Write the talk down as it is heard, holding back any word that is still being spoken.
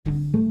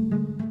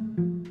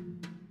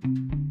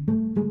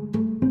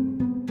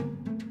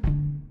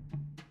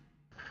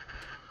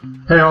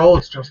Hey all,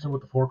 it's Justin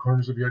with the Four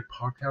Corners of Yegg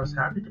podcast.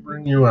 Happy to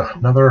bring you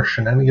another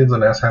shenanigans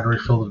and asshattery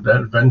filled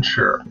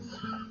adventure.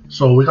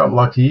 So we got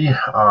lucky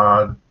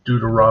due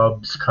to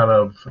Rob's kind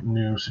of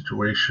new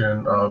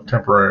situation of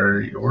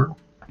temporary or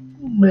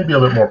maybe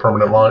a bit more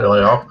permanent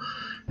layoff.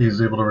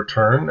 He's able to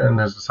return and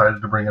has decided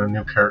to bring in a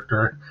new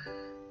character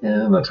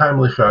in a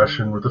timely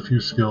fashion with a few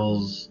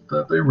skills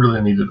that they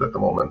really needed at the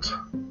moment.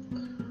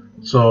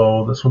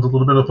 So this one's a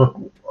little bit of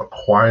a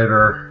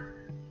quieter,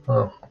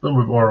 a little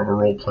bit more of a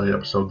role play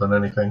episode than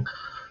anything.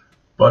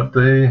 But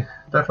they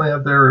definitely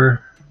had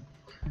their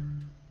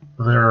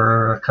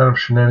kind of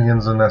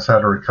shenanigans and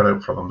asshattery cut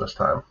out for them this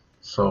time.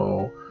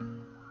 So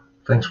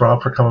thanks,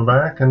 Rob, for coming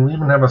back. And we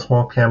even have a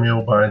small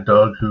cameo by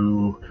Doug,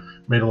 who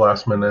made a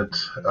last-minute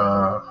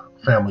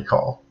family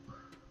call.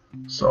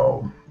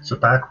 So sit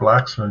back,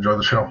 relax, and enjoy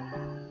the show.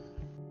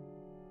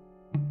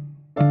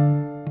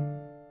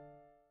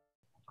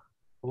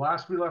 The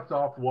last we left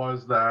off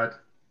was that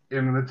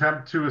in an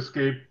attempt to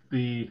escape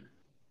the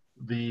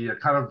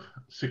kind of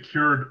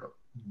secured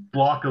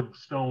block of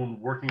stone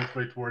working its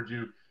way towards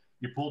you,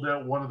 you pulled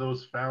out one of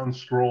those found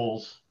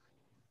scrolls,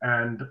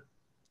 and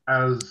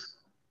as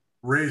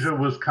Raja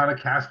was kind of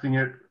casting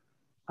it,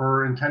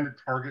 her intended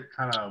target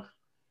kind of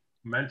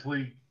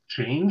mentally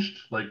changed,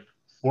 like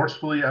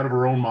forcefully out of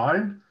her own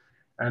mind,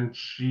 and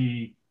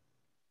she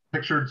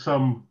pictured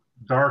some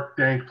dark,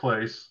 dank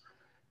place.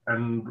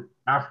 And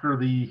after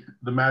the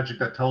magic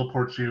that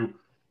teleports you,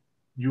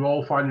 you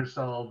all find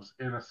yourselves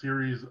in a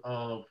series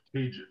of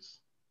cages.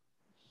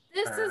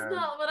 This is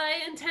not what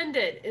I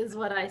intended, is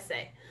what I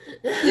say.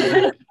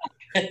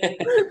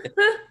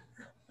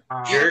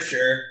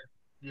 Sure.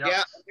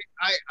 Yeah,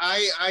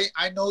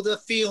 I know the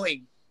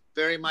feeling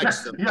very much.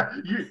 So. Yeah.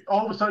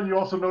 All of a sudden, you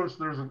also notice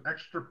there's an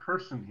extra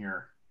person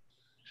here.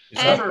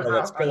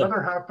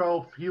 Another half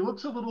elf. He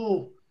looks a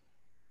little,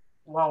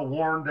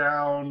 worn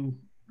down,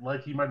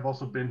 like he might have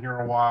also been here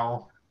a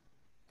while.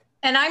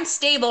 And I'm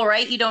stable,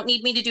 right? You don't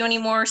need me to do any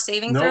more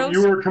saving throws? No,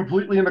 you are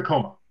completely in a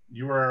coma.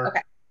 You are.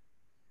 Okay.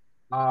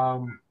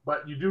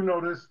 But you do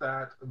notice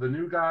that the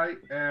new guy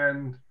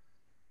and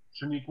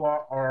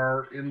Shaniqua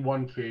are in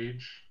one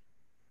cage.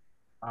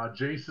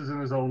 Jace is in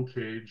his own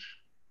cage.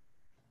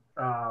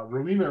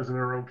 Rowena is in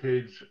her own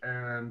cage,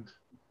 and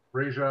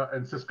Raja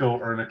and Cisco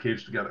are in a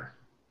cage together.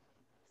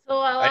 So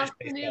I'll ask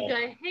the new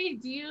guy, hey,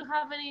 do you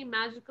have any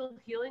magical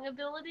healing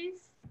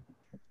abilities?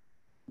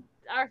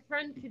 Our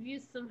friend could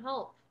use some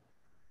help.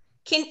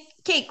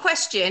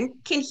 Question.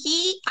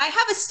 I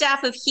have a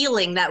staff of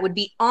healing that would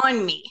be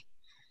on me.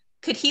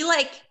 Could he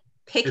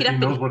pick it up? If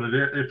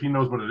he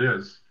knows what it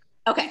is.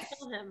 Okay.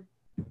 Tell him.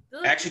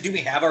 Actually, do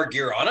we have our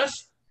gear on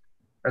us?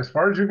 As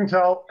far as you can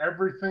tell,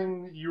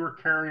 everything you are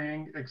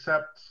carrying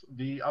except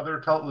the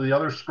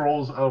other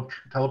scrolls of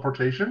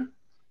teleportation,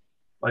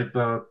 like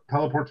the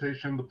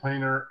teleportation, the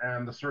planar,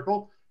 and the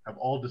circle, have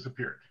all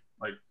disappeared.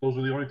 Like, those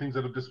are the only things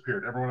that have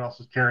disappeared. Everyone else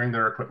is carrying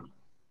their equipment.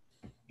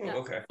 Yeah.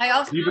 Okay.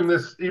 Even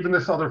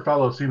this other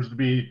fellow seems to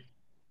be.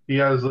 He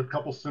has a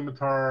couple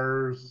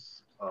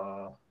scimitars.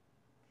 What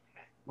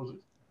was it?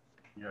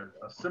 He had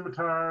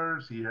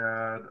scimitars. He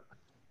had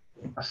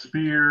a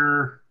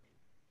spear.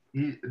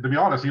 To be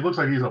honest, he looks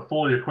like he's a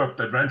fully equipped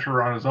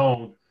adventurer on his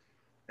own.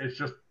 It's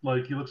just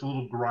like he looks a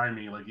little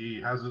grimy, like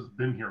he hasn't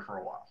been here for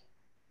a while.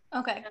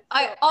 Okay.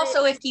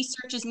 If he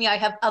searches me, I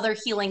have other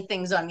healing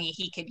things on me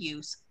he could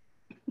use.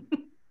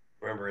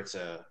 Remember, it's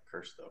a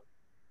curse, though.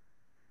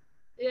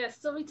 Yeah,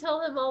 so we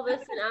tell him all this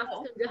and ask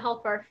him to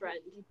help our friend.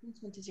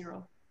 Went to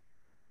 0.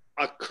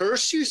 A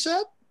curse, you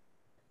said?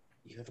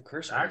 You have a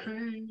curse on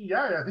Actually,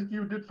 yeah, I think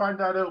you did find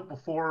that out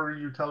before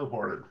you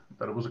teleported,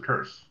 that it was a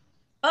curse.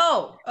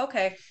 Oh,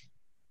 okay.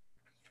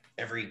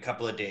 Every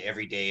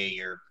day,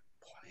 your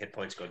hit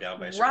points go down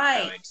by a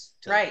certain points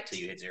till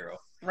you hit 0.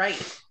 Right.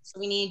 So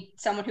we need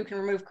someone who can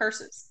remove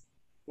curses.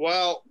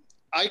 Well,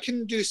 I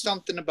can do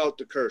something about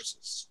the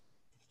curses.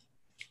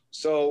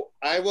 So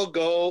I will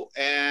go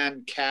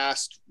and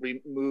cast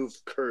remove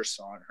curse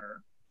on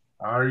her.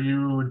 Are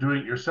you doing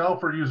it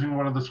yourself or using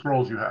one of the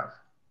scrolls you have?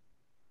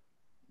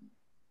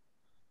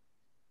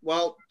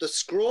 Well, the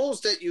scrolls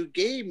that you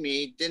gave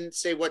me didn't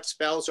say what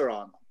spells are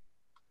on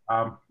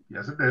them.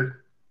 Yes, it did.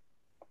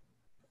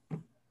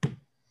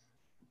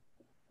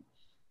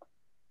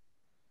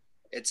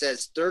 It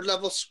says 3rd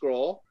level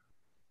scroll.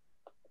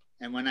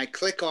 And when I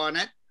click on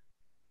it.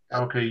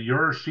 Okay,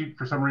 your sheet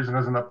for some reason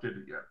hasn't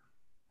updated yet.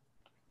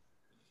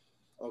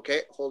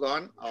 Okay, hold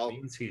on. Which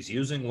means he's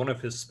using one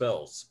of his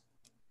spells.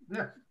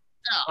 Yeah.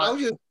 I'll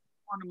use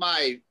one of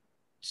my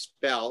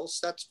spells.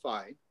 That's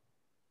fine.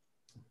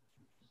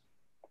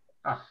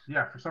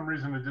 Yeah, for some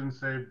reason it didn't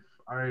save.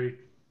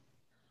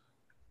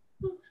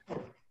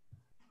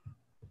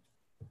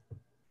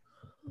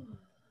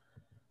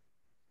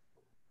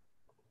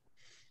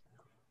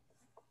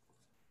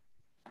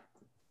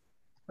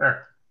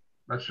 There.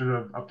 That should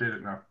have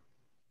updated now.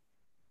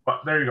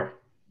 But there you go.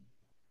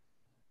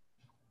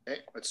 Okay,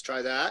 let's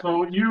try that.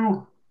 So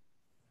you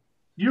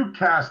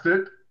cast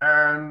it,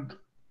 and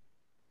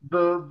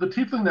the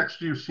tiefling next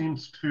to you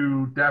seems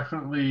to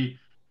definitely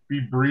be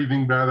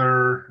breathing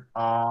better.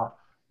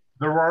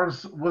 There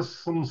was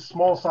some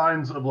small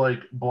signs of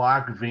like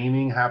black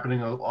veining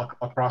happening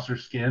across her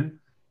skin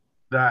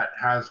that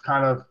has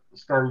kind of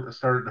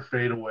started to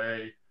fade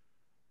away,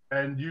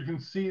 and you can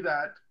see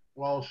that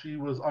while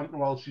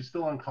she's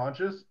still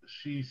unconscious,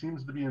 she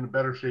seems to be in a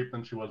better shape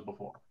than she was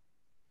before.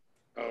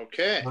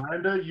 Okay.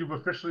 Miranda, you've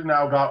officially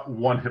now got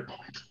 1 hit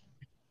point.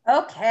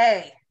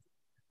 Okay.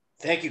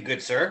 Thank you,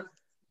 good sir.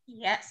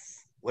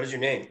 Yes. What is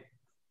your name?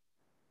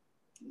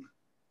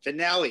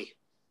 Finale.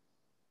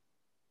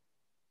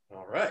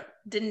 All right.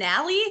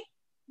 Denali?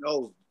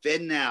 No,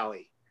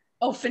 Finale.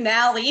 Oh,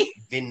 finale.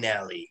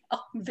 Vinally.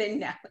 Oh,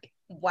 Vinally.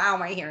 Wow,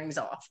 my hearing's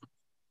off.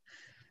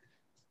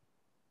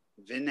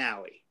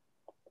 Finale.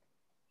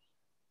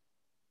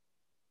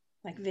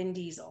 Like Vin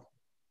Diesel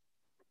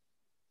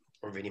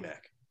Or Vinnie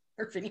Mac.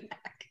 or Vinnie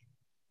Mac.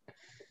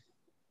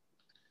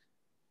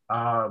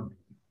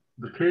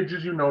 The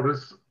cages you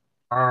notice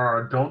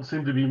don't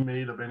seem to be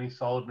made of any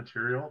solid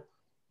material.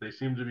 They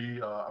seem to be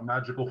a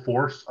magical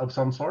force of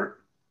some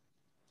sort.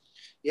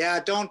 Yeah,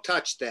 don't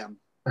touch them.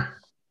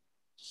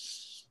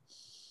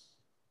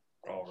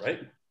 All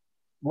right.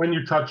 When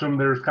you touch them,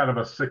 there's kind of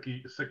a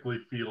sickly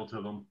feel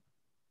to them.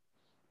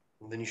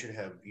 Well, then you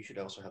should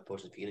also have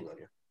potions of healing on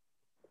you.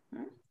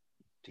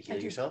 To heal I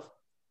do. yourself?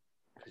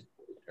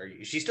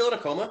 Is she still in a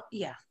coma?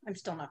 Yeah, I'm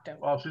still knocked out.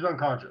 Well, she's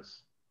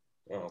unconscious.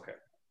 Oh, okay.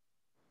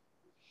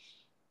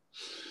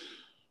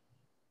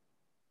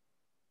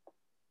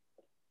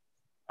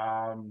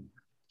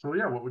 So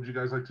yeah, what would you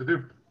guys like to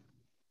do?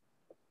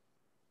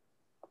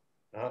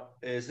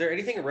 Is there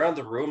anything around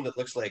the room that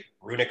looks like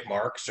runic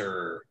marks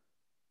or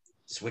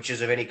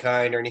switches of any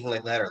kind or anything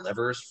like that, or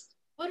levers?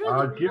 What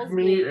are the Give walls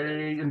me made of?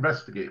 a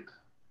investigate.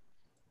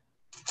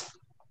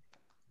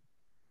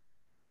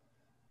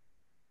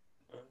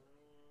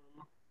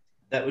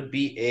 That would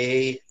be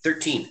a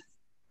 13.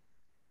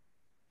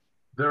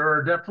 There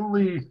are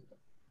definitely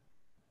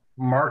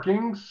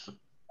markings.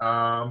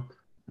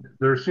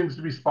 There seems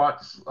to be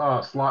slots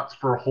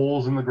for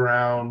holes in the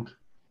ground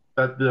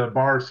that the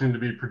bars seem to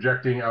be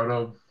projecting out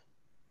of,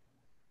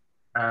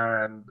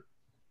 and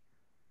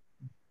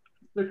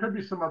there could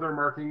be some other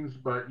markings,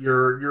 but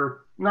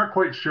you're not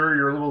quite sure.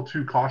 You're a little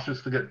too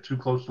cautious to get too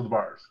close to the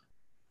bars.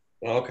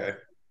 Okay.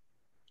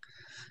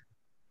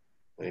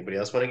 Anybody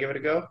else want to give it a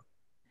go?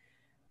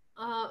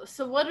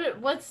 So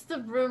what's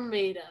the room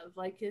made of?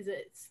 Like, is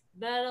it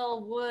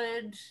metal,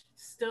 wood,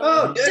 stone?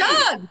 Oh,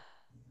 Doug!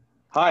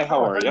 Hi,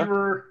 how are you?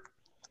 you?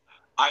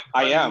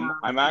 I am.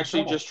 I'm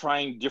actually just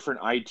trying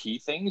different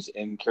IT things,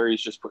 and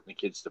Carrie's just putting the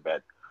kids to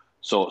bed.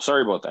 So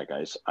sorry about that,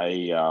 guys.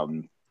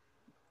 I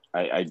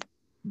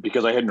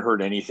because I hadn't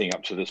heard anything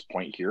up to this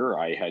point here,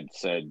 I had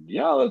said,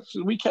 yeah,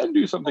 we can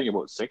do something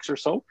about 6 or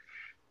so.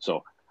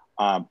 So,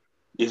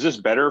 is this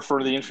better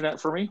for the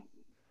internet for me?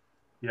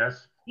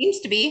 Yes.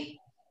 Seems to be.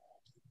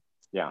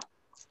 Yeah,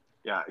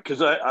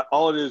 because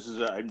all it is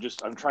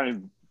I'm trying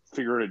to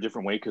figure it a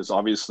different way, because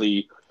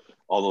obviously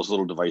all those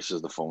little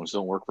devices, the phones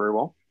don't work very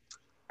well.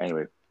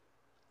 Anyway.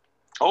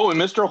 Oh, and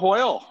Mr.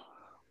 Hoyle.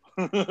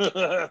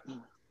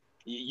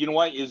 You know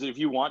what? If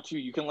you want to,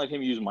 you can let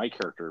him use my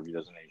character if he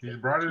doesn't. He's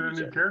brought in a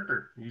new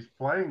character. He's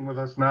playing with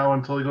us now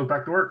until he goes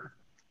back to work.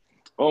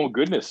 Oh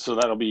goodness! So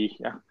that'll be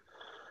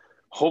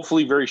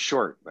hopefully very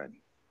short then.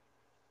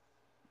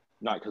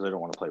 Not because I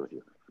don't want to play with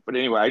you, but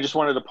anyway, I just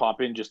wanted to pop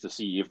in just to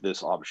see if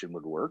this option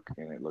would work,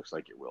 and it looks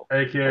like it will.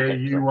 AKA,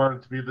 you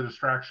wanted to be the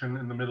distraction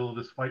in the middle of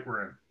this fight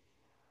we're in.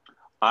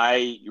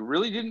 I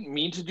really didn't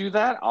mean to do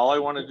that. All I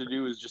wanted to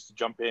do is just to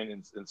jump in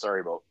and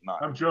sorry about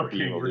not. I'm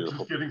joking. We're just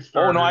getting Oh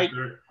started.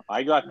 no,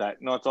 I got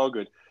that. No, it's all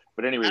good.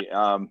 But anyway,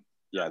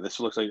 yeah,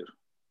 this looks like.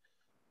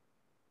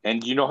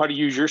 And do you know how to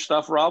use your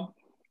stuff, Rob?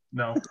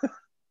 No.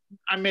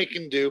 I'm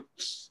making do.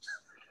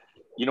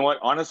 You know what?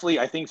 Honestly,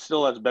 I think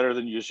still that's better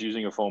than just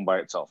using a phone by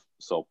itself.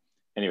 So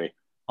anyway,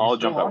 I'll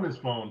jump out. On his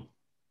phone.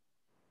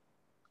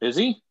 Is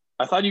he?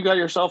 I thought you got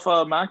yourself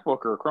a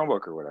MacBook or a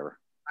Chromebook or whatever.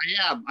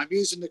 I am. I'm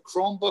using the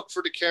Chromebook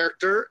for the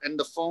character and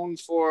the phone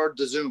for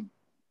the Zoom.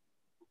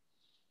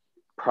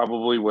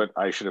 Probably what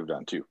I should have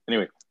done too.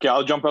 Anyway, okay,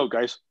 I'll jump out,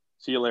 guys.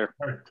 See you later.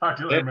 All right, talk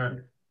to you later,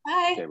 man.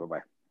 Bye. Okay, bye-bye.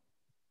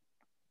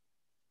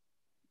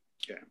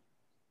 Okay.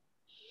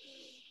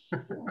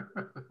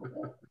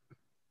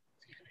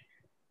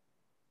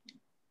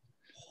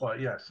 Well,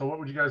 yeah. So, what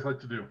would you guys like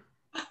to do?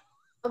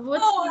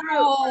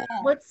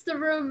 What's the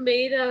room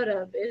made out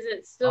of? Is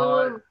it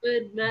stone,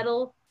 wood,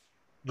 metal?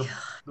 The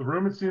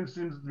room, it seems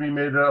to be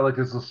made out like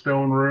it's a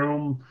stone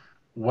room,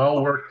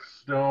 well-worked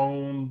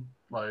stone,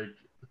 like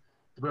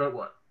about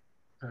what,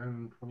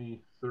 10,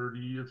 20,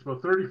 30, it's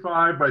about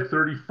 35 by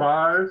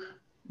 35.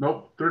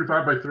 Nope,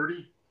 35 by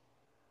 30.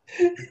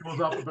 It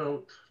goes up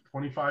about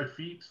 25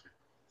 feet.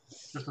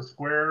 Just a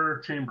square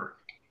chamber.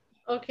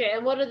 Okay,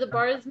 and what are the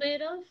bars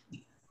made of?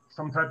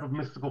 Some type of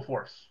mystical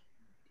force.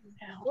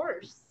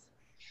 Force.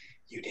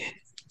 You did.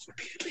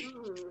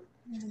 Repeatedly.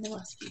 In the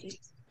last few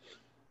days.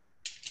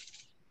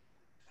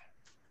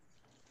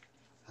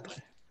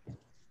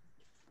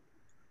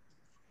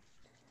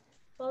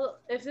 Well,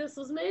 If this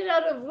was made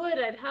out of wood,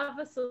 I'd have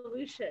a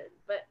solution.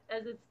 But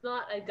as it's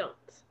not, I don't.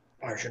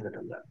 I shouldn't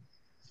have done that.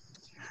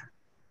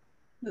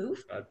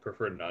 Move. I'd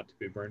prefer not to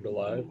be burned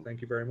alive.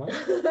 Thank you very much.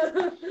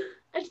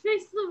 I'd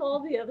face them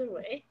all the other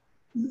way.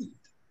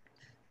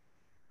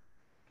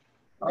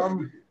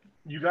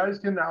 You guys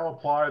can now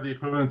apply the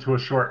equivalent to a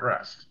short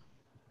rest.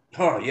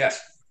 Oh,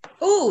 yes.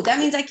 Ooh, that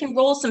means I can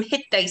roll some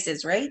hit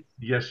dices, right?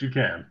 Yes, you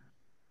can.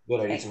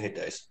 Good, I Okay. need some hit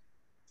dice.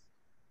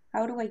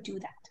 How do I do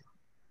that?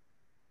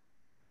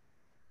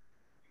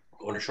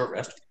 Go into short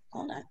rest,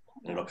 Hold on.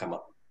 and it'll come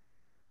up.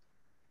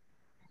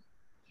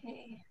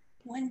 Okay.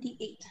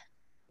 1d8.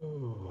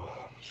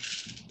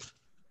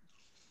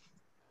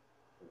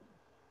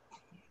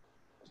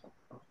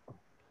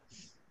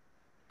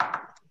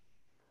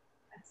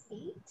 That's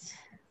 8.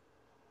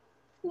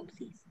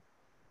 Oopsies.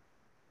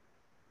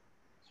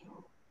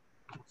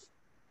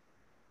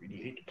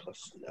 3d8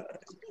 plus 9.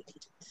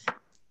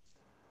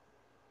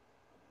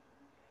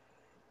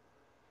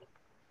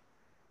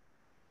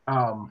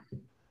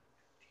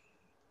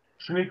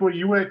 Shaniqua,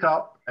 you wake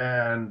up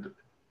and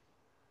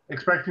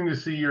expecting to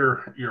see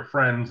your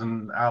friends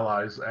and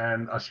allies,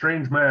 and a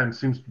strange man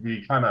seems to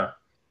be kind of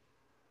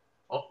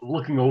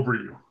looking over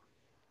you.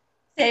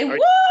 Say Are-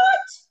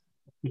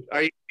 what?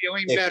 Are you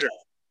feeling better?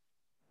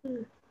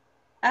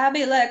 I'll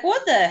be like,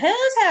 what the hell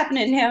is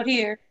happening out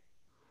here?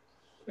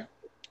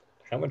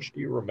 How much do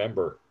you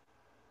remember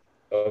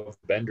of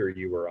Bender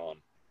you were on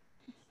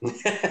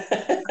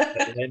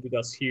that landed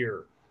us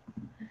here?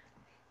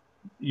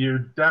 You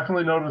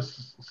definitely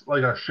notice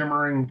like a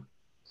shimmering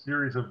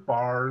series of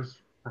bars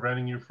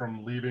preventing you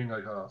from leaving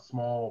like a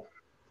small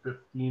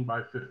 15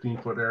 by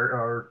 15 foot area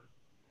or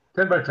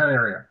 10 by 10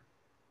 area.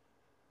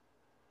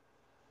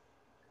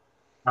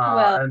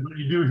 Well- And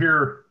you do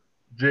hear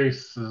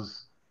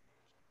Jace's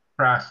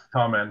crass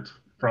comment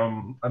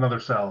from another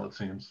cell, it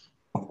seems.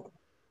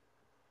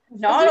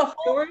 Not a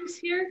whole. Doors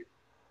here?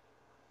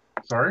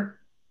 Sorry?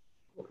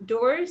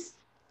 Doors?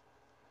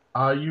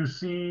 You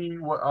see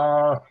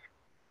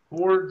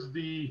towards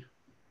the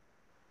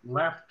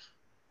left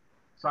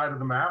side of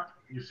the map,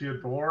 you see a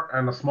door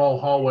and a small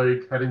hallway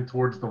heading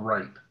towards the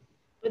right.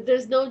 But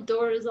there's no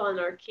doors on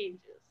our cages.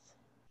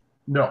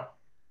 No,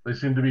 they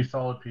seem to be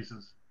solid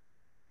pieces.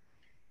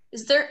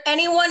 Is there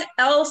anyone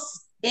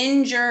else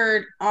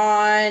injured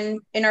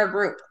in our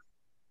group?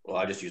 Well,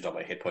 I just used all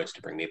my hit points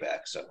to bring me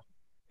back, so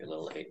you're a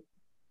little late.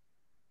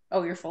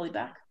 Oh, you're fully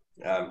back.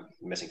 I'm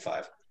missing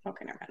 5.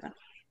 Okay, never mind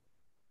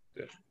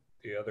then.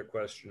 The other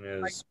question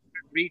is,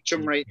 Reach can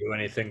him you right. do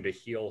anything to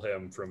heal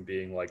him from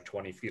being like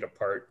 20 feet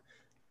apart?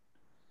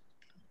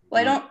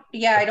 Well,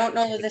 I don't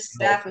know the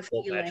staff of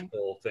Multiple healing.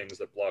 magical things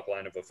that block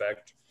line of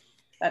effect.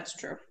 That's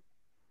true.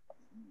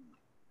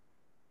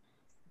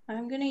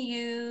 I'm gonna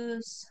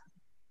use.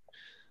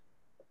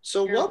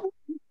 So what were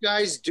you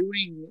guys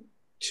doing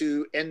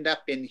to end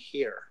up in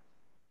here?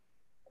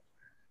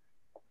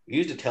 You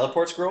used a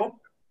teleport scroll?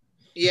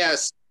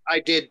 Yes, I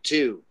did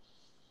too.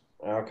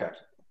 Okay.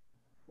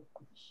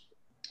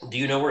 Do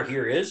you know where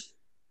here is?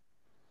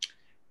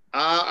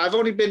 I've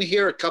only been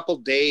here a couple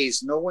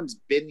days. No one's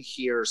been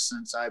here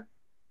since I've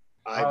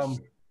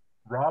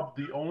Rob,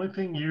 the only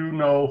thing you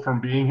know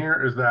from being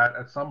here is that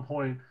at some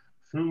point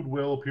food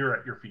will appear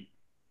at your feet.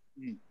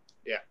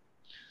 Yeah.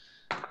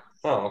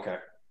 Oh, okay.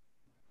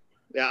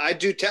 Yeah, I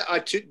do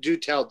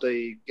tell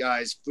the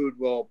guys food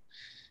will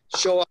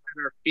show up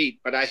at our feet,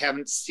 but I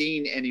haven't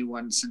seen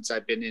anyone since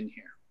I've been in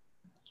here.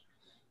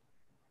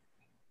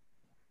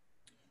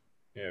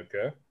 Yeah,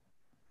 okay.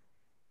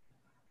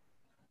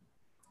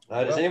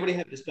 Does anybody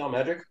have Dispel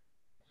Magic?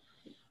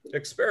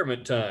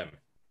 Experiment time.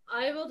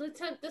 I will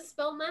attempt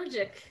Dispel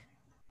Magic.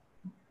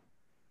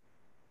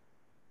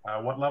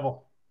 What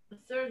level? The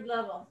 3rd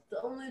level.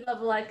 The only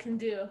level I can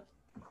do.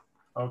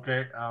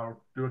 Okay,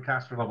 do a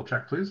caster level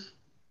check, please.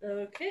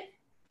 Okay.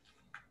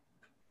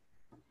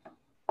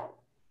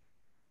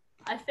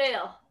 I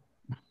fail.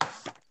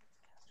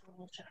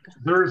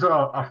 There's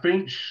a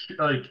faint,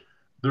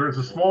 there is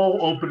a small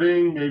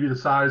opening, maybe the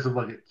size of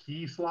like a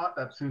key slot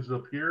that seems to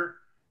appear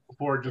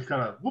before it just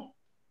kind of whoop.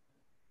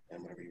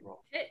 And whatever you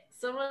roll. Okay,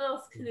 someone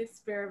else can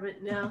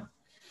experiment now.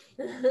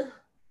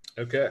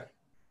 Okay.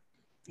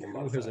 Your Who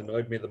has modifier.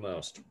 annoyed me the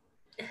most?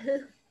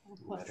 Magic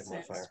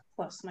modifier.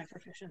 plus my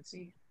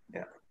proficiency.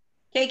 Yeah.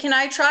 Okay, can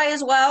I try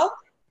as well?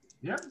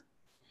 Yeah.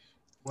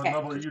 What Okay.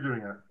 level are you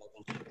doing at?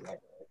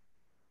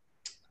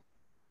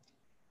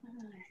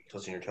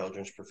 Plus your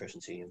intelligence,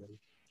 proficiency, and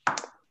then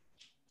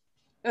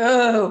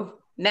Oh,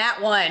 nat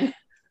 1.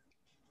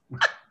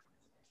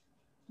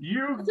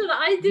 You That's what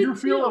I did you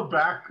feel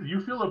too.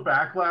 you feel a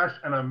backlash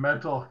and a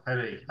mental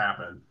headache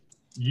happen.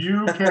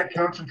 You can't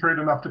concentrate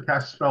enough to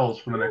cast spells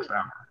for the next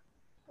hour.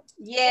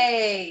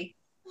 Yay.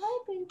 Hi,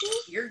 baby.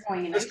 You're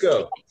going in. Let's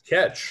go.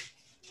 Catch.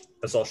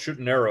 As I'll shoot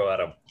an arrow at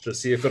him to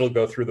see if it'll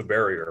go through the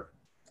barrier.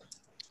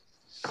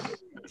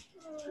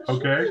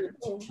 Okay.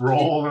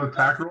 Roll an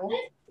attack roll.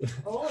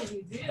 Oh,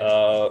 you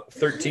do.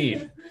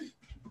 13.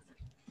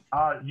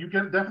 You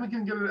definitely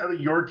can get it out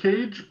of your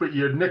cage, but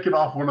you nick it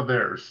off one of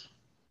theirs.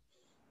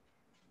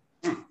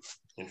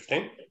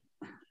 interesting.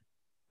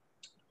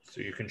 So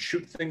you can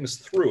shoot things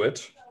through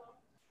it.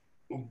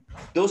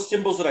 Those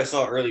symbols that I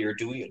saw earlier,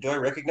 do I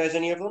recognize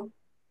any of them?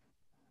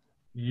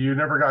 You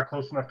never got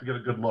close enough to get a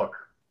good look.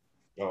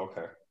 Oh,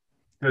 okay.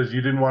 Because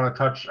you didn't want to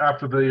touch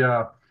after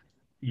the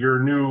your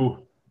new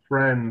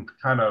friend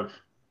kind of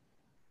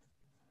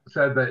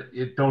said that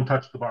it don't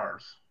touch the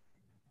bars.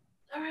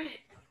 All right.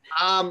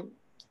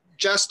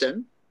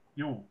 Justin,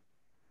 You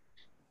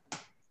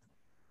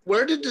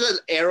where did the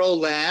arrow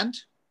land?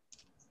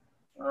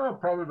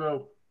 probably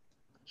about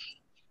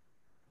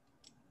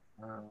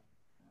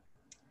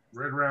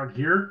right around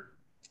here.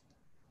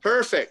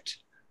 Perfect.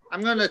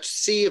 I'm going to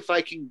see if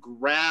I can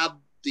grab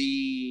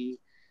the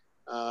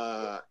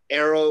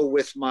arrow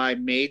with my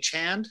mage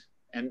hand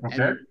and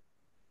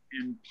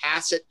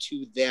pass it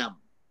to them.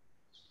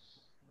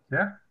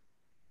 Yeah.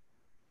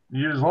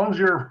 As long as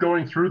you're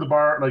going through the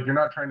bar, like you're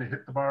not trying to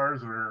hit the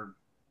bars or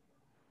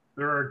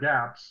there are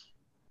gaps.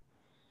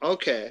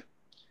 Okay.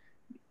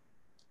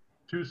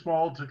 Too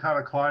small to kind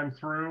of climb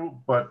through,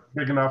 but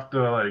big enough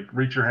to like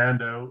reach your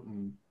hand out.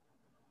 And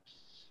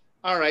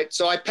All right.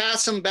 So I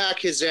pass him back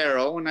his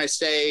arrow and I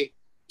say,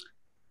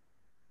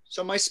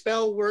 so my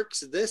spell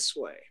works this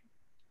way.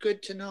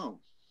 Good to know.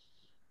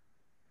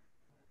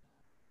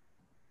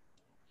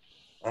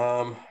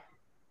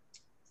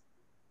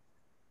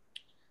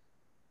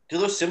 Do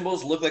those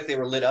symbols look like they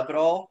were lit up at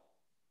all?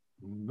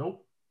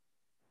 nope.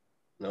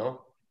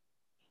 No.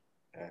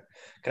 Okay.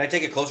 Can I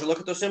take a closer look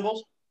at those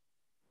symbols?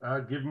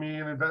 Give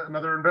me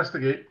another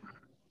investigate.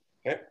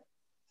 Okay.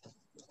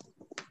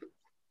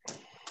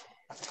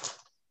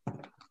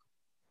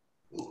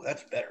 Ooh,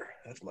 that's better.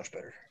 That's much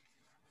better.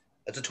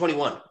 That's a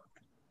 21.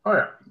 Oh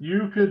yeah,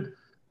 you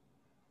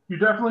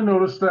definitely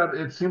notice that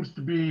it seems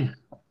to be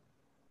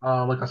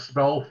like a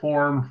spell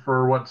form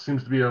for what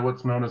seems to be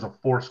what's known as a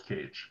force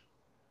cage.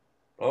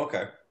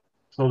 Okay.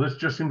 So this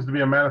just seems to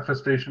be a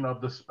manifestation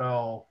of the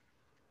spell.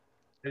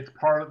 It's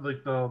part of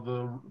like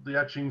the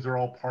etchings are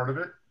all part of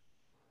it.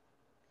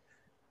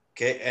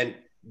 Okay, and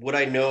would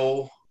I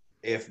know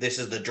if this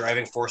is the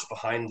driving force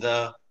behind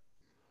the...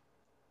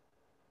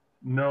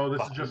 No,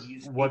 this is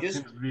just what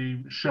seems to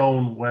be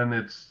shown when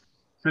it's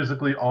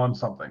physically on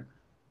something.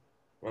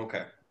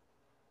 Okay.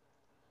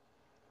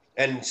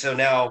 And so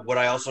now what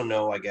I also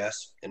know, I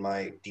guess, in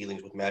my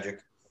dealings with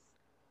magic,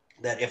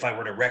 that if I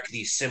were to wreck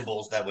these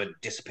symbols, that would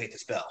dissipate the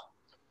spell.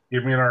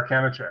 Give me an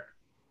Arcana check.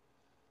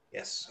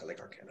 Yes, I like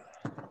Arcana.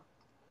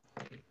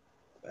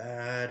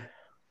 Bad.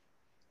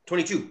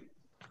 22.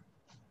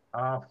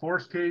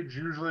 Force cage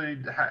usually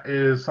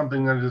is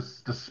something that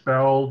is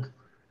dispelled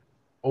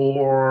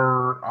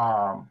or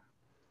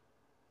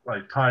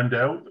like timed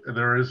out.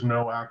 There is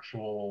no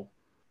actual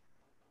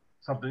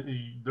something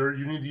there.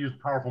 You need to use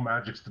powerful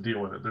magics to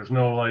deal with it. There's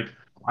no like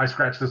I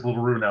scratched this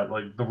little rune out.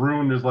 Like the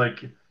rune is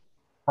like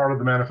part of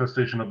the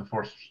manifestation of the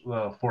force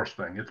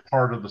thing. It's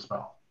part of the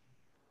spell.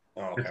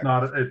 Oh, okay. It's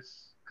not.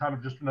 It's kind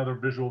of just another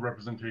visual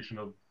representation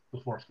of the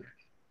force cage.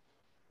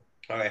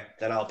 Okay,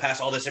 then I'll pass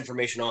all this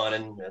information on,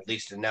 and at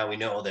least now we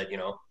know that, you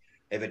know,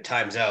 if it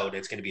times out,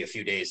 it's going to be a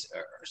few days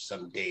or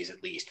some days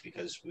at least,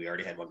 because we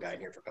already had one guy in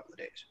here for a couple of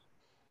days.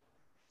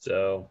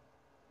 So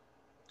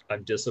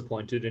I'm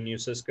disappointed in you,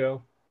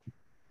 Cisco.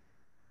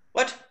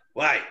 What?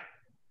 Why?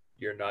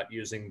 You're not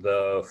using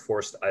the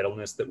forced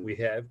idleness that we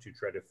have to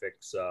try to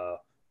fix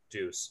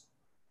Deuce.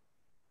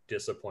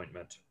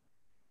 Disappointment.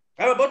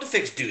 I'm about to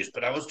fix Deuce,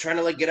 but I was trying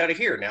to like get out of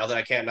here. Now that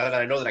I can't, now that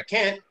I know that I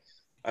can't,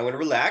 I'm going to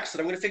relax and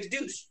I'm going to fix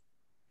Deuce.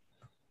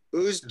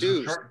 Who's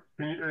Deuce?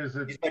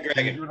 He's my dragon.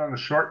 Can you do it on a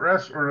short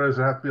rest or does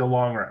it have to be a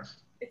long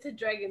rest? It's a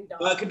dragon dog.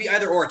 Well, it could be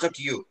either or. It's up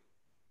to you.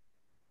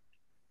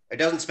 It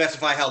doesn't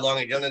specify how long.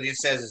 It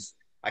just says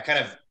I kind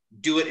of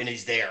do it and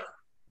he's there.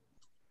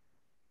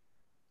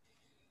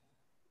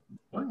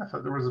 Well, I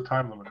thought there was a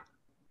time limit.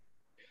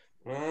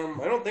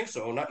 I don't think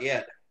so. Not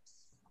yet.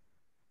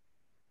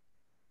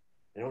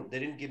 They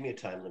didn't give me a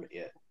time limit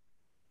yet.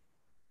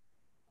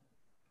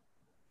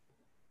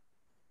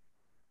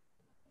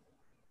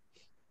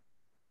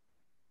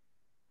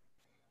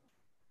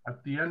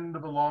 At the end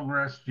of a long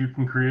rest, you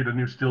can create a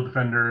new steel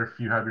defender if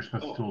you have your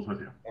smith's tools with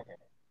you. Okay.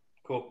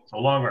 Cool. So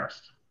long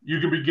rest.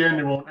 You can begin.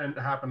 It won't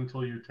happen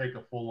until you take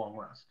a full long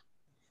rest.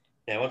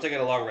 Yeah, once I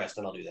get a long rest,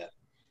 then I'll do that.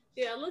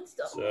 Yeah, let's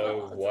do.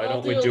 So why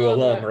don't we do a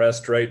long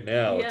rest right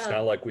now? Yeah. It's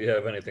not like we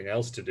have anything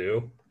else to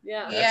do.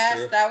 Yeah.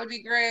 Yes, that would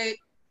be great.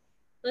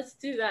 Let's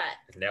do that.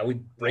 Now we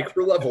break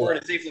for level. We're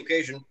in a safe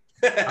location.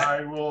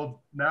 I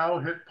will now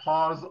hit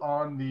pause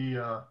on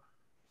the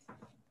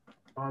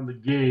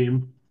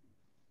game.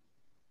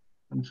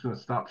 I'm just going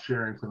to stop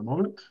sharing for the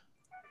moment.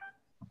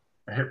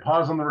 I hit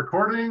pause on the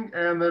recording,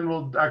 and then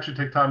we'll actually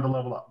take time to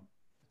level up.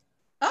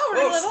 Oh,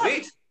 we're level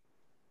sweet. up.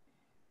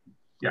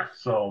 Yeah,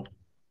 so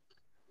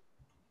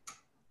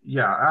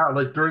yeah,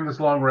 like during this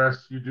long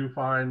rest, you do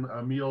find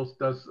meals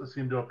does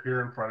seem to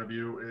appear in front of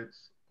you.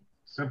 It's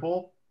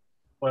simple,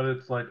 but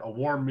it's like a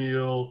warm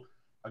meal,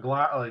 a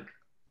glass,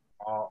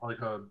 like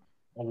a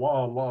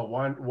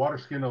water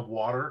skin of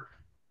water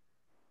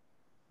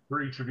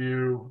for each of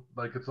you.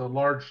 Like it's a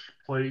large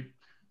plate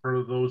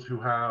for those who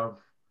have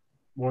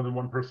more than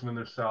one person in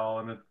their cell,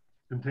 and it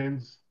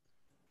contains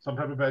some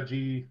type of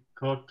veggie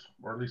cooked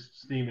or at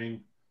least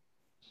steaming,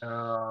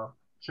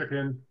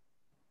 chicken,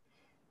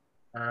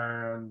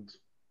 and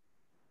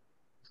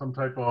some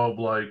type of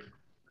like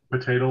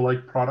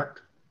potato-like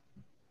product.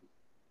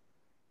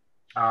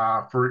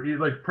 For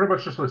like pretty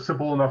much just a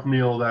simple enough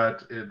meal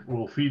that it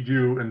will feed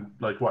you and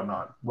like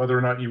whatnot. Whether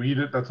or not you eat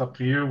it, that's up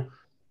to you.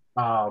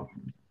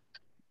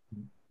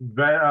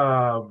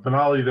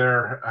 Benali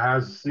there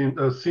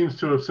seems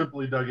to have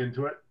simply dug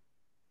into it,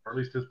 or at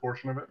least his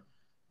portion of it.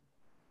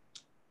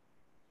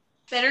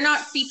 Better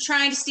not be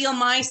trying to steal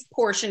my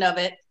portion of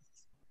it.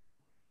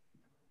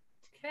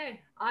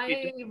 Okay,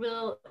 I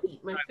will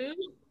eat my food,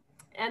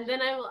 and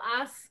then I will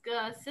ask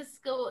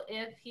Cisco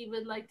if he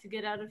would like to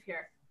get out of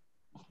here.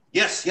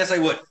 Yes, I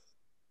would.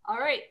 All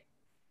right.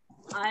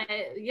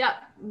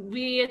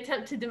 We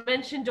attempt to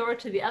dimension door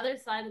to the other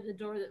side of the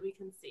door that we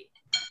can see.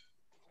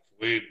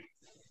 Sweet.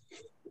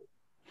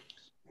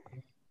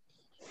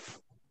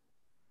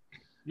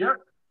 Yep.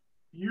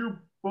 You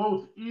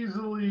both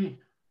easily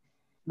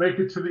make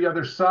it to the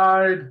other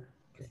side,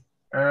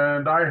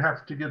 and I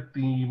have to get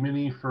the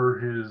mini for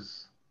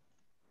his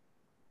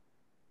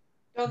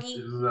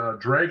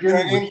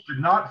dragon, which did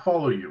not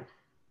follow you.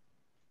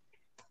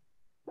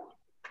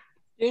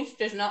 Deuce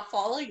does not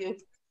follow you.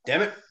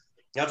 Damn it.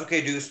 That's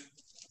okay, Deuce.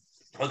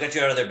 I'll get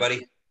you out of there,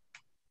 buddy.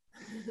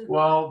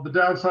 Well, the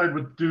downside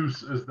with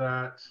Deuce is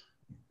that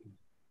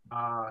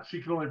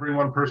she can only bring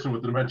one person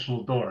with the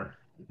dimensional door.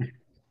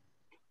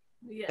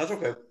 Yes. That's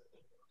okay.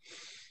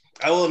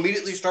 I will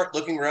immediately start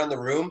looking around the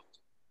room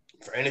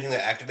for anything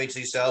that activates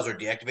these cells or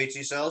deactivates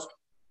these cells.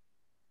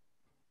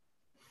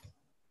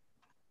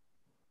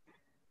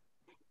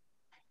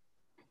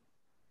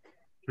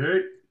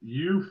 Okay,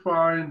 you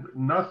find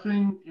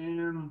nothing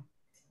in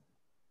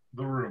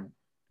the room.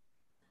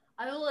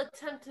 I will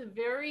attempt to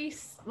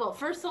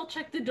first I'll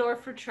check the door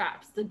for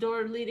traps, the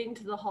door leading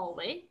to the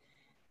hallway.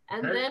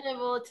 And then I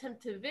will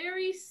attempt to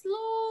very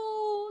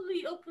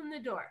slowly open the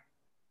door.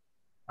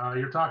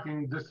 You're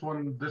talking this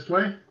one this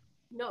way?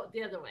 No,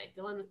 the other way.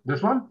 The one with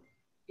this one?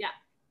 Yeah.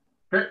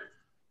 Okay.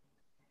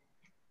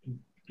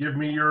 Give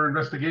me your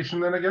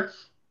investigation then, I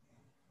guess.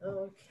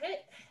 Okay.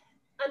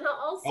 And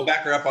I'll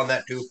back her up on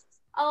that too.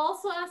 I'll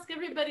also ask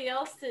everybody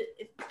else do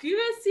you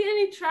guys see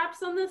any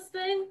traps on this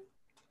thing?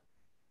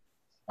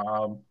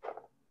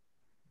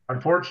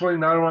 Unfortunately,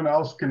 no one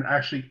else can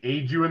actually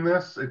aid you in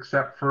this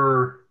except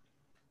for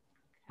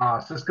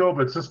Cisco,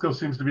 but Cisco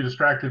seems to be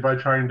distracted by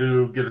trying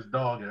to get his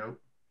dog out.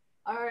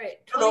 All right.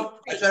 No,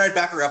 I said I'd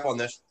back her up on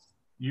this.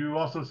 You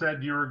also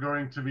said you were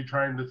going to be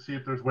trying to see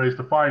if there's ways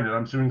to find it.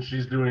 I'm assuming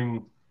she's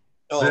doing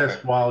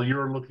this while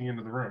you're looking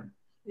into the room.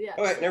 Yeah.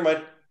 All right, never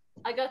mind.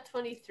 I got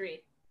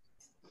 23.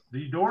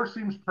 The door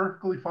seems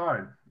perfectly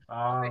fine.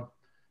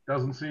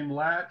 Doesn't seem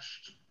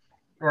latched,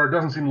 or it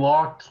doesn't seem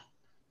locked.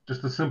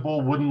 Just a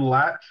simple wooden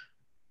latch.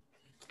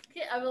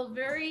 Okay, I will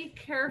very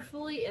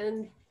carefully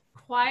and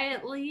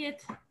quietly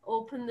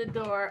open the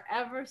door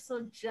ever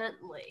so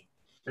gently.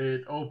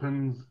 It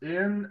opens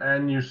in,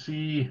 and you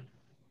see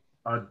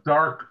a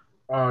dark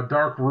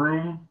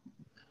room,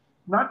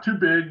 not too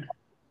big,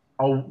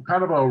 a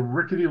kind of a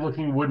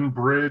rickety-looking wooden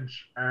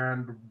bridge,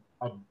 and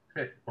a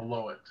pit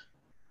below it.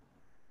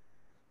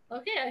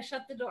 Okay, I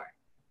shut the door.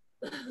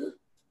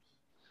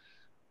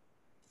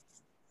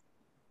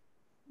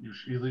 You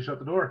easily shut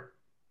the door.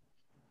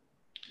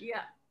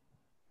 Yeah.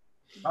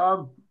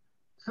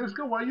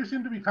 Cisco, while you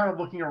seem to be kind of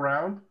looking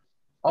around,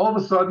 all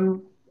of a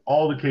sudden,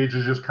 all the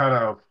cages just kind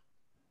of,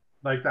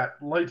 like that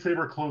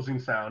lightsaber closing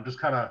sound, just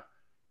kind of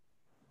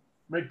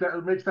makes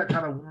that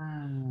kind of,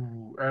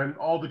 and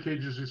all the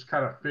cages just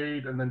kind of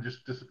fade and then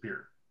just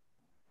disappear.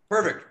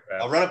 Perfect.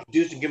 I'll run up to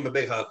Deuce and give him a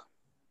big hug.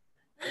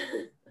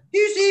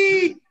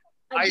 Deucey!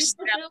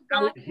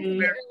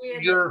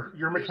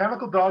 Your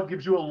mechanical dog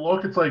gives you a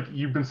look. It's like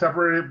you've been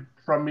separated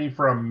from me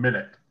for a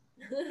minute.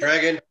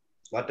 Dragon,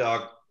 what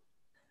dog?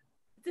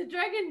 It's a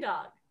dragon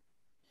dog.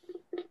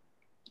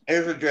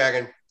 Here's a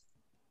dragon.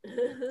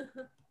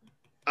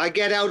 I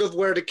get out of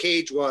where the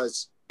cage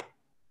was.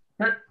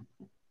 Okay.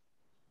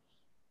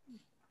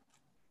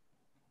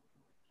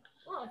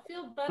 Well, I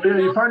feel better. Yeah,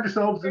 you find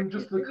yourselves in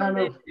just the kind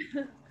of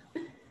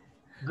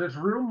this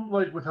room,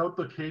 like without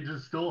the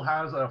cages, still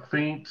has a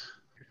faint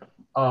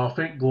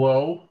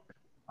glow.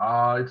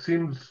 It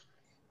seems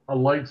a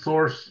light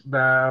source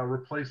that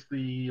replaced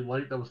the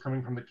light that was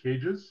coming from the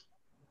cages.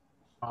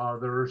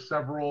 There are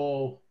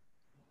several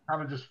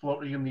kind of just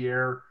floating in the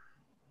air,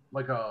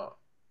 like a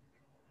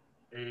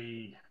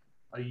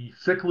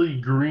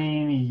sickly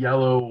green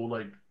yellow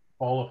like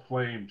ball of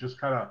flame, just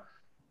kind of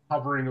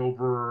hovering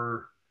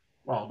over,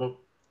 well, about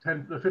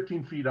 10 to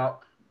 15 feet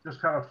up,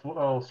 just kind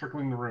of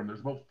circling the room.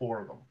 There's about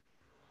 4 of them.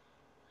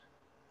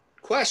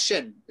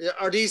 Question: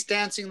 are these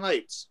dancing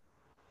lights?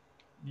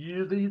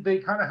 They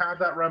kind of have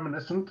that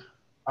reminiscence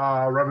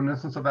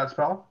of that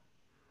spell.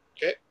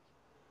 Okay.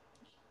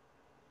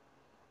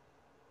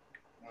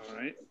 All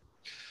right.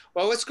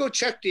 Well, let's go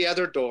check the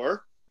other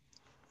door.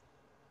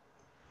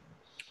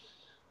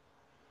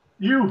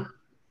 You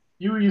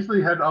you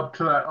easily head up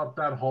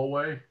that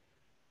hallway,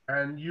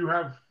 and you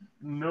have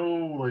no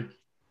like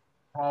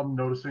problem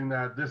noticing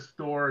that this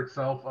door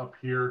itself up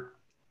here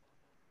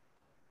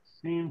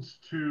seems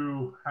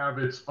to have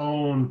its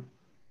own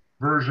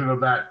version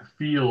of that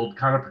field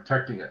kind of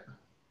protecting it.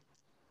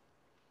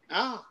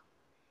 Ah.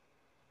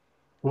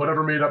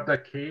 Whatever made up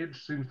that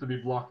cage seems to be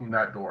blocking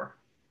that door.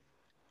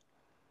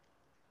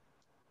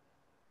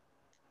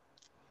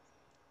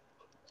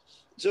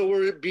 So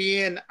we're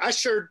being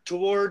ushered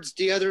towards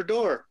the other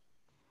door.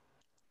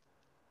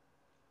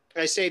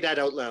 I say that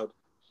out loud.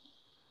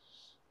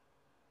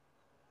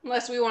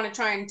 Unless we want to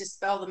try and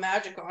dispel the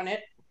magic on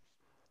it.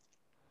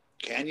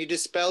 Can you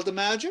dispel the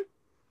magic?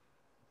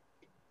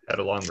 Had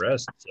a long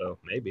rest, so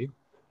maybe.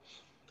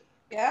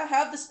 Yeah,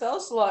 have the spell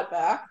slot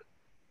back.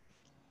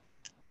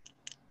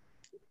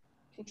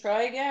 Can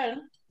try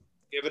again.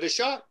 Give it a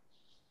shot.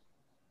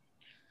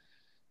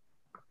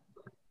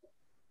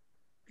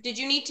 Did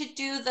you need to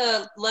do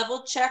the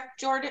level check,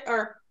 Jordan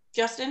or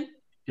Justin?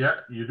 Yeah,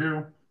 you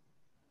do.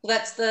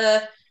 That's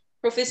the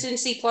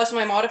proficiency plus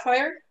my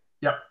modifier?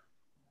 Yep.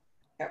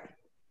 Yep.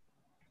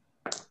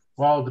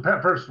 Well,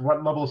 depend first,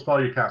 what level of spell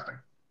are you casting?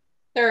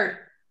 3rd.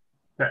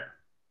 Okay.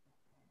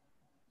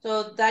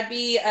 So that'd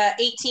be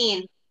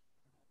 18.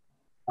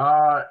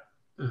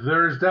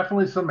 There's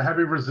definitely some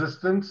heavy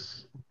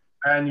resistance,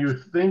 and you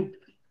think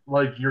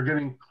like you're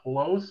getting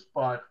close,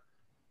 but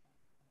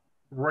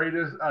right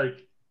as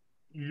like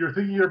you're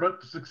thinking you're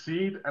about to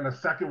succeed, and a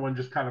second one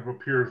just kind of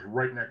appears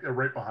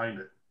right behind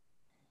it.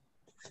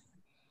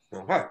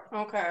 Okay.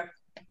 Okay.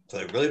 So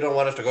they really don't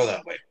want us to go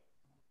that way.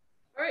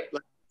 All right. We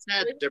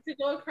have to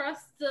go across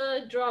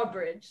the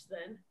drawbridge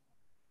then.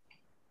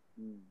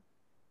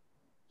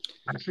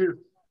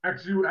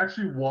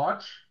 Actually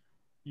watch.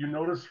 You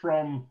notice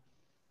from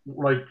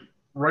like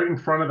right in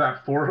front of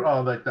that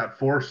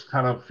force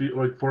kind of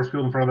force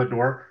field in front of the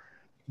door,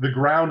 the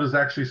ground is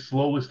actually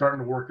slowly starting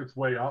to work its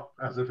way up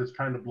as if it's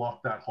trying to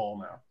block that hall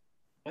now.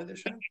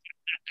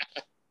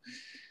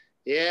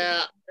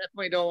 Yeah,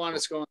 definitely don't want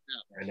us going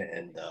down.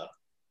 And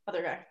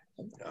Other guy.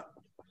 Yeah.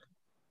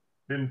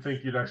 Didn't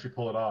think you'd actually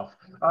pull it off.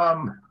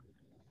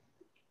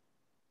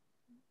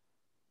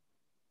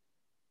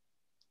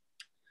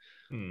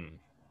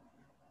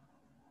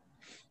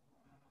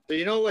 So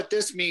you know what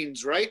this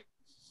means, right?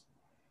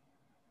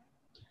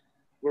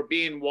 We're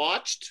being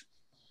watched.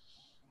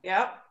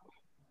 Yep.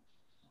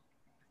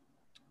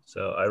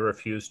 So I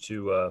refuse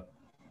to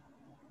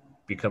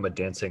become a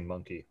dancing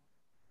monkey.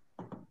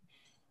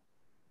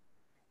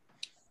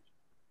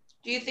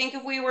 Do you think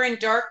if we were in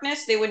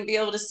darkness, they wouldn't be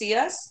able to see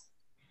us?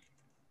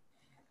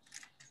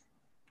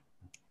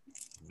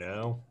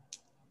 No.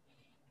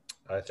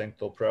 I think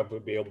they'll probably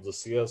be able to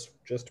see us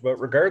just about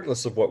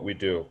regardless of what we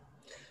do.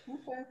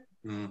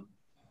 Okay.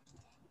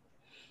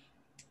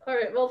 All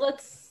right, well,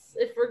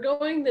 if we're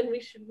going, then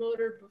we should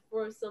motor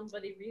before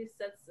somebody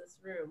resets this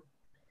room.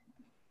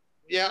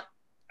 Yeah,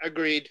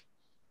 agreed.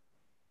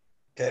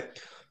 Okay.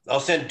 I'll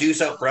send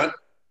Deuce out front.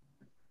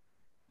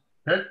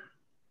 Okay.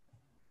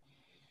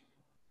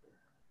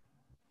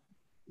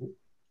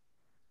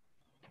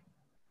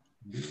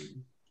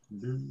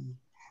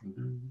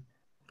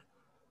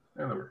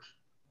 And that works.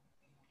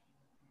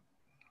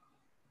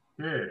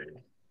 Okay.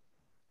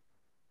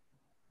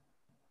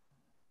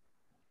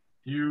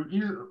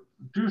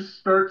 Deuce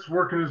starts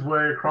working his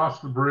way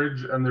across the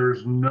bridge, and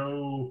there's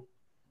no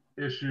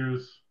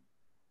issues.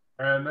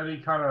 And then he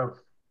kind of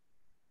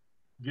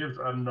gives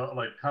trying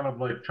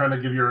to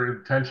give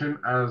your attention,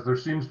 as there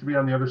seems to be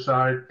on the other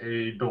side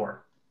a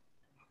door.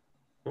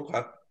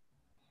 Okay.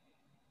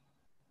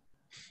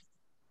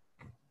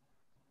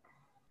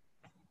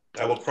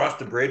 I will cross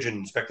the bridge and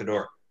inspect the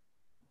door.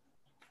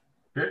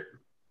 Okay.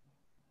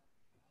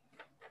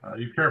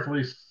 You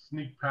carefully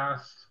sneak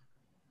past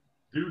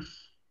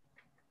Deuce.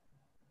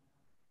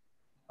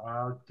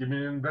 Give me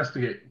an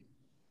investigate.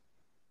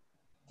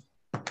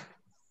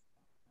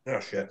 Oh,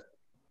 shit.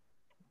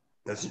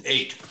 That's an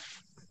 8.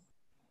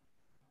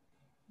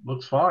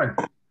 Looks fine.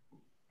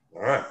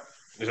 All right.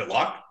 Is it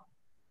locked?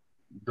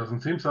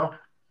 Doesn't seem so.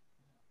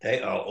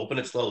 Okay, I'll open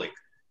it slowly.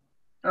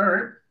 All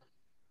right.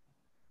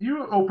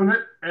 You open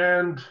it,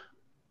 and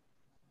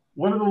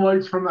one of the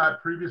lights from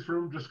that previous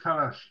room just kind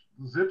of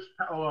zips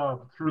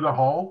through the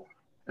hall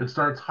and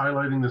starts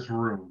highlighting this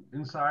room.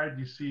 Inside,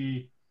 you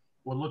see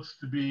what looks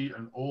to be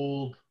an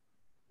old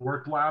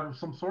work lab of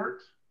some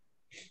sort,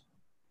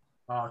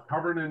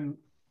 covered in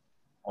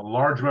a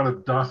large amount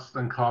of dust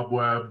and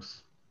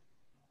cobwebs,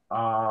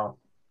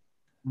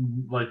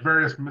 like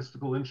various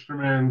mystical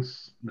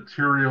instruments,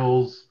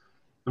 materials.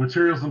 The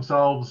materials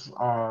themselves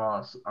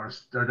are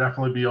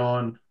definitely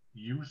beyond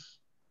use.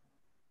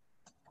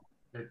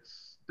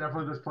 It's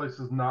definitely, this place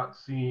has not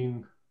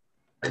seen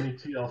any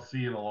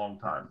TLC in a long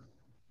time.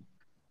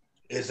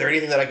 Is there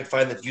anything that I could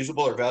find that's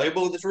usable or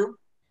valuable in this room?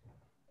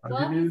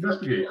 Give me an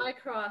investigate. I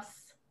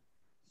cross.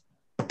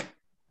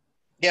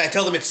 Yeah, I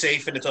tell them it's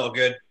safe and it's all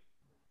good.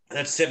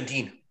 That's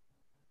 17.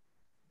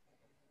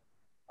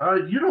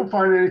 You don't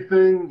find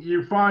anything.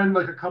 You find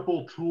like a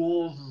couple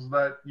tools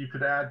that you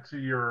could add to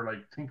your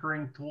like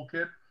tinkering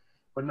toolkit,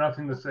 but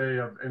nothing to say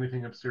of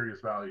anything of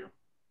serious value.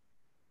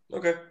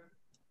 Okay.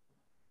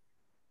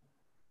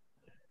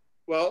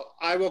 Well,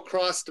 I will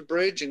cross the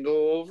bridge and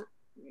go over,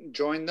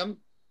 join them.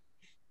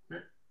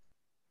 Okay.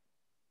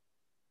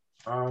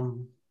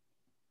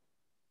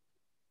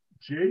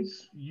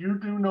 Jace, you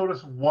do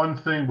notice one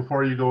thing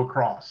before you go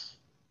across.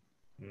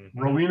 Mhm.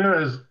 Rowena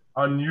is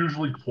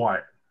unusually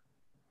quiet.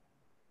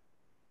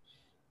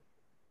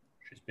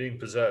 She's being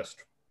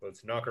possessed.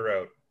 Let's knock her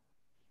out.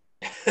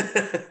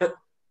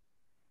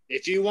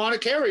 If you want to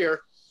carry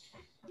her.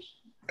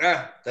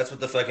 That's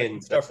what the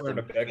fucking Stuff her in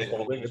a bag of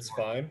holding. It's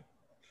fine.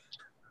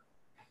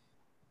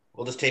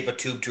 We'll just tape a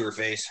tube to her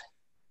face.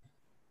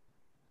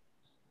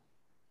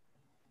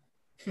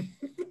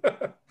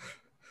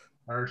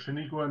 Are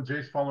Shaniqua and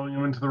Jace following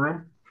you into the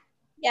room?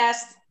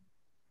 Yes.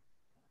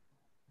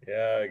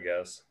 Yeah, I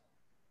guess.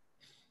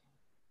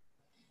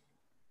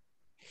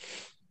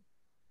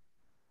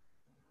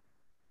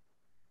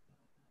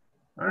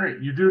 All right.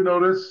 You do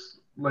notice,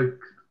 like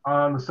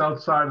on the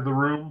south side of the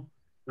room,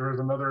 there is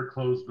another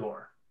closed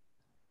door.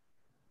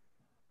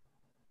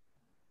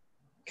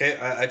 Okay,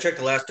 I checked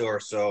the last door,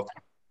 so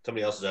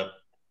somebody else is up.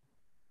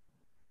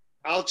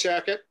 I'll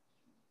check it.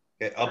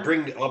 Okay,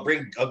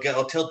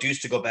 I'll tell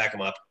Deuce to go back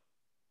him up.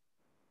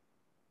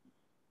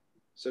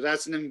 So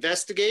that's an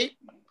investigate.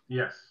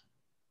 Yes.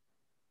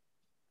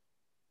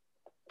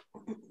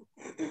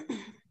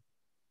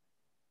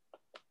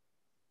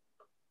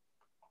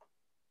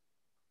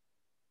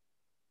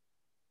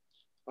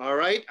 All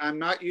right. I'm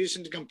not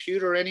using the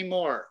computer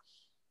anymore.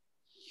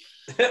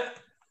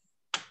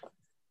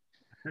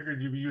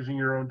 Figured you'd be using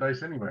your own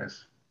dice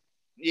anyways.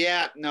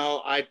 Yeah,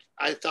 no, I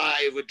thought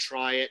I would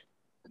try it.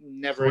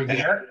 Never What'd you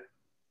again. get?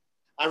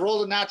 I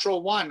rolled a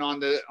natural 1 on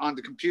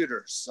the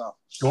computer. So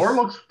Door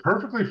looks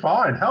perfectly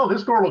fine. Hell,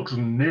 this door looks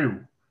new.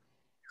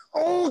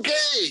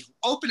 okay,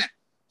 open it.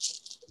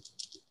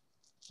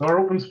 Door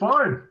opens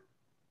fine.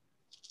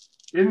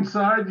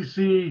 Inside, you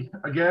see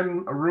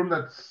again a room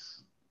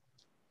that's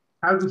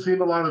hasn't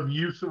seen a lot of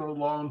use in a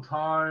long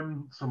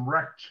time. Some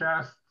wrecked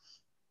chests,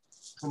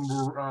 some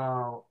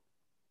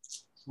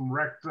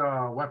wrecked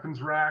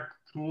weapons rack,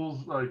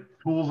 tools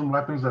and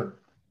weapons that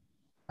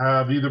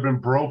have either been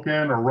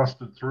broken or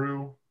rusted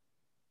through.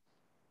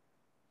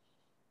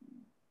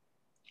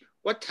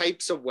 What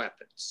types of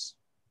weapons?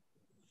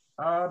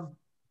 A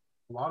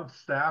lot of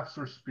staffs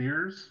or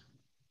spears.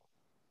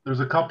 There's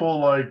a couple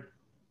like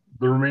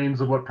the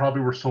remains of what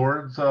probably were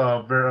swords.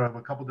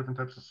 A couple different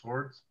types of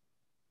swords.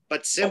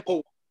 But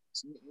simple,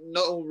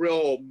 no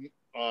real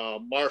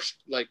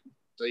like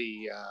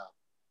the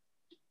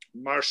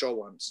martial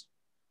ones.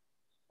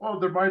 Oh,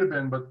 there might have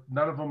been, but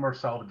none of them are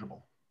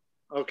salvageable.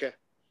 Okay.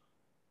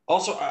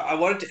 Also, I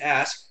wanted to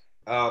ask,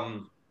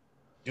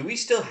 do we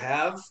still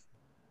have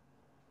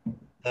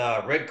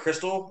red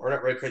crystal or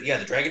not red crystal? Yeah,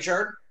 the dragon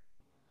shard.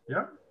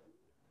 Yeah.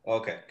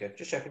 Okay, good.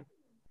 Just checking.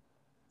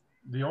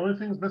 The only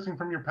things missing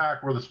from your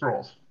pack were the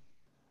scrolls.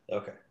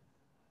 Okay.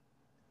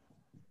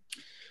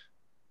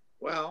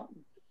 Well,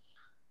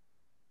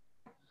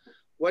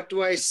 what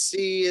do I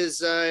see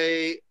is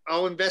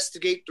I'll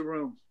investigate the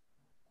room.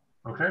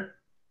 Okay.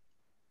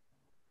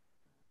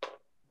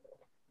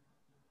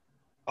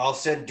 I'll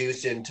send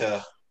Deuce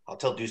I'll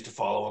tell Deuce to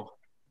follow him.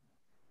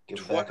 Give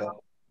him back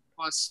up.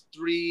 Plus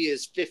 3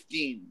 is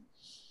 15.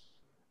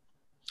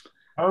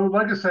 Oh,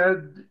 like I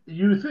said,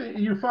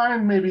 you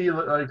find maybe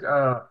like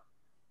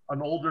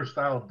an older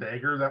style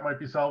dagger that might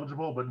be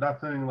salvageable, but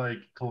nothing like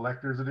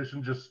collector's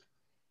edition. Just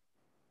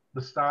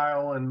the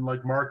style and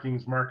like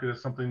markings mark it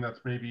as something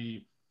that's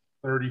maybe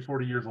 30,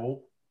 40 years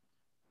old.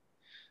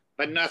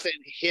 But nothing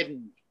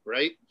hidden,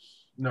 right?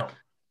 No.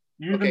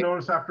 You even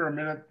notice after a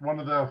minute, one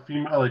of the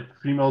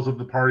females of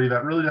the party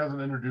that really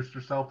hasn't introduced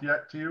herself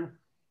yet to you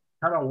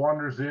kind of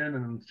wanders in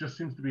and just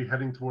seems to be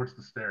heading towards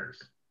the stairs.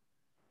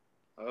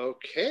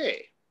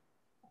 Okay.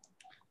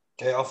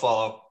 Okay, I'll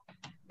follow.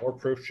 More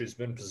proof she's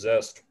been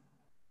possessed.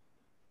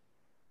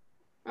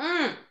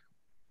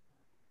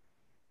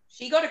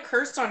 She got a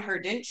curse on her,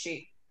 didn't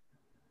she?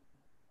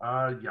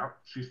 Yeah,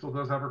 she still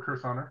does have her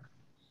curse on her.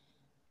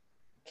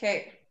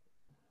 Okay.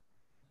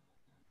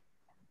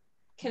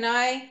 Can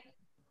I,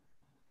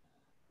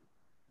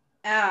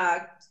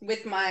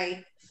 with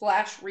my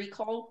flash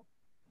recall?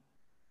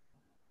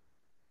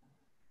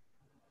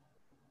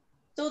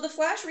 So the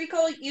flash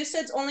recall, you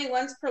said it's only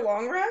once per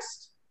long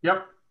rest?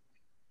 Yep.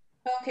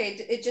 Okay,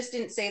 it just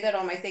didn't say that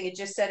on my thing. It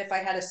just said if I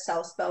had a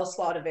spell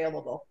slot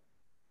available.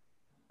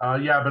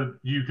 Yeah, but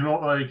you can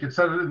it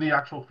says it in the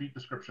actual feat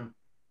description.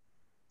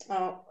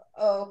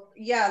 Oh,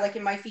 yeah, like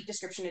in my feat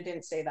description, it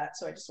didn't say that,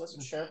 so I just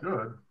wasn't sure.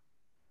 Should.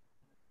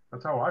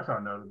 That's how I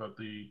found out about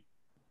the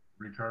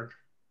recharge.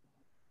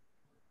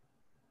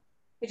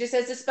 It just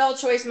says the spell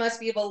choice must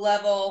be of a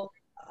level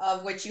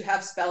of which you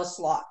have spell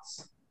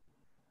slots.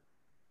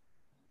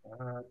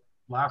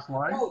 Last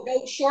line? Oh,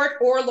 no, short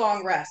or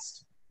long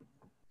rest.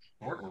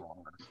 Short or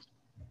long rest?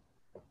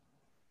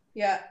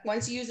 Yeah.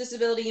 Once you use this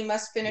ability, you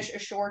must finish a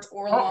short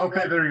or Oh, long okay,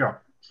 rest. there you go.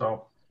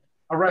 So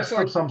a rest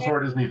of some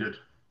sort is needed.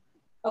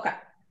 Okay.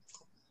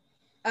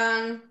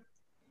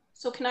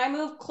 So can I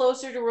move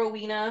closer to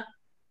Rowena?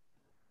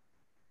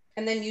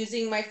 And then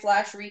using my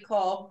flash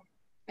recall,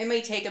 it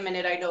may take a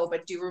minute, I know,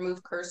 but do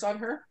remove curse on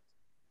her?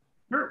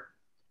 Sure.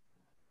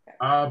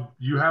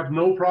 You have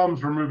no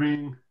problems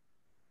removing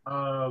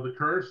the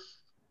curse.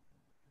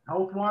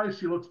 Health-wise,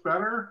 she looks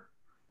better,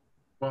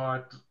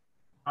 but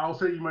I'll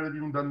say you might have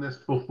even done this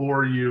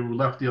before you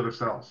left the other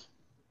cells.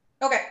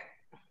 Okay.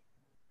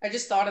 I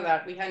just thought of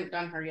that. We hadn't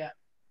done her yet.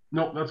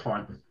 Nope, that's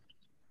fine.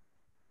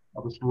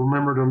 I'll just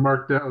remember to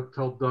mark down,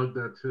 tell Doug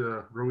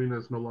that Rowena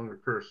is no longer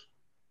cursed.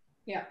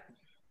 Yeah.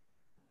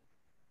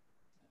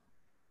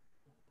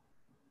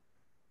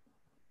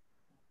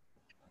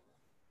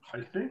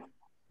 I think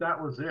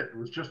that was it. It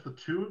was just the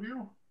two of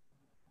you?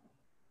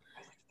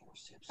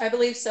 I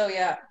believe so,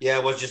 yeah. Yeah,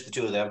 it was just the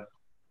two of them.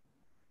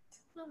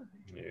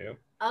 Yeah.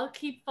 I'll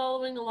keep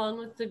following along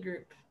with the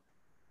group.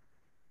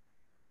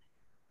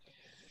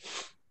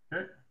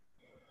 Okay.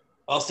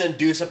 I'll send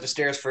Deuce up the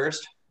stairs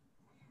first.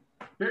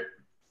 Okay.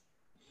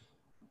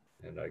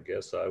 And I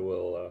guess I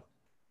will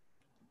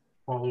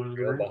Follow in the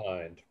go room.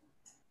 behind.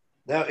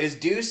 Now, is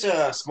Deuce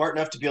smart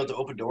enough to be able to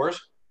open doors?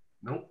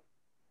 Nope.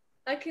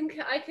 I can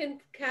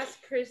cast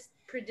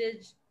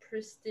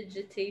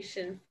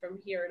prestidigitation from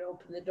here and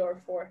open the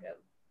door for him.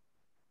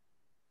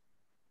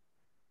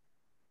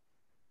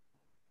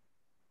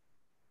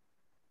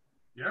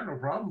 Yeah, no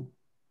problem.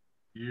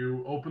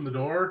 You open the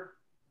door.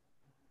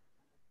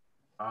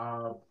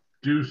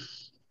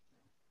 Deuce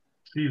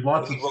sees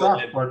lots of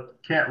stuff, but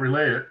can't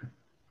relay it.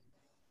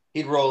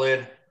 He'd roll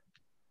in.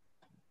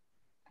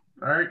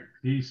 All right.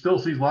 He still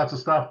sees lots of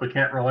stuff, but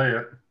can't relay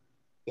it.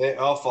 Okay,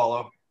 I'll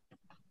follow.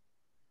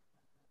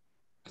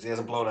 Because he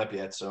hasn't blown up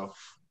yet, so.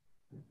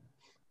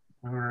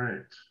 All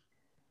right.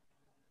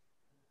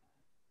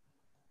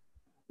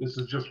 This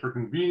is just for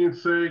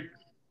convenience sake.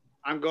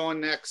 I'm going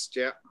next,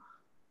 yeah.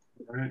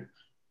 All right.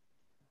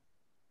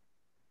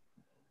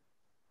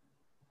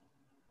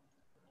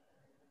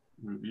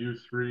 Move you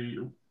three.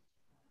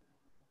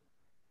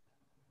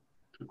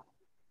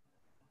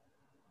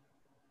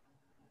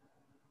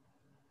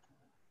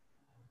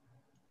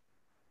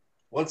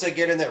 Once I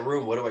get in that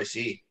room, what do I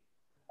see?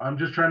 I'm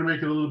just trying to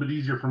make it a little bit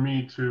easier for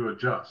me to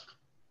adjust.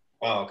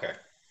 Oh, okay.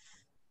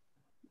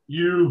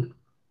 The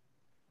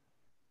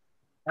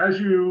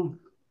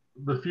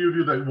few of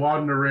you that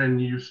wander in,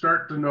 you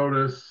start to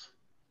notice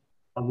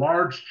a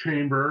large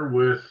chamber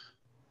with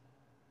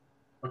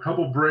a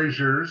couple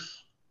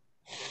braziers,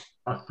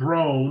 a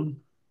throne,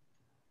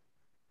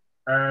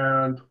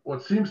 and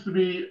what seems to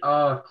be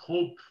a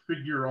cloaked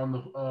figure on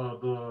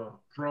the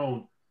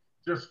throne,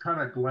 just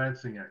kind of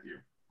glancing at you.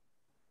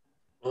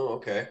 Oh,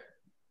 okay.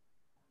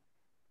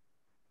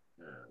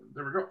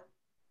 There we go.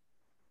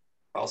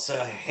 I'll say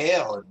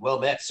hail and well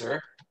met,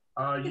 sir.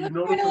 You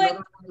notice another one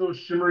of those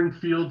shimmering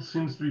fields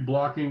seems to be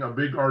blocking a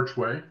big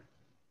archway.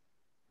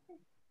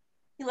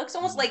 He looks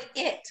almost like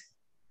It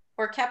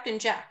or Captain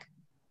Jack.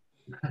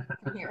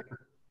 Here.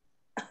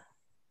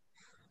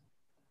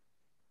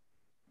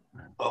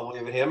 I'll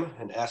wave at him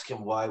and ask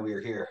him why we are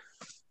here.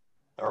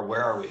 Or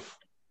where are we?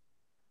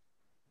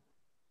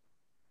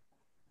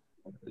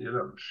 Yeah,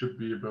 that should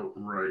be about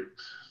right.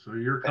 So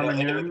you're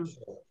coming in.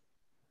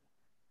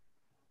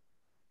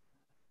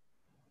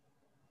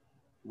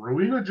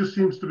 Rowena just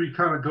seems to be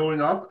kind of going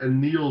up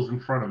and kneels in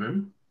front of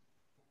him.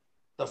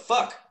 The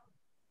fuck?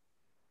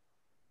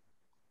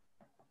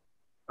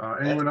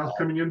 Anyone else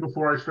coming in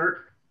before I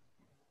start?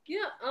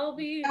 Yeah, I'll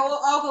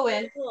go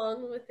in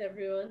along with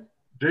everyone.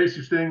 Jace,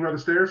 you staying by the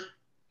stairs?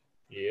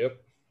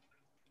 Yep.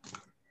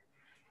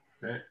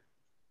 Okay.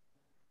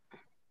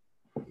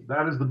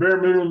 That is the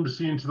bare minimum to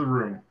see into the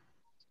room.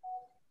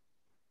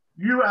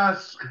 You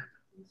ask,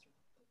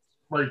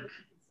 like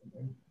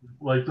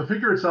the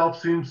figure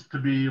itself seems to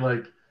be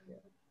like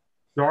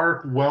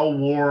dark,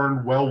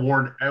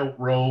 well-worn out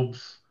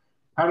robes,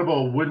 kind of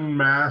a wooden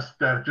mask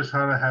that just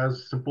kind of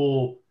has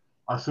simple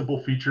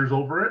features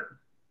over it.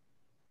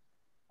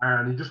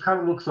 And he just kind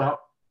of looks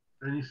up,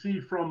 and you see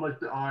from like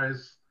the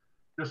eyes,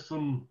 just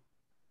some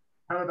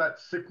kind of that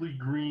sickly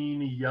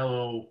greeny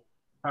yellow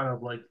kind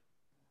of like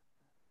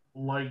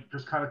light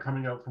just kind of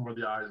coming out from where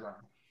the eyes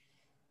are.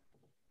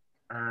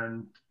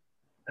 And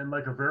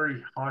like a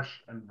very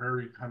hushed and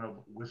very kind of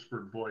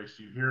whispered voice,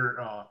 you hear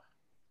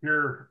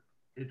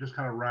it just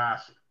kind of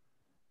rasp.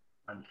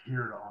 I'm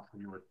here to offer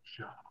you a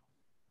job.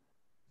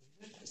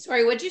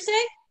 Sorry, what'd you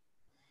say?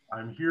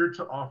 I'm here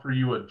to offer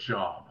you a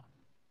job.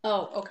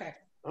 Oh, okay.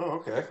 Oh,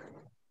 okay.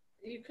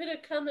 You could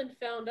have come and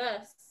found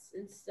us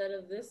instead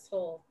of this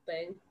whole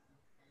thing.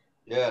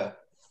 Yeah.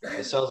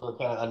 The cells were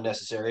kind of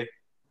unnecessary.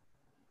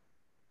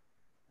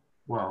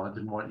 Well, I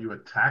didn't want you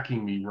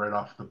attacking me right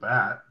off the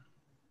bat.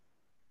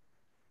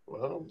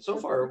 Well, so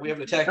far we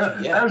haven't attacked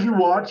you yet. As you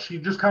watch, he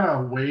just kind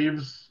of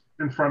waves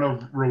in front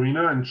of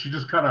Rowena, and she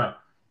just kind of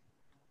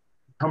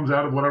comes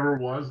out of whatever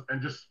it was and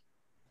just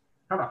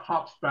kind of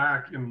hops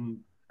back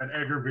in an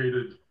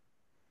aggravated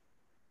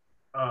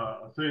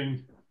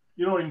thing.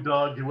 You knowing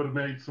Doug, he would have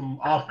made some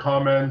off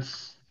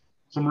comments,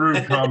 some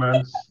rude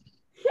comments.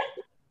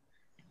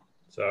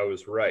 So I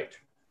was right.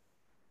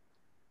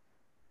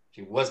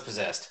 She was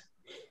possessed.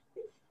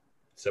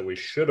 So we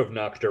should have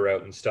knocked her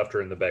out and stuffed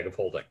her in the bag of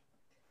holding.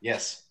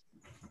 Yes.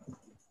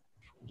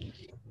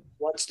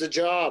 What's the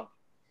job?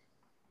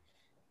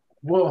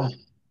 Well,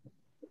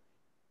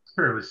 it's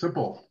fairly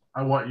simple.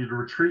 I want you to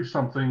retrieve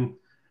something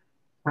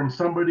from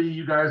somebody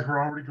you guys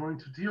were already going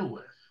to deal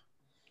with.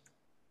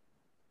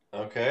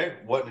 Okay.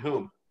 What and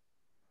whom?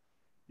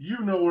 You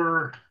know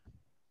her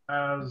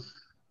as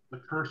the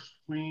Cursed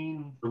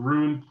Queen, the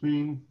Ruined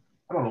Queen.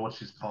 I don't know what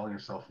she's calling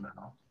herself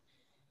now.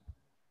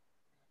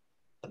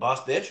 The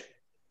boss bitch?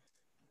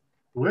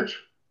 Which?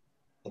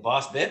 The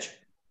boss bitch?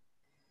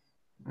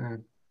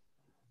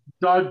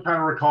 Doug kind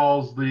of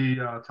recalls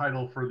the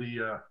title for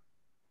the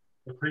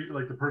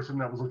person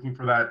that was looking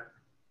for that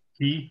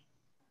key.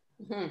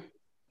 Mm-hmm.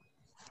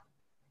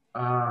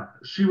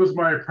 She was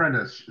my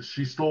apprentice.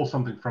 She stole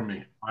something from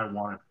me. I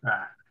want it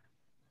back.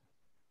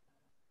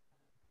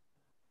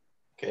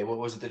 Okay, what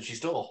was it that she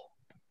stole?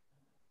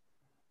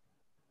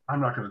 I'm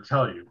not going to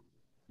tell you.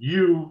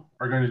 You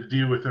are going to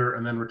deal with her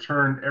and then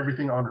return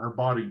everything on her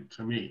body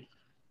to me.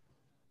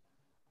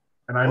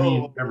 And I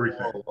mean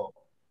everything. Whoa.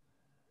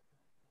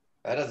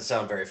 That doesn't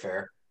sound very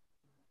fair.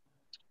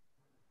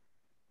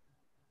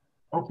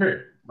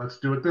 Okay, let's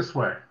do it this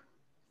way.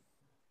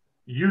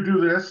 You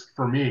do this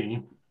for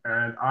me,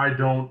 and I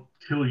don't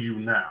kill you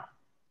now.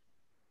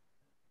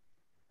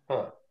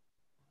 Huh.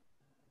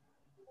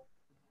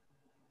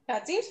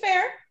 That seems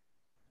fair.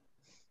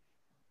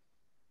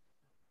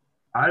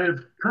 I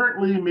have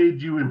currently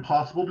made you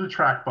impossible to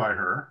track by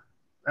her.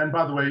 And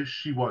by the way,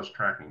 she was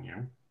tracking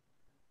you.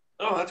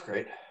 Oh, that's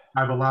great.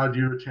 I've allowed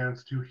you a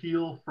chance to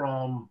heal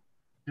from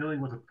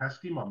dealing with a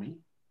pesky mummy.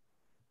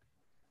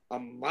 A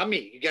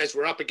mummy? You guys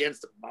were up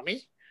against a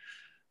mummy?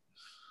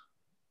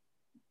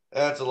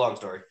 That's a long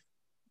story.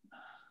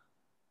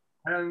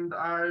 And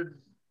I've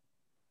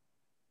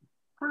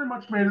pretty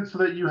much made it so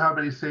that you have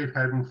a safe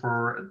haven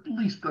for at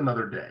least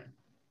another day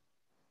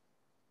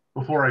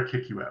before I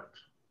kick you out.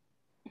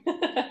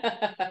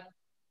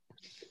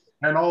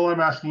 And all I'm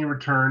asking in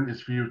return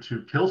is for you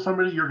to kill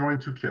somebody you're going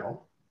to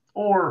kill,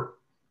 or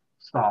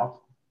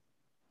stop.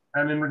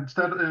 And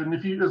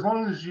if you, as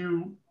long as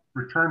you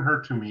return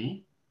her to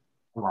me,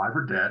 alive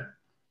or dead,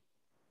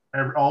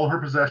 all her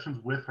possessions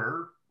with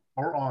her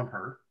or on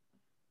her,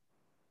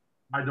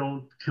 I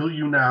don't kill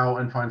you now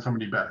and find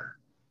somebody better.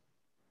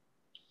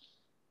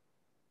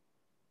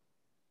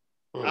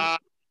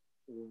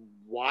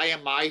 Why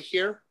am I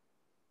here?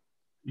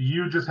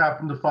 You just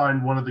happened to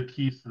find one of the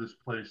keys to this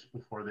place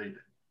before they did.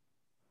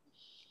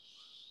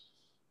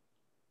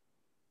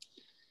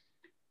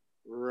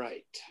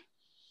 Right.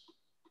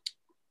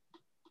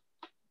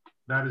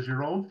 That is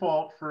your own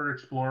fault for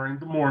exploring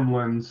the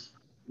Mornlands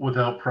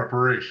without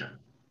preparation.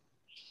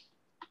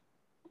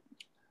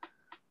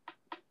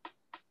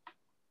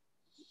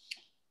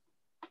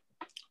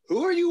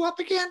 Who are you up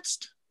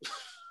against?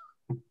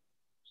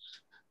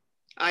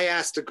 I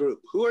asked the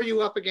group, who are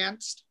you up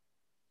against?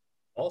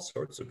 All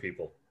sorts of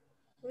people.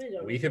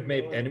 We We have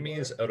made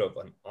enemies out of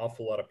an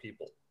awful lot of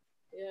people.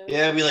 Yeah.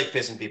 Yeah, we like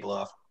pissing people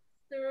off.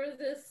 There were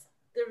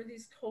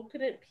these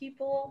coconut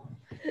people.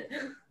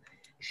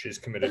 She's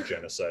committed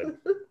genocide.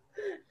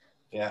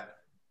 Yeah.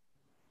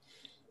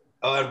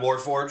 Oh, and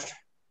Warforged.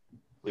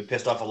 We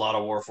pissed off a lot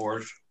of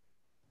Warforged.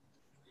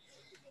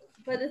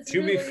 But it's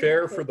To be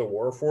fair, for the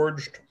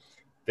Warforged,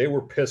 they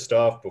were pissed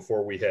off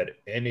before we had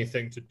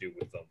anything to do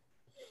with them.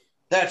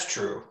 That's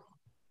true.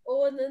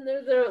 Oh, and then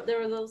there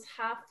were those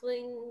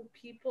halfling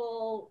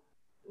people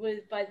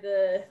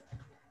that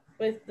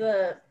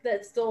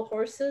stole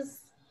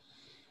horses.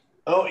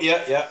 Oh,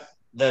 yeah.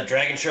 The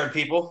Dragon Shard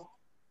people.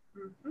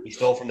 Mm-hmm. We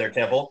stole from their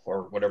temple,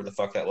 or whatever the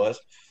fuck that was.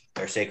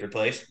 Their sacred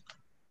place.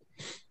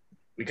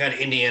 We kind of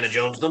Indiana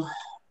Jones them.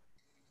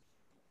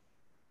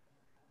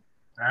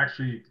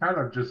 Actually, kind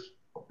of just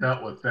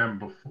dealt with them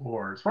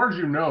before. As far as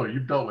you know,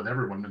 you've dealt with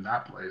everyone in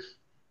that place.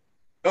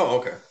 Oh,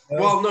 okay.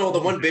 Well, no, the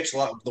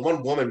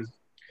one woman,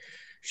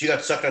 she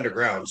got sucked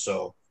underground,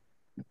 so.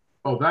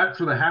 Oh, that's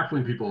for the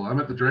halfling people. I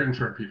meant the Dragon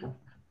Shard people.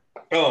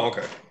 Oh,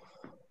 okay.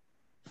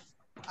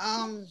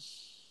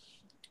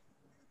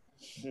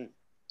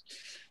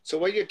 So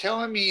what you're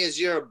telling me is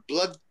you're a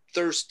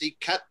bloodthirsty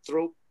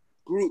cutthroat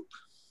group.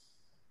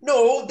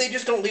 No, they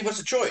just don't leave us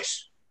a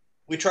choice.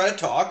 We try to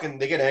talk, and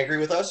they get angry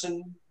with us,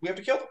 and we have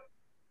to kill them.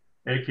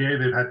 AKA,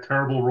 they've had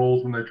terrible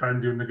rolls when they try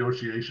and do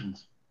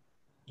negotiations.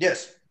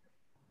 Yes.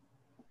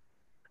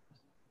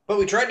 But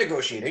we tried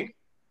negotiating.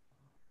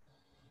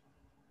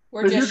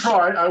 We're They do just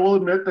try. I will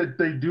admit that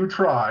they do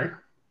try.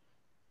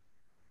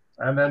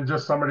 And then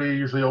just somebody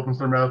usually opens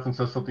their mouth and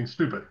says something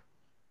stupid.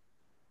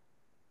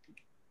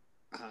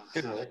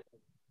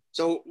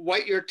 So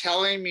what you're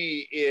telling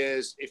me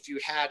is if you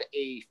had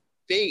a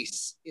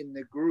face in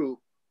the group,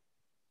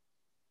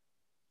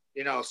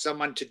 you know,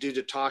 someone to do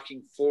the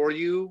talking for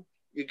you,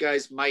 you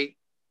guys might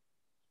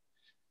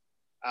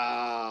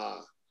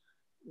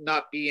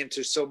not be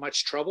into so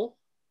much trouble.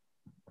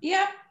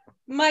 Yeah,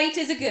 might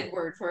is a good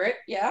word for it.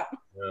 Yeah.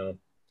 Yeah.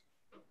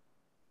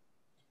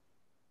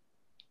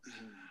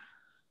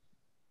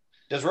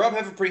 Does Rob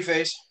have a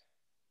preface?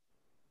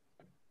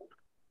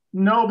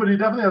 No, but he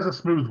definitely has a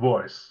smooth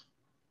voice.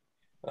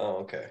 Oh,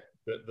 okay.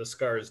 The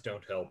scars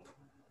don't help.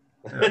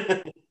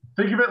 Yeah.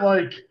 Think of it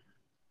like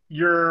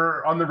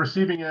you're on the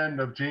receiving end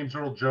of James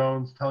Earl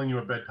Jones telling you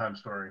a bedtime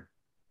story.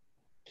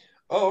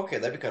 Oh, okay.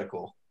 That'd be kind of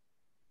cool.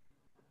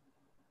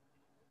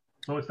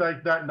 So it's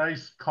like that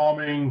nice,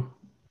 calming,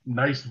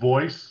 nice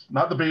voice.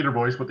 Not the Vader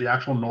voice, but the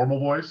actual normal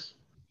voice.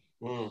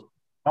 Mm.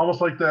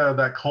 Almost like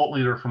that cult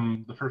leader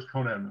from the first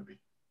Conan movie.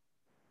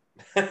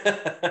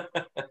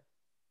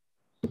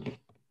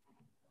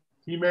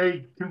 He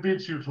may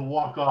convince you to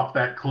walk off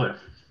that cliff.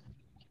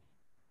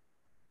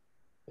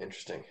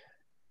 Interesting.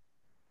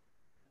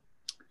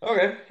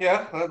 Okay,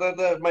 yeah,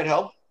 that might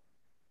help.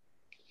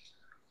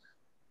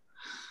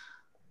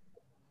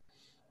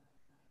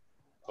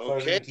 As long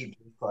as we Okay. can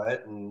keep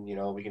quiet, and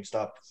we can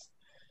stop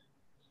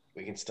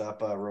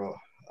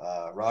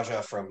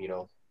Raja from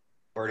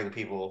burning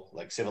people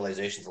like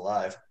civilizations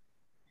alive.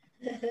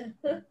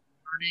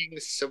 Burning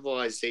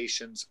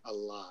civilizations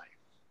alive.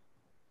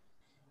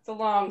 It's a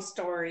long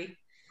story.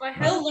 I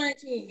He'll learn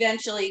to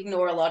eventually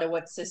ignore a lot of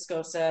what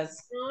Cisco says.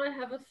 Now I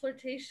have a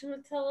flirtation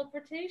with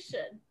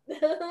teleportation.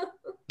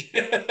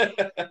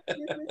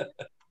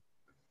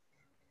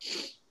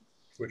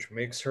 Which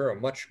makes her a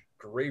much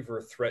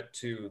graver threat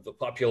to the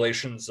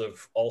populations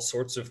of all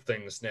sorts of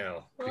things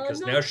now. Well,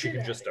 Because I'm not now she good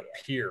can at just it.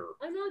 appear.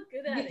 I'm not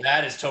good at it.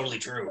 That is totally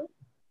true.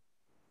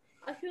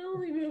 I can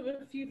only move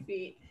a few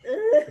feet.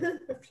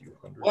 A few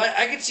hundred. Well,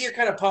 I could see her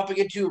kind of popping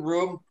into a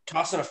room,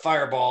 tossing a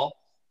fireball,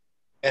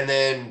 and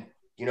then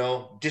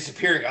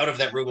disappearing out of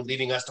that room and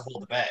leaving us to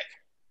hold the bag.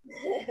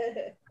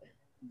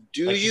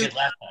 Do Like she you did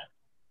last time.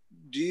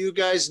 do you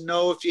guys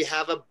know if you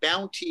have a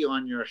bounty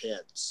on your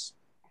heads?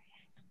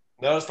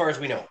 Not as far as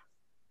we know.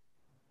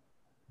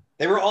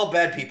 They were all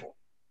bad people.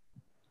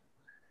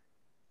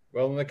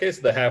 Well, in the case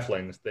of the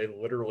halflings, they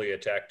literally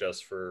attacked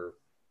us for...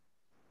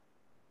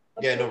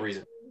 Yeah, no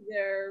reason.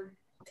 Their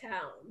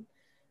town.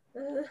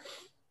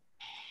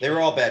 They were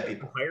all bad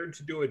people. hired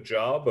to do a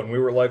job, and we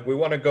were like, we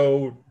want to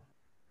go,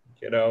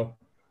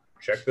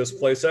 check this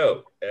place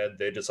out. And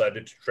they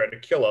decided to try to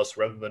kill us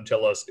rather than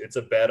tell us it's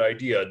a bad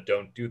idea,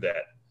 don't do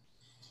that.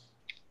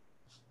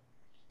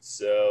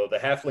 So the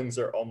halflings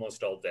are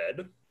almost all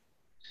dead.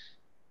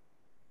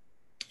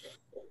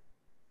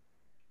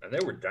 And they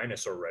were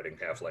dinosaur riding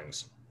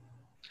halflings.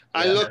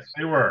 Yes,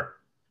 they were.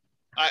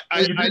 I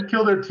You did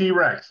kill their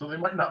T-Rex, so they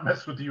might not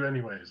mess with you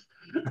anyways.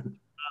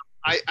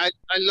 I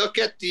look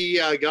at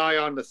the guy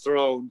on the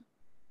throne.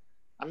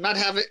 I'm not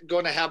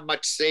going to have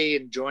much say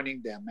in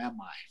joining them, am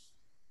I?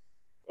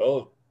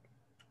 Well,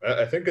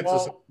 I think it's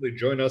essentially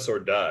join us or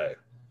die.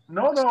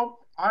 No,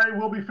 I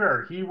will be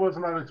fair. He was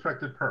an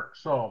unexpected perk,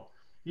 so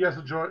he has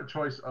a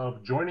choice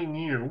of joining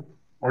you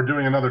or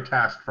doing another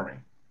task for me.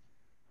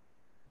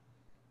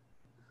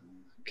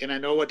 Can I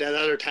know what that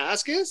other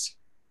task is?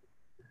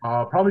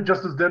 Probably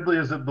just as deadly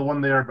as the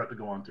one they are about to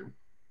go on to.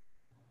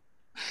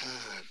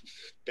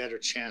 Better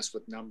chance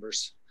with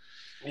numbers.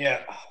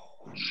 Yeah.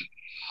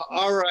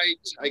 All right,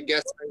 I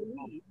guess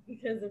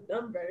Because of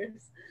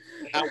numbers.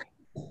 How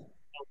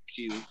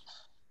cute.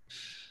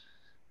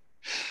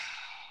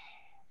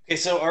 Okay,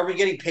 so are we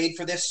getting paid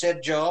for this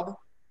said job?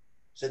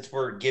 Since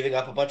we're giving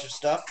up a bunch of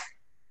stuff?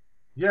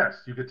 Yes,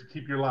 you get to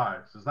keep your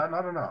lives. Is that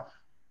not enough?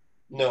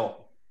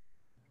 No.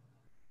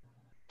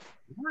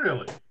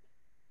 Really?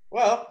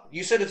 Well,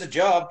 you said it's a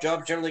job.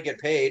 Jobs generally get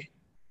paid.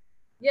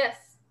 Yes,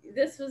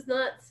 this was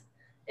not,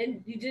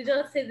 and you did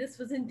not say this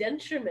was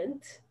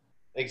indenturement.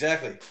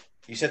 Exactly.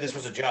 You said this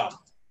was a job.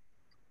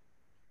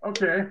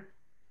 Okay.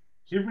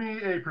 Give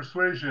me a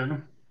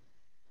persuasion.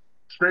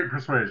 Straight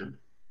persuasion.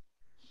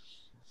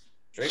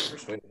 Straight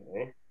persuasion,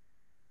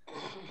 eh?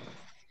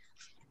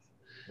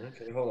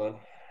 Okay, hold on.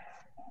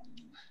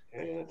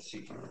 Okay, let's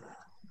see here.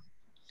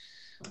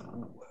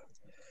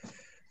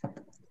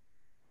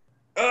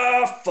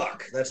 Oh,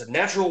 fuck. That's a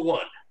natural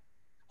one.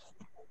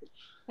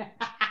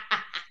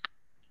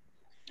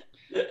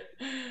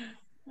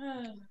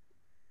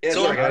 Yeah,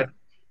 So sorry, guys.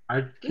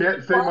 I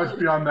can't say much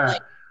beyond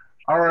that.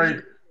 All right.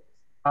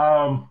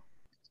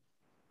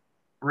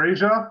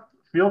 Raja,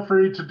 feel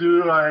free to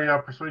do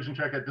a persuasion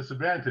check at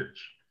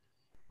disadvantage.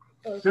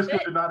 Okay. Cisco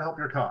did not help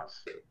your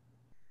cause.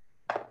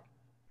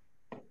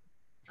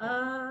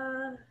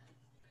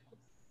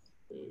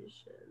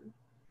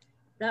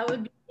 That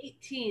would be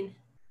 18.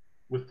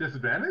 With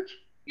disadvantage?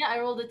 Yeah, I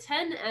rolled a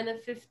 10 and a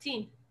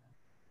 15.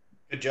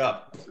 Good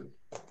job.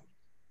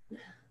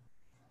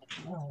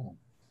 Oh.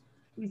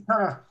 He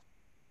kind of...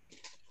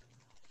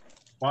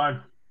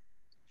 Fine.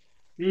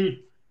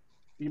 He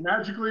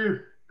magically,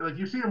 like,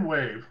 you see him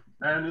wave,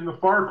 and in the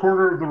far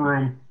corner of the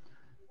room,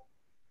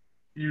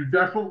 you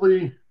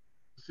definitely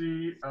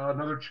see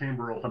another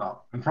chamber open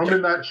up. And from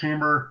in that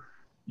chamber,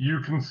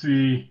 you can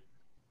see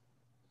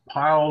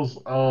piles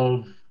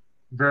of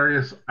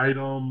various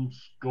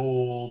items,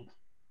 gold,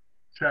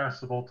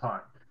 chests of all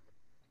time.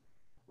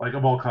 Like,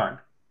 of all kind.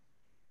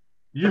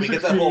 You we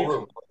get that whole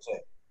room. Is what you're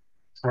saying.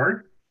 Sorry?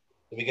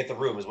 Let me get the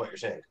room, is what you're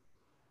saying.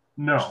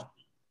 No.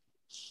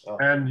 Oh.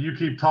 And you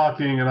keep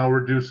talking, and I'll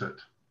reduce it.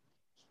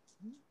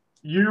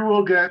 You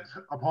will get,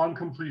 upon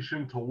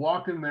completion, to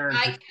walk in there and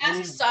I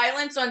cast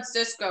silence on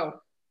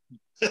Cisco.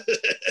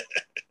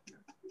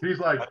 He's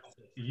like,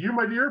 you,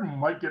 my dear,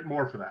 might get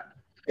more for that.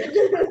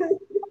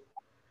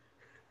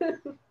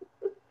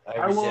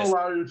 I will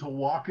allow you to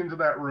walk into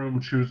that room,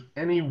 choose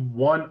any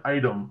one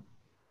item.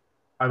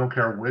 I don't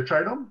care which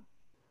item.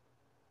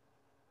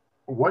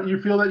 What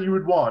you feel that you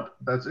would want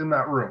that's in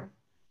that room.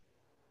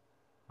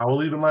 I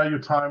will even allow you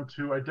time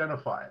to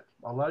identify it.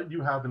 I'll let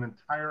you have an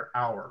entire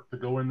hour to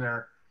go in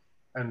there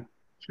and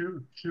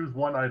choose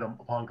one item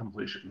upon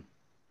completion.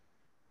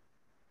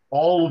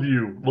 All of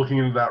you looking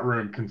into that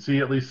room can see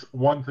at least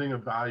one thing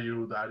of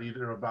value that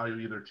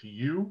either to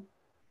you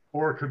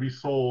or it could be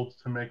sold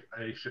to make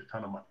a shit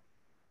ton of money.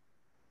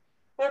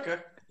 Okay.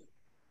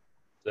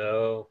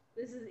 So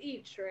This is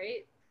each,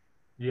 right?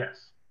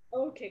 Yes.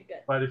 Okay,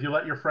 good. But if you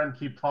let your friend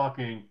keep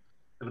talking,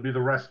 it'll be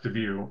the rest of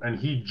you, and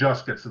he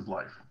just gets his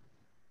life.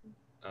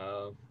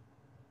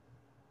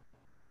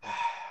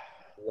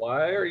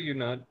 Why are you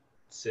not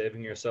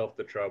saving yourself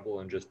the trouble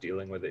and just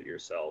dealing with it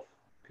yourself?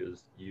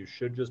 Because you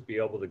should just be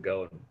able to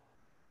go and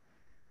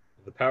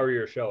the power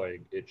you're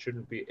showing, it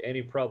shouldn't be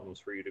any problems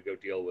for you to go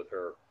deal with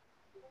her.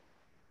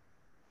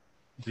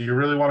 Do you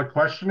really want to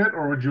question it,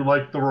 or would you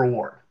like the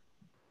reward?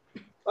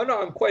 Oh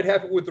no, I'm quite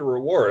happy with the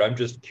reward. I'm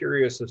just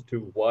curious as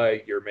to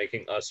why you're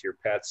making us your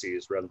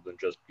patsies rather than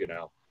just,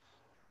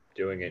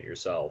 doing it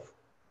yourself.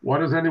 Why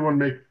does anyone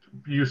make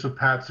use of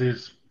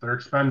patsies? They're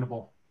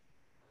expendable.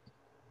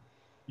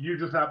 You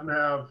just happen to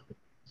have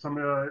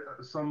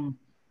some.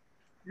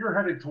 You're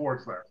heading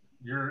towards there.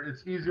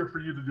 It's easier for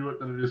you to do it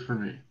than it is for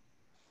me.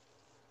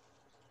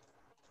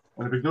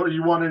 And if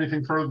you want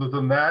anything further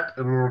than that,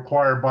 it will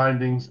require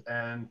bindings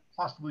and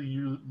possibly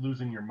you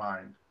losing your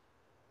mind.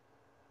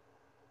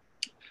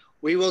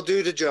 We will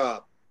do the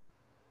job.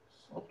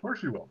 Of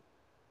course you will.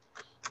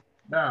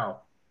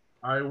 Now,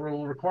 I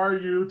will require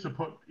you to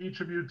put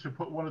each of you to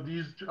put one of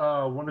these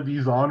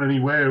on any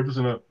waves,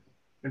 and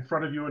in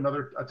front of you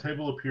a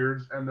table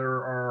appears, and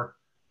there are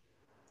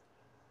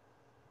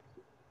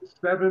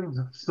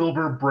 7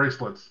 silver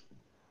bracelets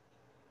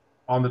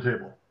on the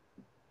table.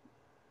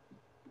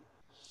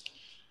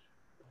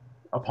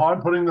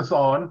 Upon putting this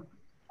on,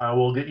 I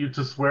will get you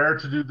to swear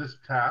to do this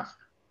task,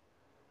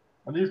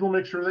 and these will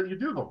make sure that you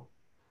do them.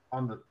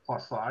 On the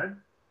plus side,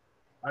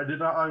 I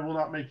will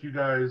not make you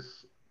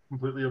guys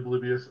completely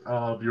oblivious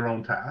of your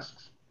own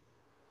tasks.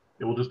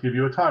 It will just give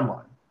you a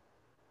timeline.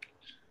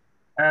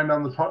 And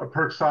on the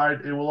perk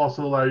side, it will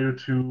also allow you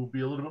to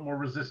be a little bit more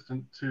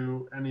resistant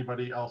to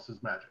anybody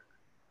else's magic.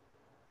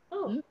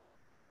 Oh,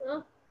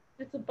 well,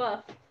 it's a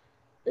buff.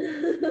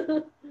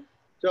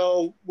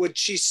 So would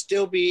she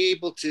still be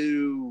able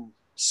to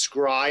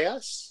scry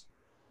us?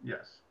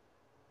 Yes.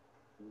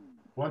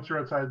 Once you're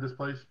outside this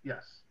place,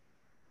 yes.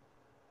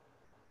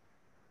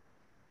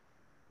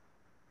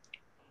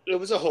 It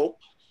was a hope.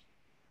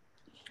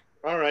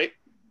 All right.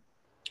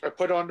 I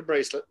put on the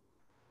bracelet.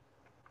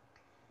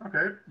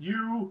 Okay.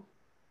 You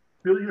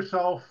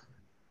feel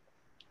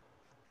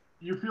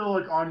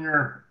like on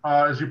your,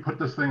 as you put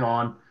this thing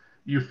on,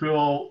 you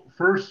feel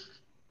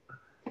first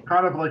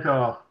kind of like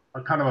a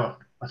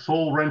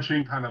soul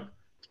wrenching kind of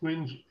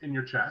twinge in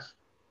your chest.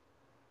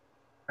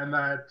 And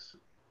that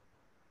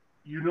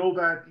you know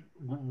that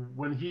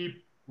when he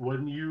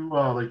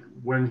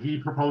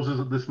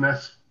proposes this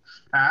next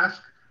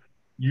task,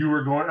 you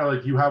are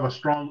going you have a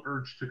strong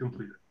urge to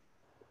complete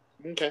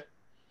it. Okay.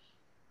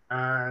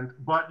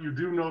 But you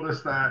do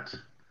notice that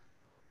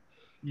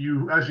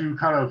as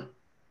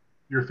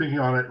you're thinking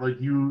on it,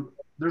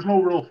 there's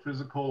no real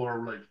physical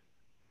or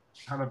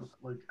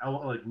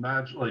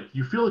magic,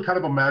 you feel kind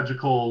of a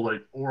magical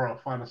aura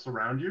kind of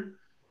surround you,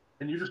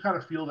 and you just kind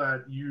of feel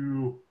that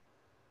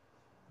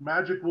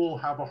magic will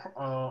have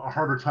a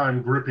harder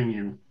time gripping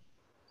you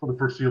for the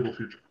foreseeable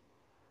future.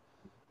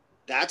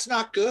 That's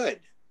not good.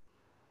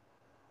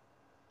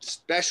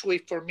 Especially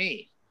for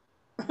me.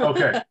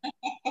 Okay.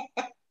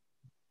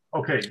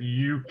 Okay,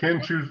 you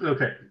can choose.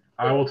 Okay,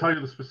 I will tell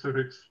you the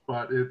specifics,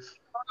 but it's...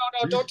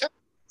 No, don't tell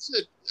me.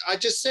 I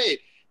just say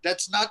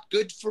that's not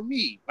good for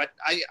me, but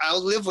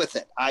I'll live with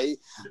it.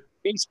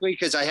 Basically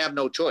because I have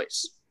no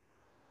choice.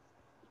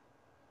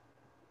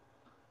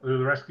 Do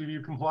the rest of you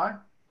comply?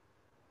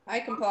 I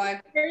comply.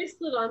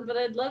 Bracelet on, but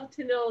I'd love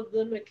to know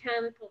the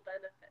mechanical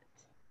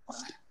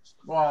benefit.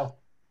 Well,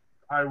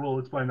 I will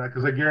explain that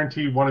because I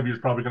guarantee one of you is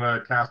probably going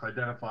to cast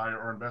Identify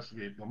or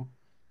Investigate them.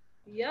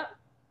 Yep.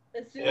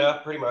 Yeah,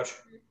 pretty much.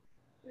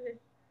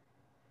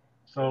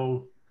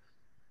 So,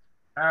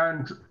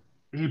 and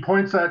he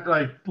points at,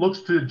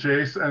 looks to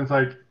Jace and it's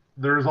like,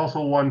 there is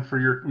also one for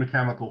your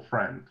mechanical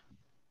friend.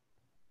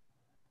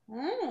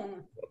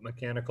 Mm. What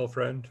mechanical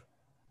friend?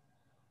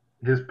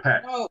 His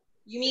pet. Oh,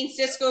 you mean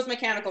Cisco's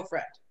mechanical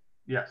friend?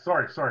 Yeah,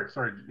 sorry.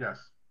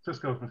 Yes,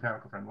 Cisco's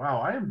mechanical friend. Wow,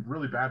 I am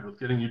really bad with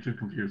getting you two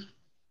confused.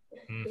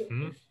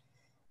 Mm-hmm.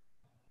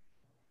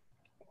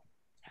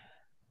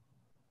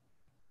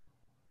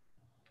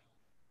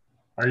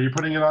 Are you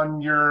putting it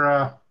on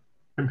your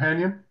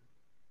companion?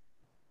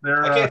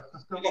 There, I can't.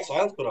 Cisco? I got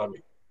silence put on me.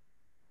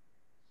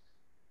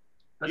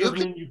 That You doesn't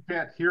can- mean you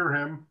can't hear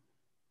him.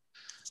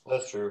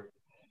 That's true.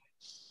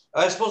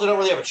 I suppose I don't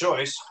really have a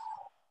choice,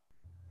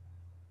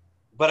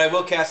 but I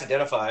will cast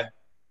Identify.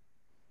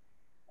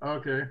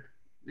 Okay.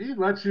 He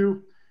lets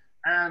you,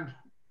 and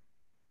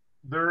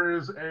there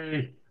is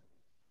a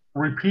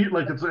repeat,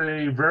 like it's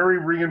a very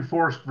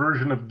reinforced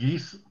version of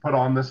geese put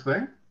on this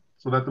thing,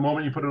 so that the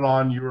moment you put it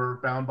on, you're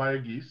bound by a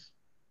geese.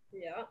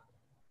 Yeah.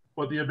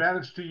 But the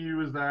advantage to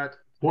you is that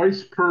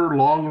twice per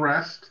long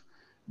rest,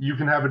 you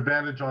can have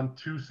advantage on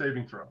 2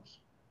 saving throws.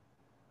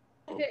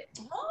 Okay.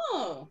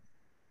 Oh.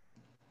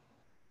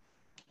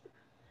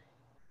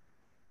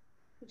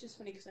 Which is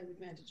funny because I have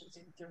advantage on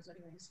saving throws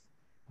anyways.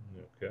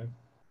 Okay.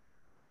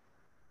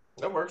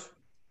 That works.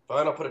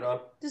 Fine, I'll put it on.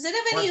 Does it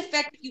have any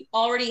effect if you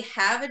already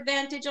have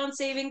advantage on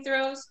saving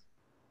throws?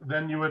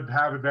 Then you would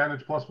have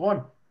advantage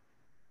 +1,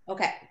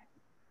 Okay.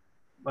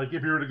 like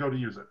if you were to go to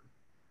use it.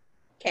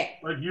 Okay.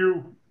 Like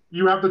you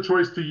have the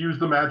choice to use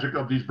the magic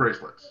of these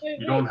bracelets.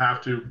 You don't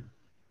have to.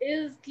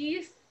 Does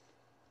geese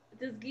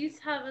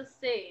have a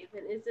save,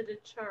 and is it a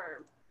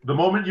charm? The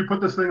moment you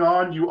put this thing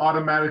on, you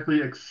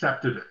automatically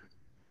accepted it.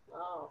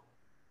 Oh.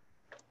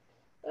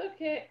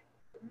 Okay.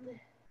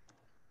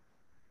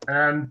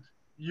 And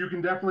you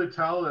can definitely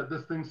tell that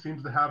this thing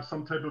seems to have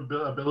some type of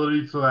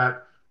ability so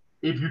that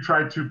if you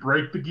tried to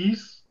break the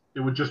geese, it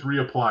would just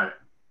reapply it.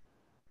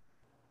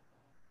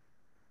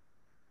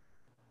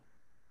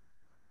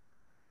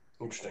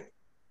 Interesting.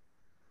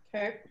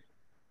 Okay.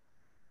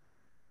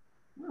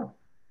 Oh.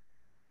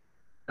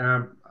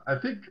 I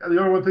think the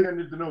only one thing I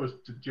need to know is,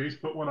 did Jace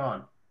put one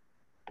on?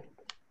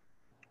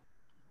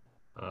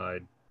 I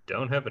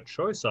don't have a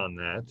choice on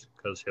that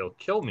because he'll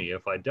kill me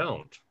if I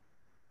don't.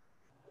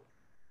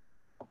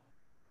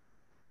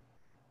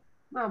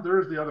 No, there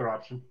is the other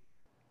option.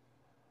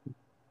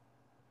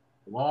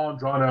 Long,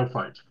 drawn-out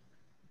fight.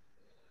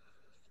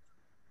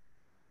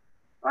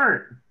 All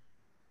right.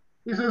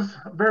 He says,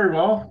 very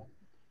well.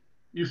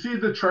 You see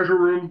the treasure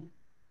room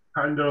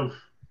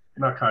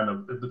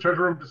the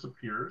treasure room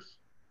disappears.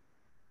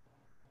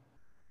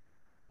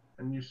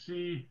 And you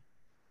see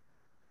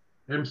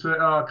him say,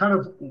 kind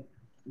of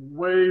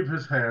wave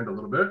his hand a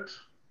little bit.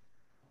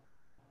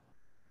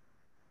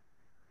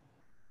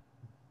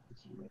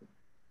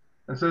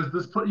 And says,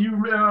 you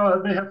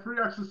may have free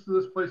access to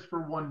this place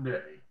for 1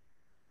 day.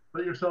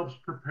 Let yourselves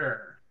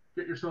prepare.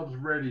 Get yourselves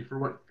ready for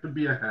what could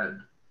be ahead.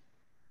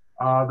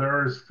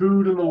 There's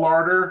food in the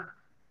larder.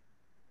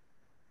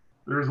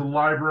 There's a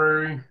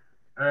library,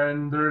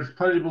 and there's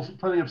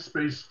plenty of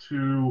space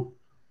to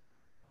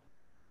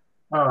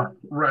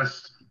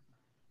rest.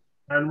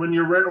 And when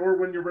you're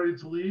ready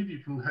to leave, you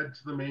can head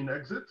to the main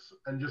exits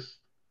and just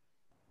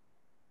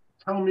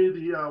tell me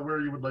where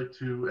you would like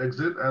to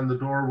exit, and the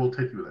door will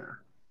take you there.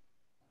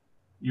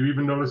 You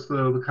even notice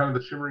the kind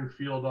of the shimmering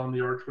field on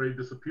the archway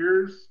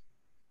disappears,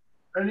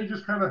 and he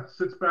just kind of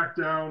sits back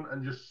down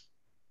and just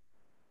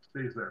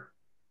stays there.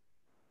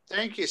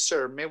 Thank you,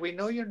 sir. May we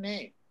know your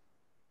name?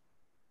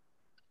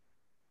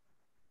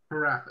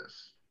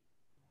 Carathis.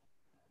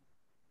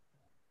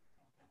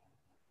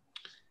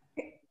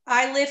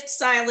 I lift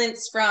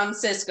silence from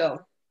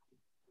Cisco.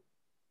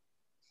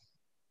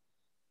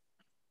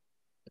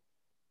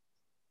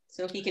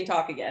 So he can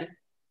talk again.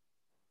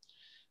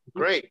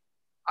 Great.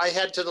 I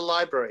head to the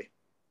library.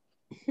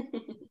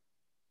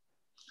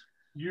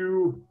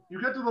 You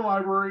get to the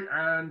library,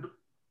 and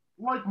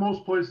like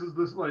most places,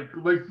 this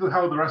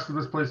how the rest of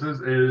this place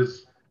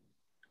is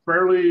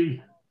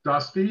fairly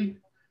dusty,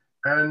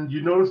 and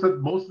you notice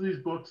that most of these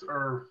books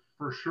are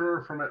for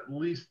sure from at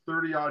least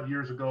 30 odd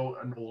years ago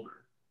and older.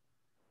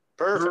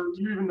 Perfect.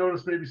 You even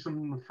notice maybe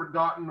some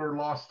forgotten or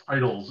lost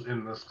titles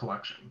in this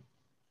collection.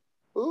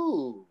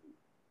 Ooh.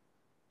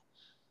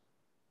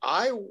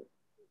 I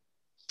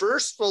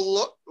first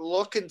will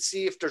look and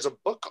see if there's a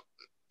book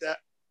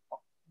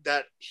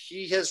that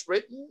he has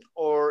written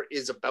or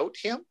is about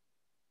him.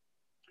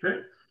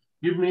 Okay.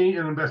 Give me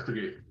an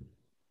investigate.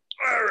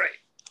 All right.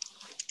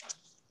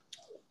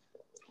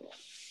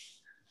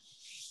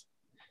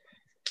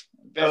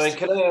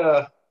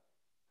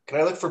 Can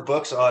I look for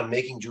books on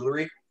making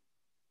jewelry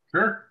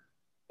Sure.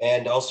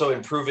 and also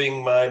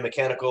improving my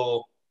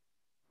mechanical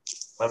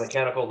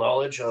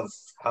knowledge of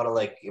how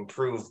to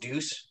improve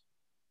deuce?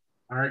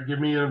 All right. Give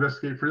me an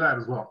investigate for that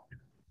as well.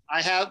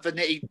 I have an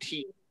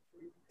 18.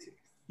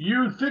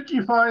 You think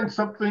you find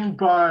something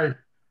by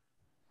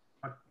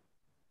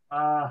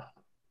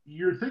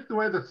you think the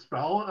way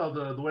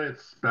the way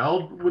it's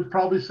spelled would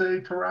probably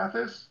say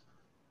Tarathis,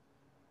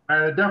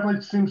 and it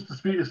definitely seems to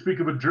speak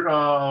of a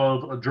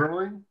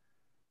journaling.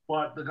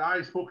 But the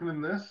guy spoken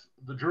in this,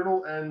 the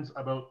journal ends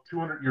about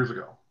 200 years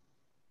ago.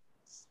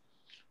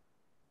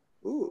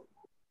 Ooh.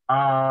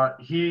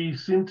 He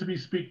seemed to be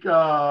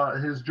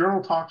his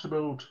journal talks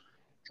about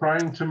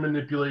trying to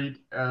manipulate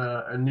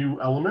a new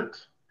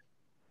element.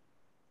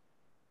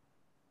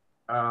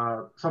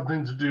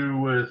 Something to do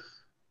with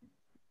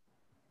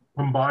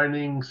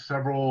combining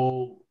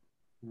several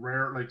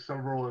rare, like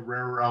several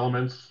rare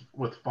elements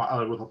with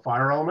a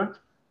fire element.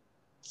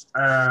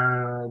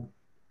 And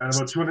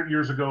about 200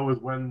 years ago is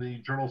when the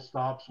journal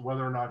stops.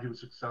 Whether or not he was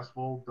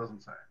successful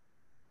doesn't say.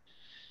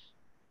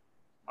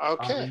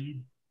 Okay.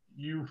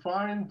 You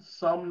find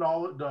some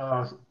knowledge,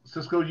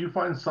 Cisco. You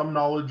find some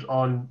knowledge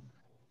on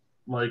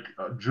like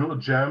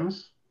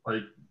gems,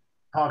 like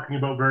talking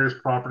about various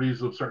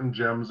properties of certain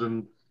gems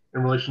in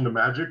relation to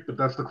magic. But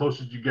that's the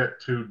closest you get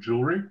to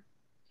jewelry.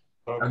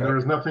 Okay. And there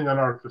is nothing on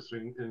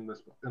artificing in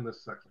this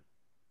section,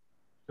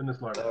 in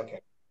this library. Okay.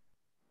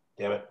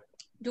 Damn it.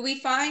 Do we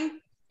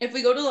find, if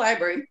we go to the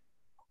library,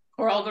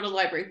 or I'll go to the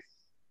library,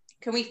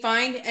 can we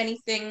find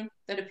anything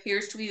that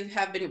appears to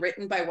have been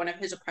written by one of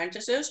his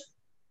apprentices?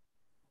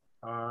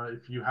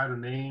 If you had a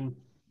name,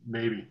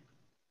 maybe.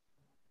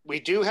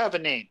 We do have a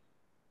name.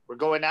 We're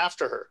going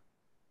after her.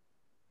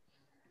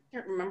 I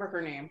can't remember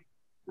her name.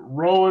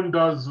 Rowan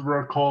does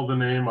recall the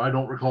name. I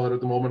don't recall it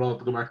at the moment. I'll have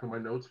to go back to my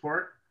notes for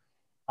it.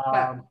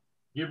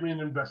 Give me an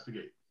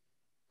investigate.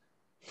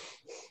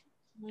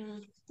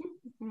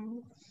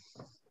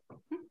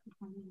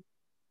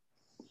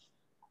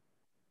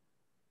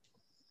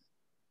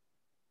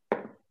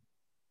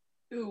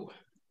 Ooh,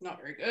 not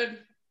very good.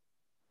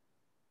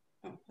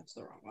 Oh, that's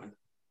the wrong one.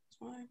 That's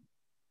why.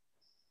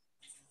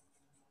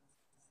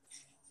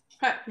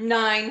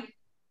 9.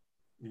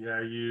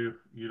 Yeah, you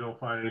don't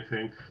find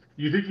anything.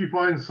 You think you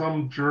find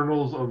some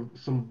journals of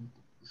some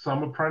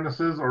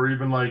apprentices, or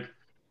even like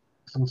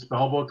some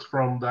spell books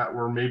from that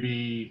were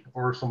maybe,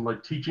 or some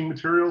like teaching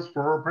materials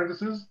for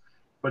apprentices,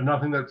 but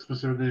nothing that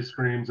specifically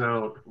screams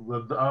out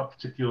the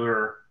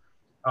particular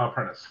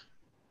apprentice.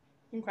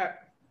 Okay.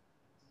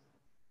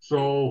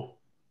 So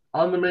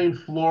on the main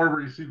floor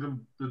where you see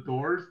the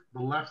doors,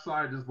 the left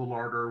side is the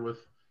larder with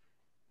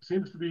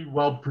seems to be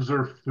well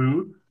preserved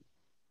food,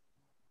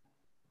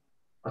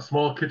 a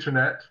small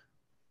kitchenette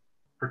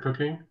for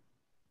cooking.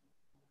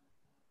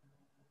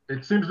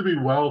 It seems to be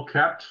well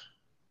kept.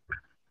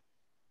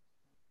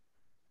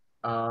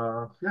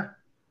 Yeah.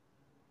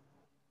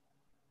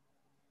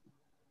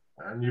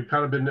 And you've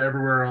kind of been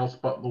everywhere else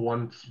but the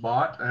one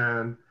spot,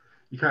 and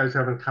you guys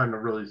haven't kind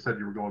of really said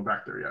you were going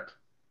back there yet.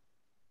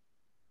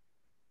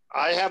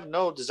 I have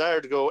no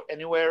desire to go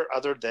anywhere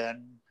other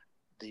than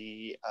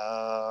the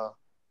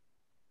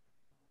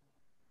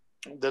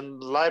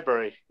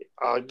library.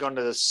 I'm going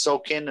to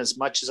soak in as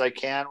much as I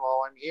can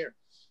while I'm here.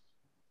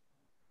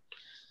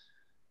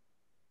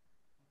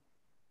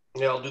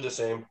 Yeah, I'll do the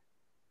same.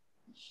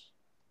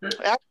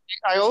 Actually,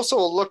 I also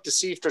will look to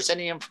see if there's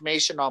any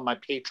information on my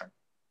patron.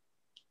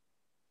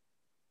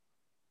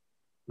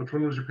 Which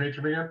one was your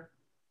patron again?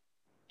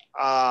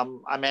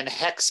 I'm in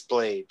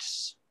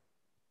Hexblades.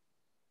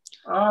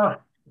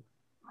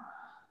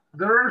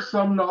 There are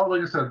some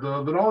knowledge. Like I said,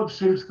 the knowledge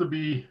seems to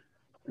be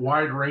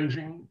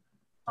wide-ranging.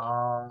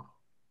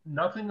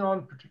 Nothing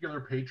on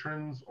particular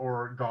patrons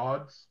or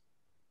gods.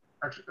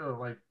 Actually,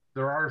 like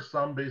there are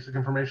some basic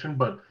information,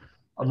 but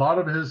a lot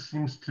of his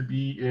seems to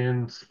be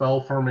in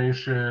spell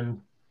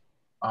formation,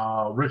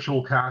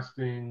 ritual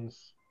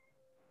castings,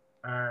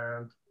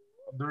 and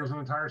there's an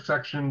entire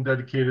section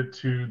dedicated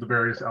to the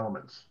various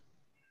elements.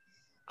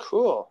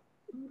 Cool.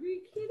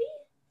 Hungry kitty?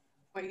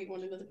 Why you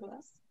want another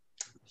glass?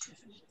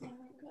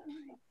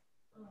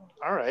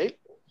 All right.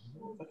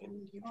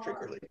 Fucking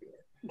drink early.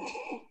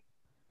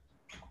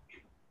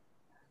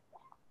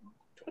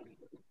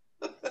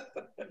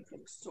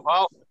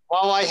 Well,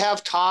 while I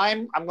have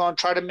time, I'm going to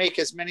try to make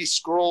as many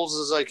scrolls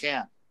as I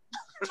can.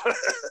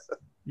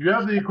 You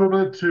have the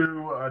equivalent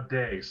to a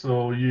day,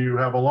 so you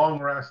have a long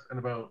rest and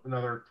about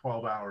another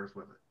 12 hours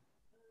with it.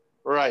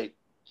 Right.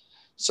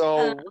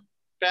 So what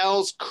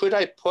spells could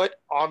I put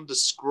on the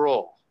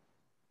scroll?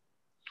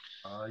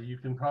 You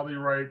can probably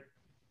write,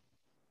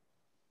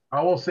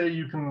 I will say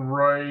you can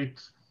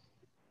write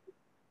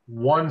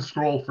one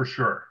scroll for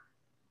sure.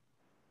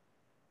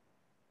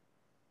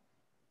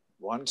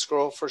 One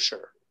scroll for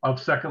sure.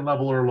 Of second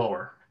level or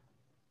lower.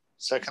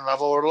 Second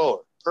level or lower.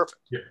 Perfect.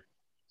 Yeah.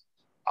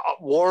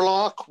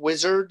 Warlock,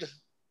 wizard.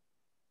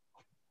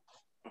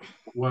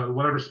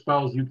 Whatever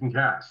spells you can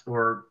cast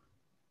or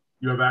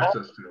you have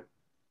access to.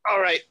 All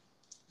right.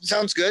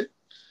 Sounds good.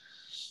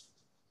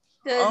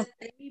 Does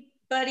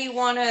anybody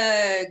want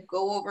to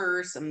go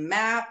over some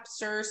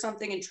maps or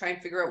something and try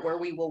and figure out where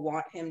we will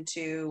want him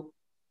to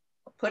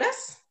put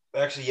us?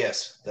 Actually,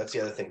 yes. That's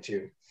the other thing,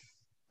 too.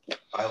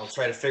 I will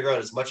try to figure out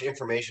as much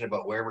information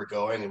about where we're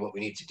going and what we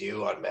need to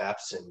do on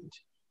maps and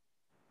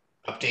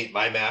update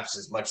my maps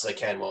as much as I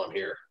can while I'm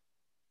here.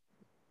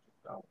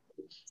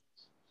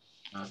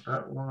 Not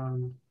that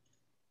one.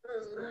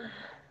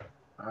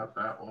 Not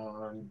that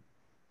one.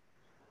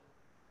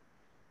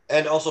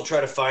 And also try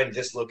to find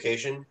this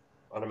location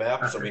on a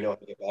map so we know how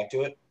to get back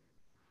to it.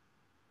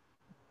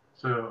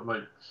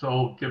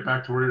 So get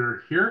back to where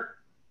you're here?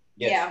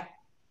 Yes.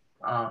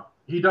 Yeah.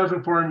 He does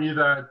inform you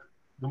that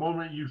the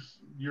moment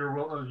you're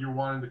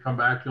wanting to come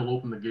back, he'll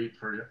open the gate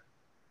for you.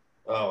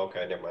 Oh,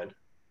 okay. Never mind.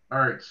 All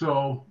right.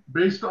 So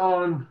based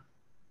on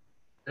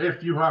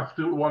If you want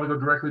to go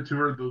directly to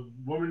her, the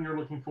woman you're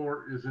looking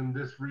for is in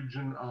this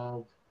region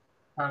of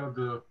kind of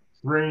the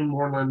Thrain,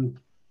 Moorland,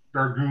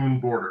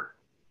 Dargoon border.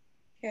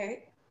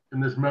 Okay. In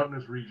this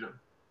mountainous region.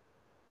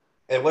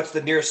 And what's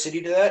the nearest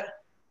city to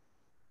that?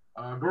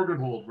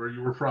 Gorgonhold, where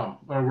you were from,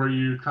 or where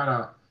you kind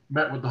of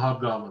met with the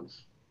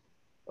hobgoblins.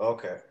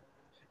 Okay.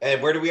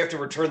 And where do we have to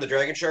return the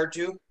dragon shard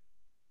to?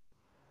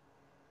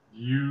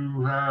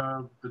 You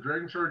have the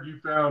dragon shard you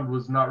found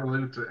was not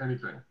related to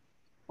anything.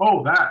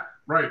 Oh, that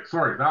right.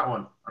 Sorry, that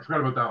one. I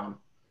forgot about that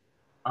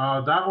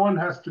one. That one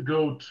has to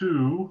go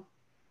to.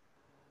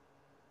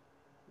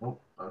 Oh,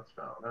 that's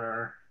down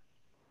there.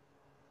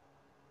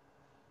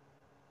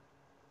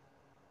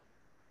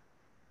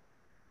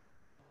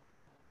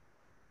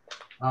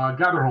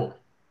 Gatherhold.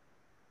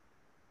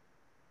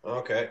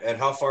 Okay. And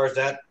how far is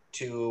that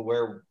to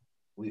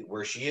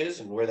where she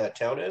is and where that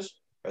town is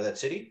or that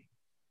city?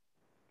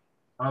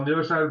 On the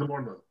other side of the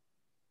Moorland.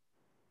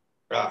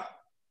 Ah,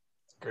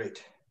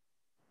 great.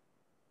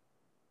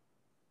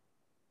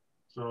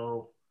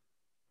 So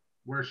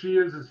where she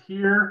is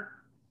here.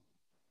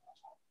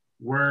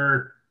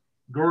 Where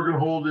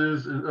Gorgonhold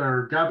is,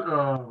 or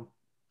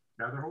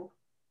Gatherhold?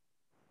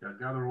 Yeah,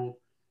 Gatherhold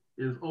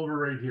is over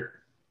right here.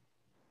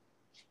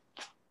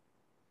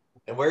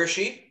 And where is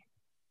she?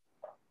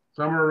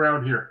 Somewhere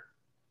around here.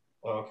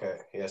 Okay.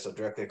 Yeah, so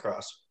directly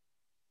across.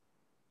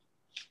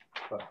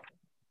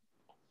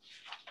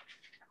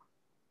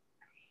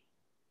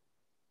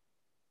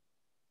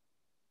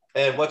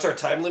 And what's our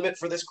time limit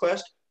for this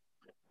quest?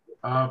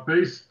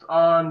 Based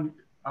on,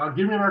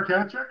 give me an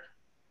Arcana check.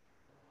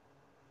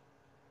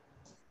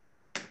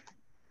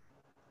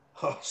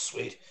 Oh,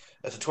 sweet.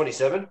 That's a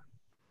 27.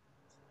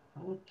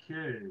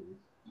 Okay.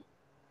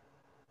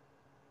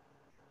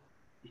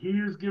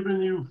 He's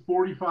given you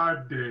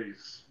 45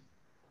 days.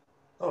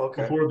 Oh,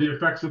 okay. Before the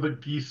effects of the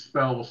geese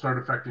spell will start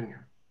affecting you.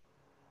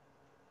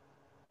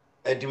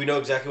 And do we know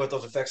exactly what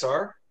those effects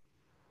are?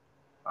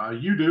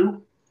 You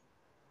do.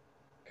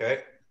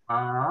 Okay.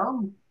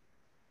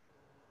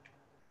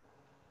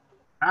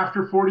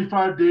 After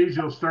 45 days,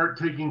 you'll start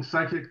taking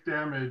psychic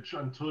damage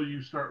until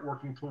you start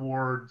working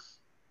towards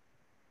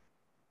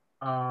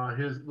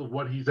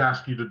what he's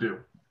asked you to do.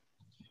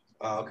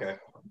 Okay.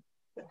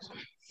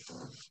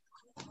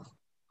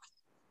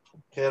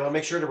 Okay, and I'll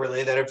make sure to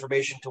relay that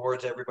information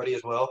towards everybody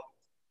as well.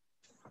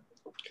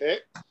 Okay.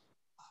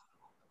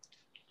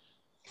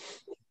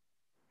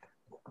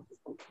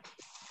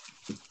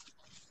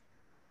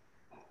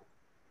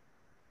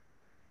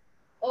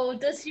 Oh,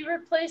 does he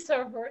replace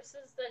our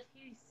horses that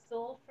he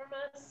stole from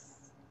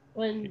us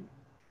when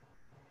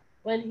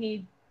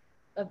he,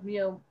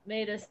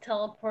 made us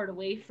teleport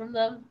away from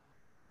them?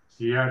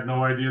 He had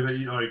no idea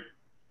that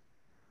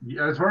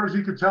as far as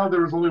he could tell,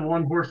 there was only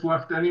one horse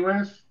left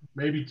anyways,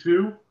 maybe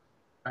two.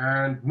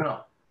 And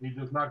no, he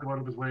does not go out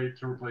of his way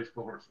to replace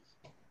the horses.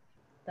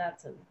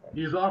 That's important.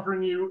 He's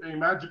offering you a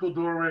magical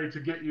doorway to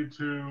get you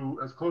to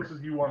as close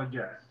as you want to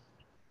get.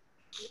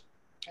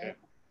 Okay.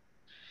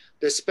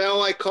 The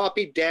spell I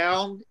copied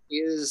down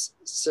is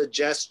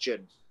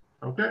suggestion.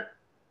 Okay.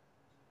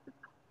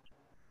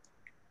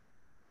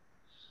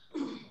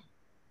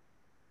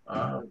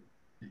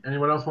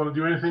 Anyone else want to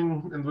do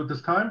anything with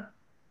this time?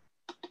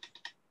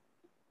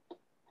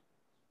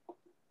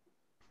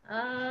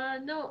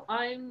 No,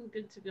 I'm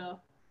good to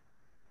go.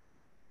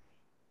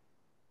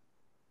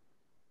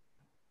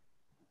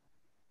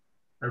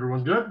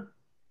 Everyone good?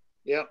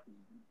 Yep.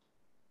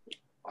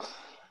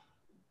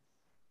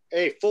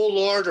 Hey, full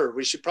order.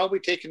 We should probably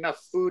take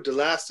enough food to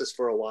last us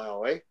for a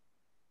while, eh?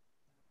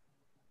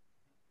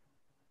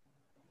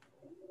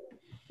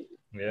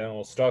 Yeah,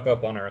 we'll stock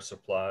up on our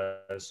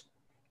supplies.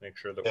 Make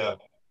sure that we're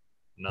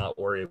not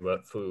worried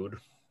about food.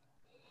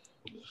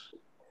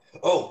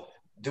 Oh,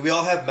 do we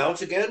all have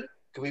mounts again?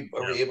 Are we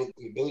able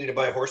the ability to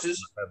buy horses?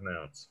 Have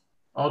mounts.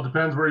 All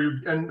depends where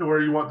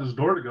you want this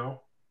door to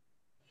go.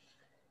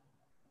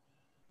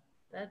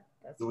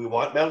 That's Do we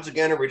want mounts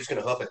again, or are we just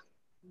going to hoof it?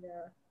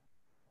 Yeah.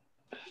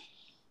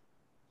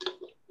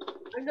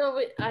 No,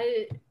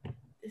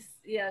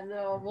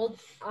 no. Well,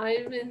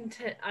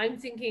 I'm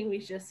thinking we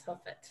just hoof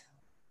it.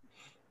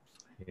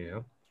 Yeah.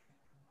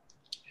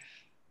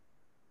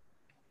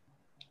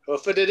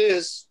 Hoof it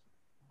is.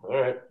 All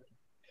right.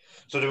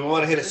 So do we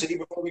want to hit a city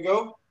before we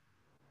go?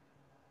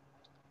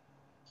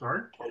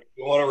 Sorry? Or do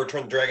we want to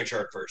return the dragon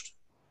shard first?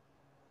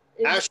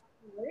 Actually,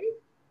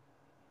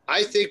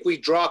 I think we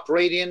drop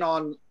right in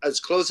on as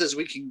close as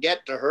we can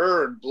get to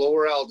her and blow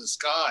her out of the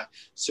sky.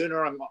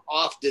 Sooner I'm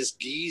off this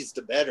geese,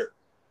 the better.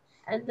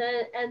 And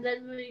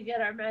then we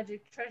get our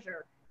magic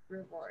treasure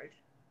reward.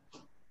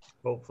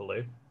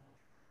 Hopefully.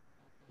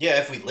 Yeah,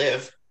 if we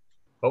live.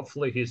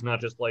 Hopefully he's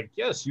not just like,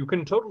 yes, you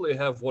can totally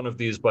have one of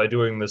these by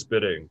doing this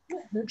bidding.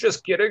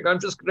 Just kidding. I'm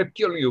just going to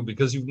kill you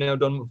because you've now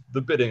done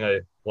the bidding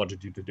I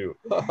wanted you to do.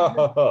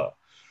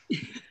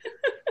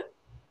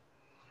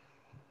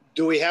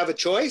 Do we have a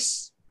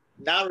choice?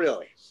 Not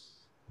really.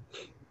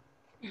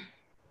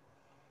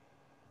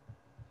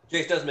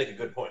 Jace does make a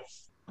good point.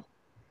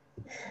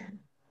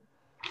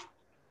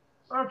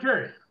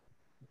 Okay.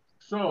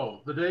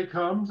 So the day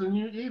comes, and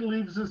he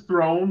leaves his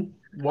throne,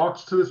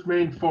 walks to this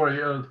main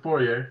foyer,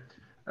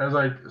 and is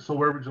like, "So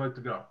where would you like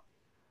to go?"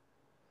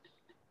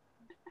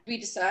 We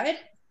decide.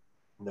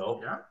 No.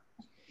 Yeah.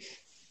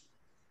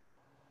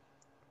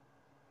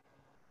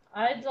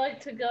 I'd like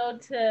to go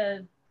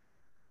to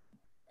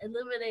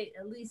eliminate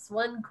at least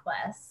one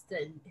quest,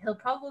 and he'll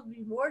probably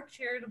be more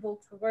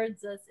charitable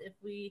towards us if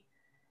we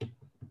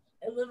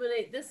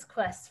eliminate this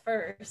quest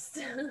first.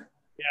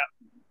 Yeah.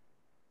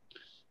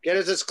 Get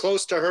us as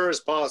close to her as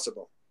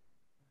possible.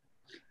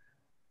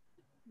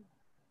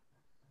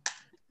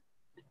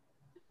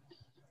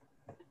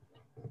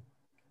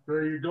 So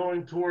you're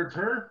going towards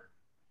her?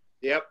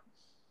 Yep.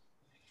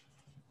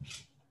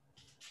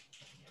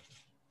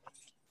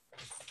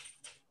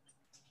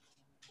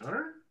 All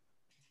right.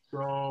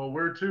 So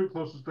where to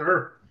closest to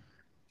her?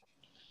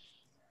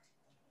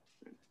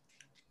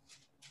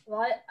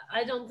 Well,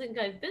 I don't think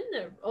I've been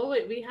there. Oh,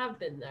 wait, we have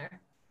been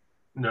there.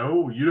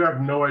 No, you have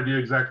no idea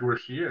exactly where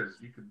she is.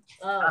 You could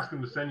ask him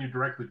to send you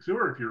directly to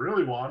her if you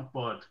really want,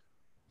 but...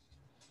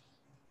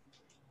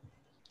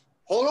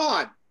 Hold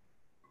on.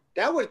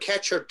 That would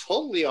catch her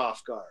totally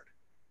off guard.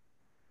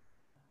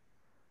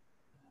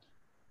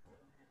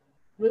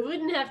 We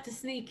wouldn't have to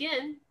sneak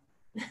in.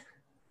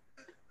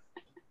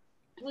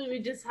 We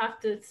would just have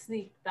to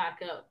sneak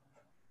back out.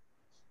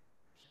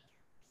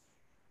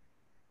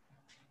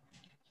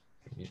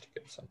 We need to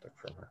get something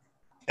from her.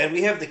 And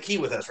we have the key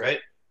with us, right?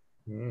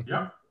 Mm-hmm.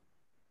 Yeah.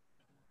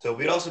 So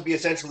we'd also be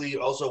essentially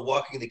also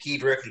walking the key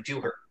directly to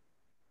her.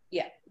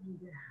 Yeah.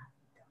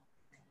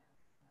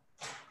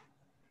 I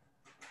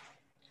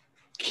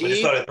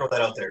just thought I'd throw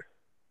that out there.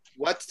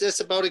 What's this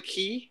about a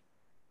key?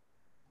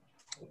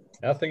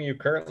 Nothing you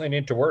currently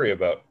need to worry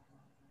about.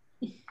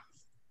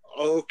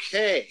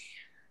 Okay.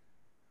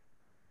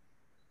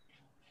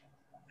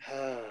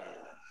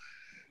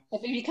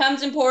 If it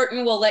becomes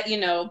important, we'll let you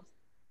know.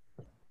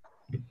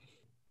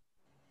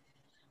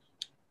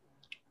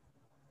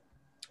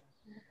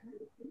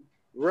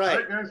 Right. All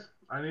right, guys.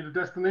 I need a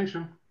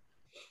destination.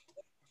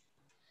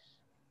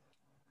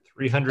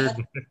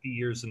 350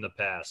 years in the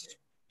past.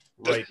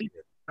 Right here.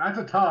 That's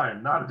a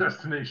time, not a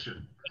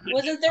destination.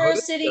 Wasn't there a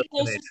city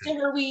closest to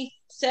her we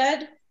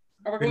said?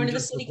 Or we're going to the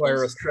city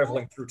require us closest?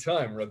 traveling through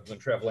time rather than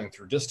traveling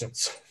through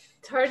distance.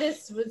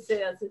 TARDIS would say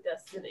that's a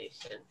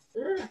destination.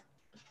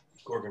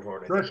 Gorgon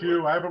Horde. Trust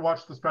you, I haven't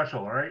watched the special,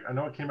 all right? I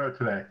know it came out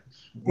today.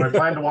 It's my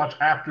plan to watch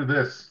after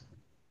this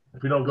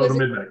if we don't go to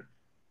midnight.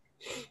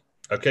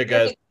 Okay,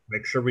 guys, Okay.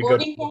 make sure we Gorgon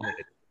go to Horde?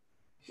 midnight.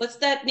 What's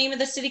that name of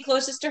the city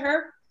closest to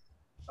her?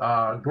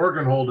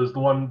 Gorgonhold is the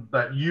one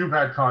that you've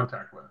had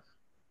contact with.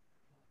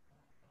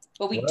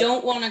 But we What?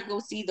 don't want to go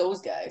see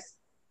those guys.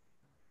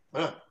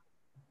 Huh.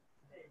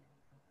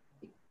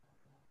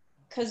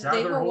 Because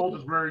they were. Gatherhold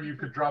is where you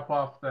could drop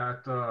off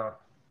that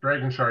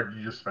dragon shard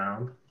you just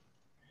found.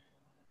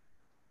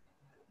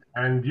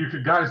 And you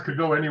guys could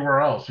go anywhere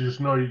else. You just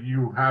know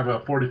you have a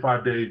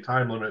 45-day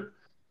time limit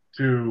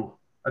to,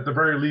 at the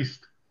very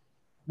least,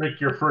 make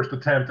your first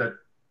attempt at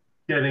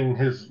getting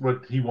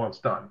what he wants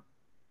done.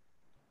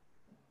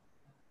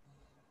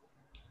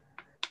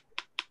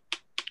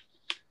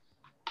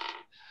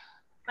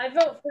 I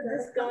vote for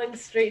this going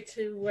straight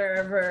to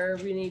wherever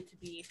we need to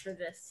be for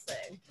this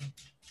thing.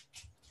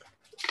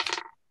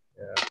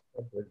 Yeah,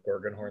 probably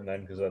Gorgonhorn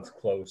then, because that's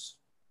close,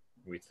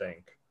 we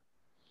think.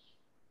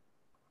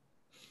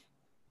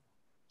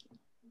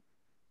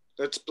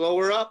 Let's blow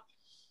her up.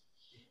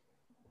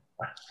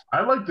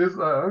 I like this.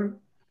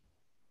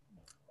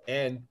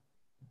 And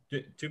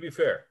to be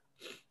fair,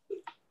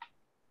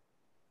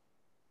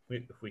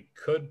 if we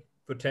could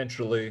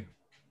potentially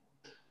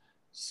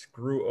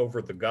screw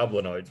over the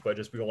goblinoids by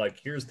just being like,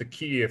 here's the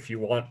key if you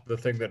want the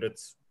thing that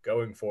it's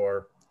going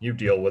for, you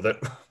deal with it.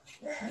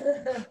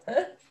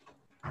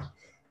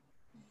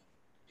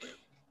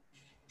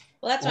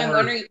 Well, that's why I'm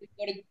wondering if we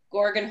go to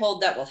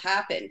Gorgonhold that will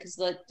happen, because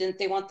didn't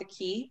they want the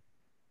key?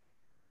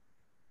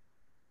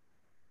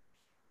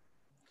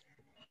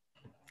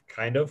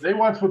 Kind of. They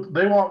want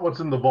what's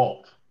in the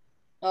vault.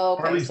 Oh,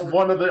 Or at okay, least so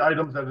one of the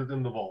items that is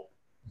in the vault.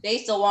 they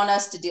still want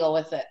us to deal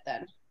with it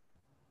then.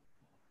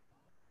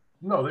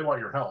 No, they want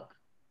your help.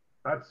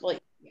 That's.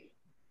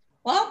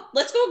 Well,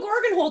 let's go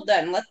Gorgonhold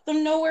then. Let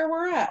them know where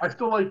we're at. I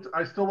still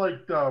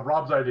like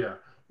Rob's idea.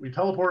 We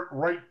teleport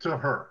right to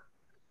her.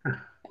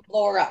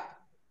 Blow her up.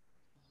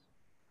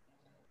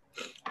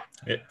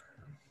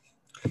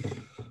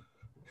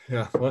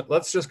 Yeah,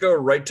 let's just go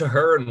right to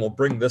her and we'll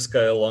bring this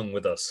guy along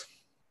with us.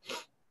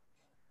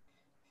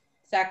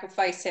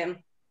 Sacrifice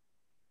him.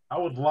 I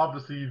would love to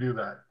see you do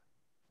that.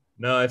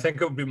 No, I think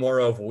it would be more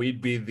of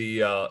we'd be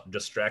the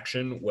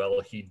distraction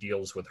while he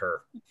deals with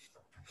her.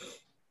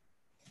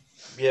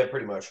 Yeah,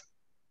 pretty much.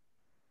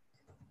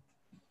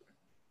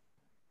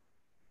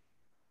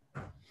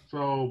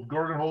 So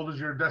Gorgonhold is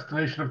your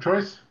destination of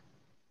choice?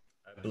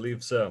 I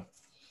believe so.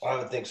 I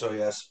would think so,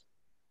 yes.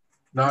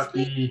 Not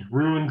the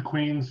ruined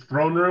queen's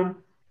throne room?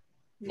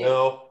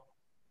 No.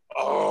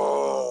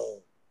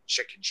 Oh,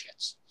 chicken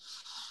shits.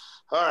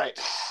 All right.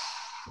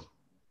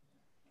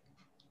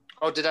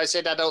 Oh, did I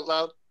say that out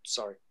loud?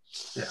 sorry.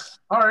 Yeah.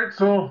 All right.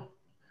 So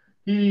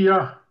he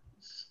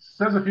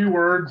says a few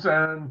words,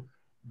 and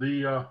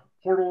the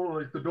portal,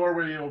 like the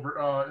doorway over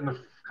in the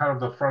kind of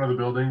the front of the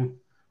building,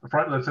 the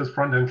front that says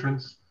front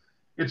entrance,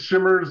 it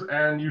shimmers,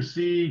 and you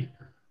see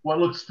what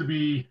looks to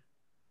be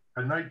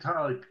a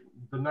nighttime, like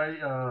the night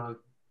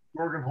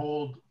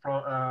Gorgonhold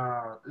from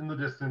in the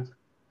distance,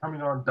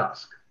 coming on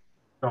dusk.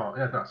 Oh,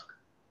 yeah, dusk.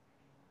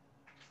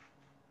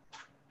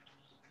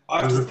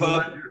 Off to the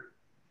pub.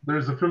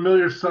 There's a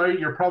familiar sight.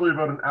 You're probably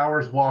about an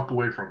hour's walk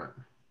away from it.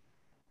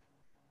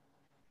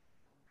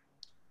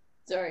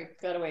 Sorry,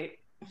 gotta wait.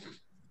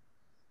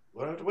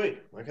 Why do I have to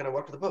wait? Why can't I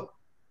walk to the pub?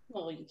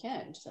 Well, you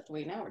can. Just have to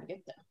wait an hour to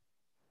get there.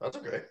 That's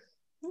okay.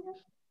 Okay.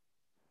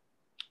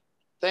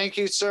 Thank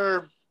you,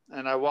 sir.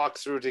 And I walk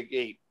through the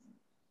gate.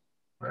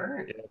 All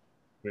right.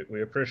 Yeah.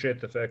 We appreciate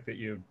the fact that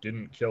you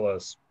didn't kill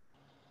us.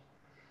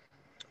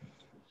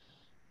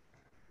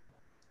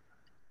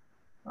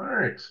 All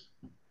right.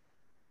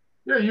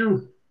 Yeah,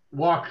 you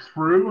walk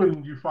through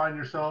and you find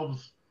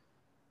yourselves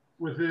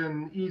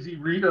within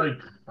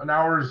like an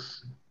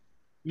hour's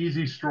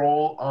easy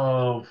stroll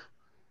of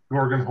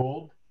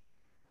Gorgonhold.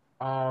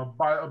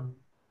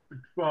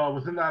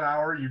 Within that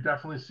hour, you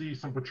definitely see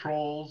some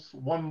patrols.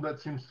 One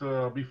that seems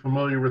to be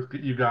familiar with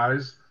you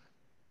guys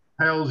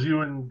hails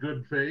you in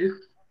good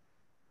faith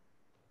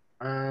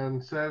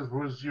and says,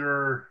 "Was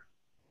your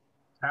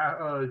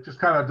just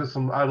kind of did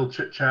some idle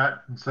chit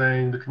chat and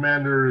saying the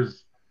commander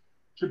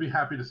should be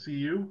happy to see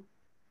you."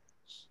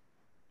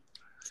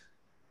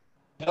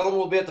 Tell him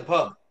we'll be at the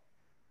pub.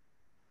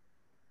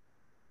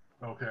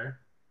 Okay.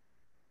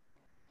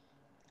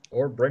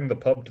 Or bring the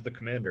pub to the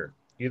commander.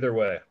 Either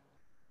way.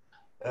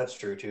 That's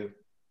true too.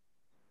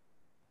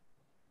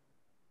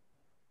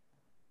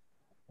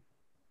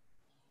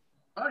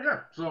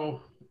 Yeah.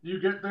 So you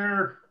get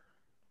there.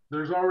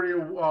 There's already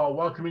a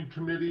welcoming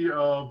committee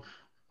of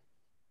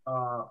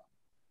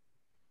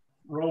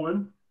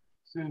Rowan.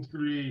 Seems to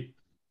be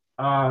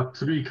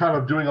kind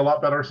of doing a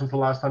lot better since the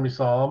last time you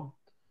saw him.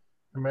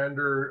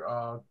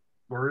 Commander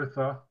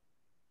Baritha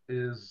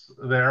is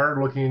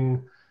there,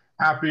 looking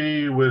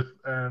happy with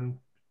and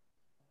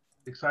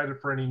excited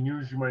for any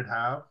news you might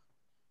have.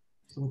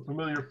 Some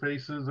familiar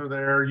faces are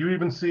there. You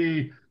even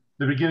see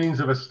the beginnings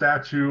of a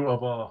statue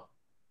of a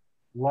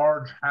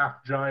large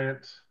half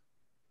giant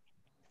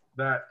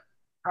that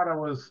kind of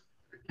was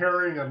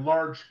carrying a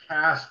large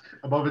cask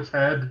above its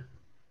head.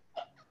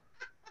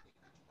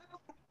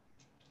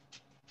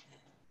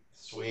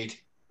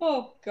 Sweet.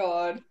 Oh,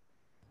 God.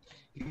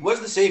 He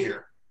was the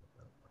savior.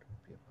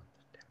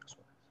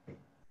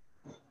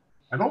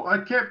 I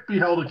can't be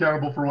held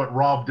accountable for what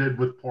Rob did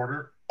with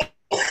Porter.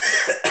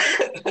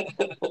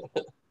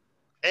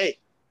 Hey,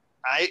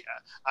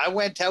 I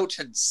went out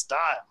in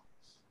style.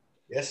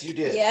 Yes, you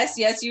did. Yes,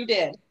 you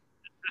did.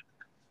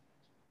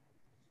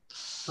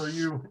 So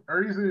you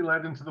are easily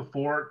led into the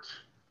fort,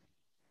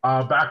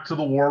 back to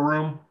the war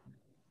room.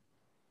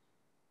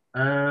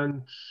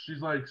 And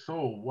she's like,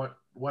 "So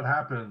what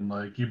happened?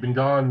 Like, you've been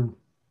gone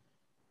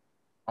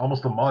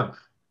almost a month."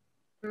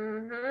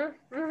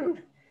 Mm-hmm.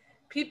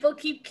 People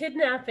keep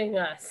kidnapping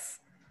us.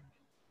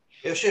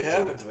 Yeah, shit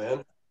happens,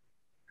 man.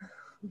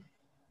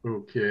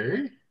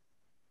 Okay.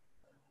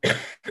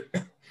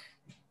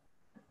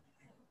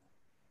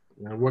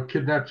 And what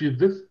kidnapped you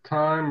this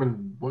time,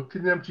 and what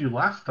kidnapped you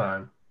last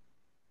time?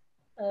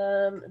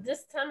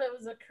 This time it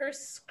was a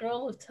cursed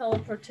scroll of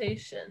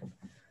teleportation.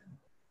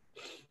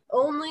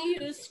 Only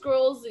use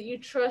scrolls that you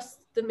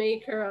trust the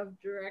maker of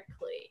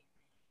directly.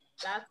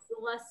 That's the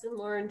lesson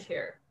learned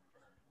here.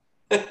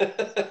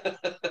 That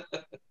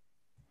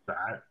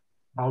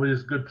probably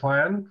is a good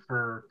plan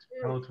for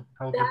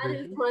teleportation. That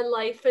is my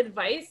life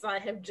advice. I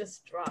have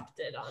just dropped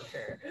it on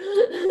her.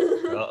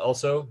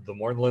 Also, the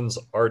Mornlands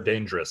are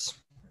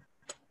dangerous.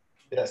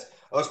 Yes.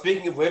 Oh,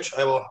 speaking of which,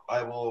 I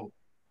will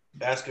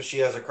ask if she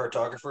has a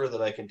cartographer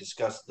that I can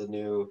discuss the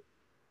new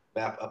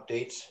map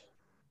updates.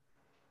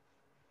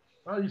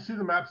 Well, you see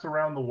the maps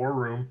around the war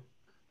room.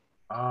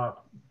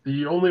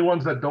 The only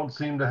ones that don't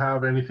seem to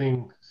have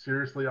anything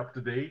seriously up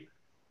to date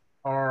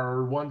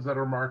are ones that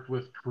are marked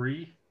with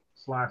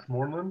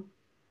Cree/Mornland.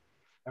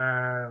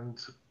 And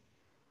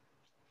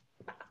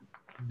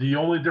the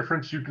only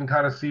difference you can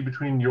kind of see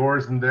between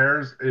yours and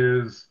theirs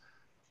is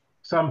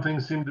some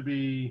things seem to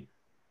be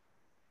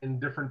in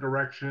different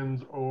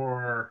directions,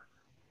 or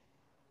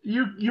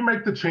you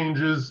make the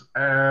changes,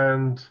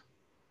 and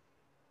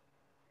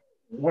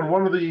when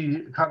one of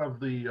the kind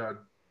of the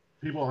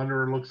people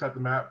under looks at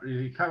the map,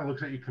 he kind of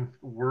looks at you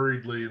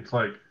worriedly. It's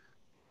like,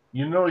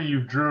 you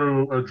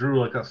drew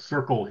like a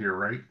circle here,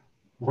 right?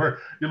 Where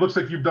it looks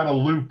like you've done a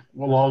loop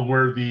along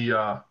where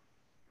the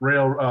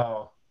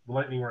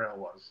lightning rail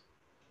was.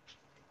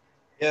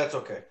 Yeah, it's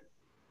okay.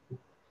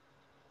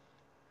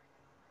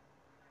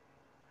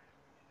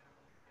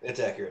 It's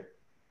accurate.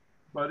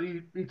 But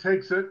he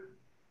takes it.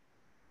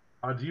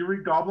 Do you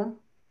read Goblin?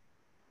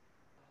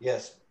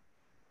 Yes.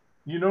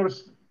 You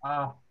notice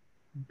like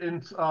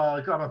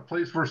on a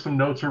place where some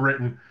notes are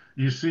written,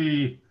 you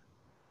see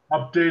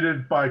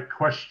updated by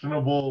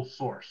questionable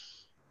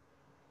source.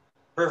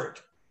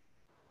 Perfect.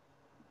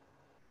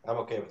 I'm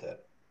okay with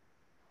that.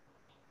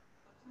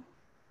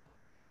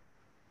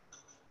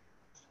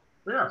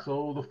 Yeah,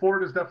 so the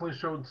fort has definitely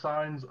showed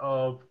signs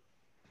of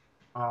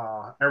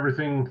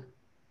everything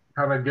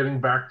kind of getting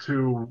back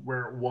to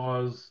where it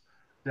was.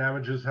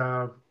 Damages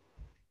are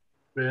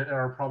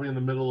probably in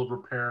the middle of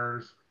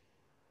repairs.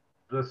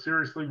 The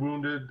seriously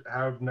wounded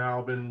are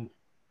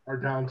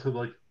down to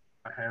like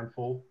a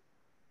handful.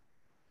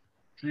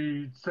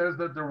 She says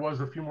that there was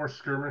a few more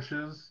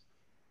skirmishes,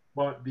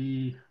 but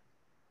the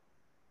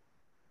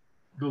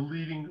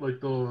leading, like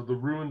the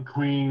ruined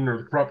queen or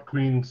the corrupt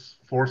queen's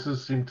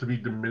forces seem to be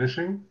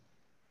diminishing.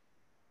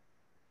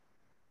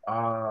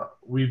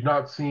 We've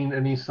not seen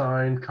any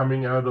sign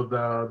coming out of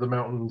the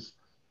mountains,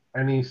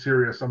 any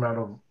serious amount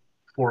of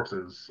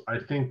forces. I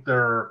think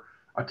their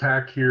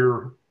attack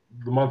here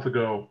the month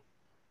ago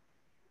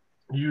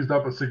used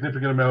up a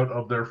significant amount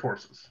of their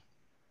forces.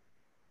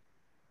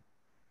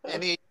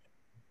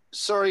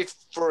 Sorry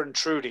for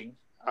intruding.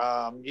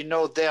 You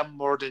know them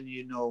more than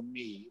you know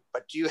me,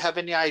 but do you have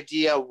any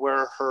idea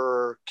where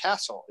her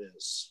castle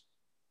is?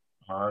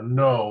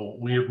 No,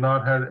 we have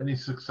not had any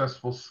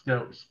successful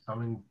scouts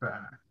coming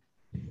back.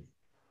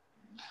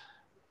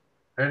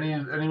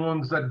 Any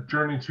ones that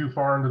journey too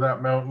far into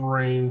that mountain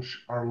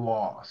range are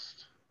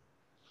lost.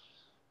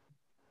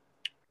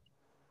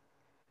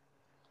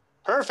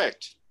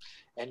 Perfect.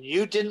 And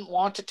you didn't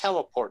want to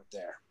teleport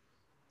there.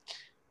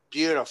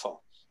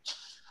 Beautiful.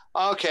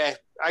 Okay,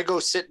 I go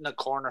sit in a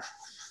corner.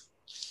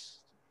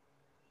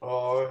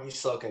 Oh, he's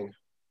sulking.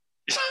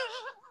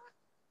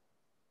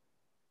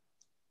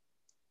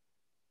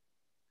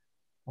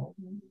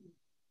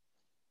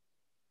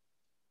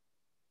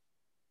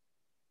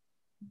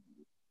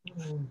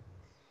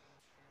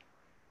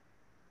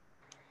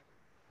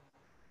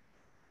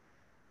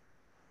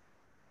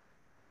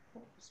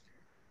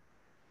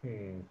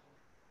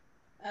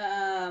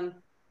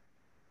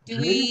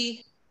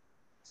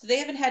 So they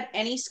haven't had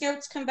any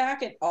scouts come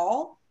back at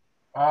all?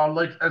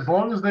 Like as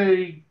long as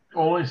they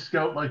only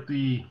scout like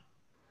the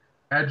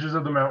edges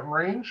of the mountain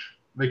range,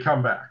 they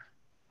come back.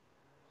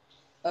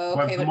 Okay,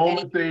 But the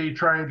moment they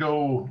try and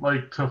go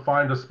like to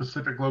find a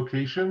specific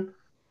location,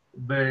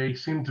 they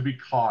seem to be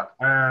caught.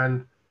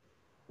 And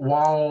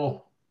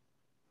while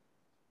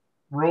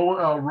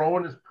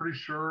Rowan is pretty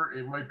sure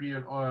it might be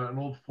an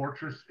old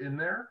fortress in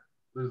there.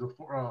 There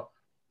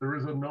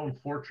is a known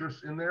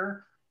fortress in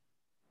there.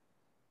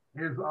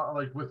 Is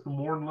like with the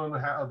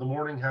morning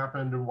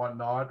happened and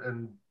whatnot,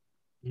 and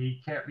he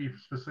can't be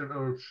specific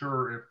or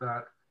sure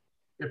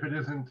if it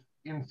isn't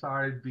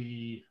inside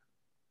the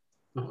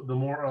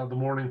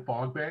morning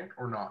fog bank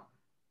or not.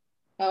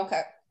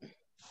 Okay.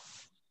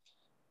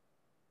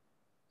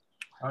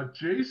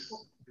 Jace,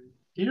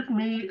 give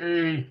me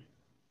a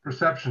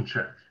perception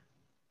check.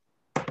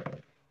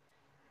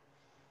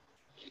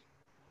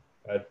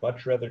 I'd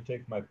much rather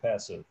take my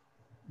passive.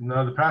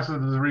 No, the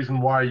passive is the reason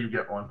why you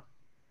get one.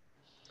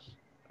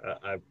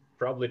 I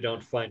probably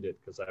don't find it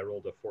because I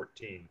rolled a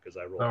 14 because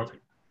I rolled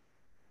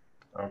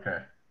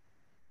Okay.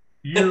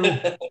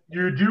 Okay.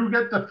 You do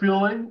get the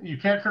feeling, you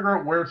can't figure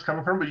out where it's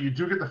coming from, but you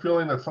do get the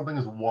feeling that something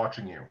is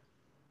watching you.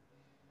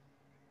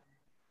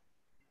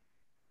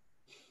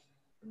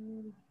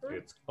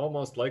 It's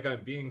almost like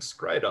I'm being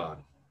scryed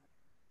on.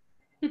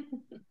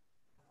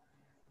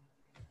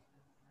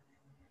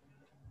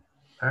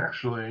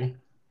 Actually,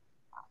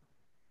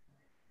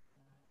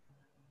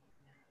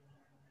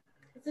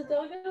 Is the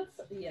dog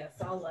outside? Yes,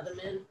 I'll let him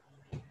in.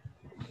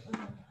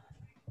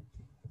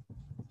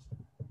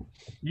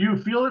 you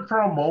feel it for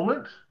a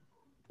moment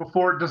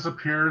before it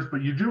disappears,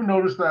 but you do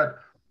notice that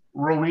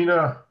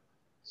Rowena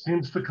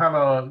seems to kind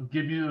of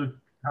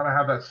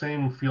have that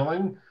same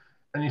feeling.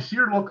 And you see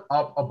her look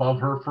up above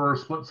her for a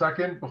split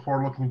second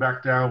before looking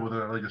back down with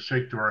a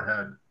shake to her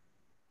head.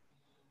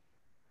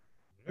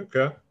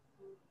 Okay.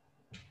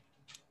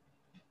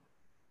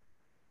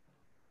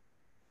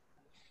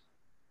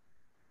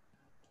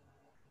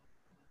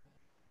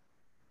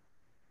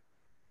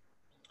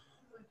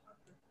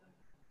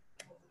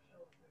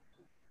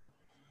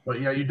 But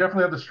yeah, you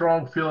definitely have the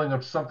strong feeling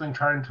of something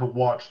trying to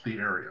watch the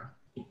area.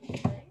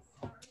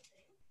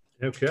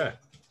 Okay.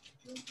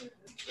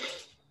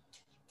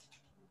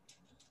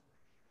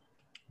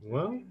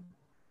 Well,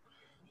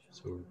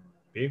 so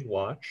being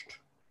watched,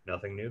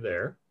 nothing new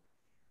there.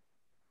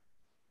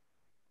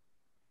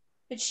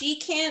 But she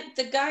can't,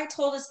 the guy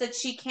told us that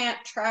she can't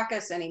track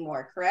us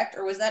anymore, correct?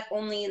 Or was that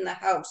only in the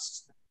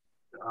house?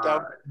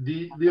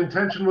 The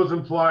intention was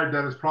implied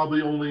that it's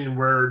probably only in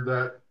where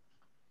that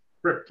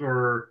crypt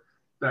or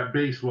that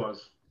base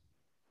was.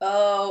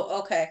 Oh,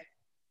 okay.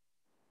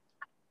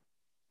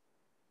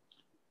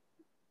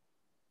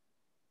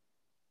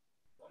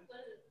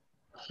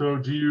 So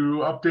do you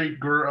update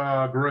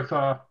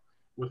Garitha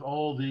with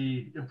all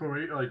the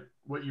information, like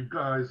what you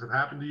guys have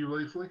happened to you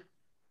lately?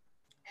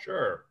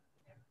 Sure.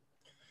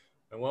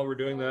 And while we're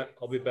doing that,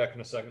 I'll be back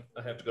in a second.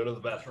 I have to go to the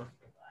bathroom.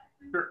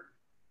 Sure.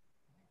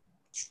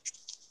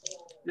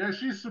 Yeah,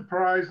 she's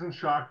surprised and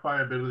shocked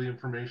by a bit of the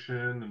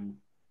information,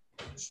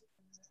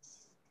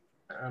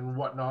 and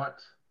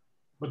whatnot,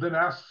 but then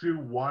asks you,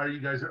 why are you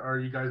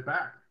guys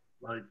back?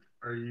 Like,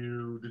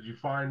 did you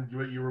find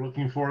what you were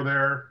looking for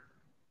there?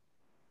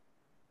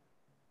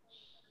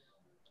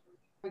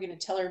 We're going to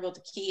tell her about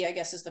the key, I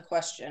guess, is the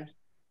question.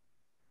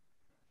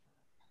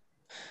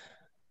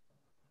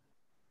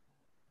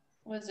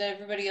 What does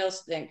everybody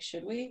else think?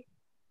 Should we?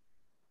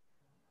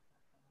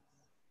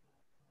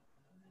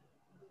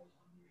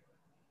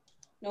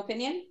 No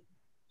opinion?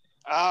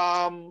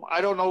 I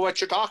don't know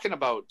what you're talking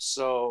about,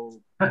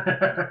 so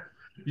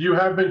You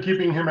have been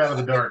keeping him out of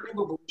the dark.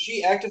 Was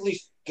she actively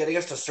getting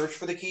us to search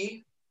for the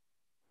key?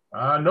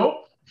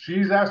 Nope.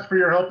 She's asked for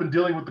your help in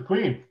dealing with the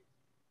queen.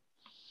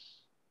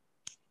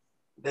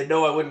 Then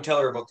no, I wouldn't tell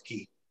her about the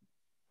key.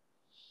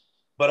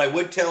 But I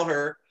would tell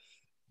her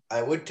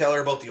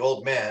about the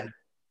old man,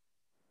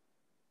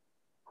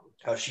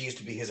 how she used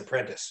to be his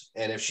apprentice,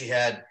 and if she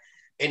had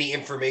any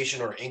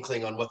information or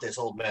inkling on what this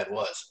old man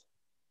was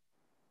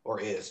or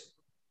is.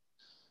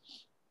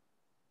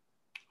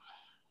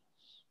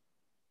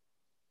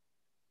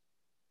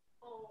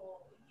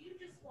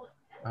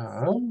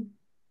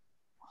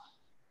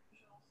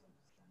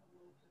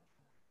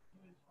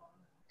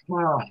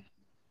 Well,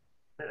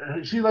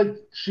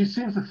 she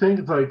seems to think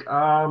it's like,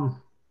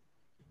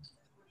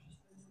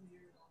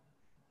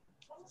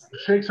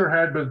 shakes her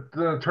head,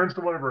 but turns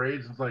to one of her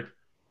aides and is like,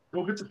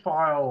 go get the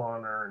file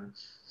on her and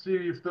see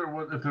if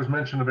there's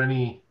mention of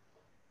any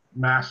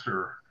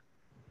master.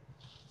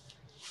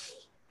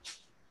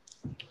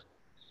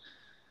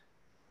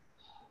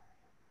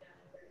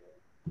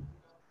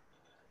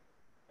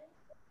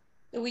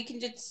 We can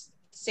just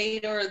say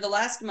to her, the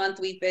last month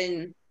we've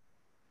been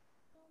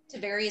to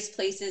various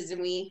places and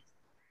we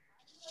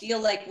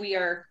feel like we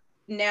are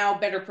now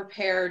better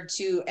prepared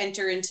to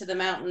enter into the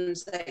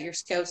mountains that your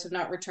scouts have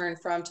not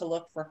returned from to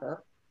look for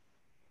her.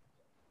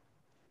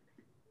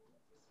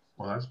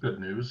 Well, that's good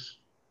news.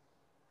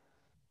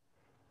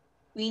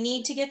 We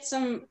need to get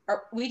some,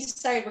 we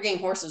decided we're getting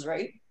horses,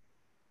 right?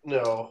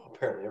 No,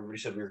 apparently everybody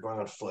said we were going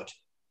on foot.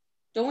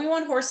 Don't we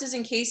want horses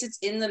in case it's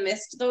in the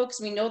mist, though?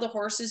 Because we know the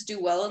horses do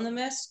well in the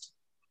mist.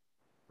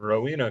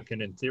 Rowena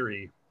can, in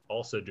theory,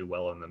 also do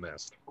well in the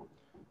mist.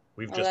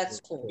 That's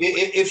cool.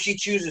 If she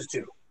chooses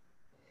to.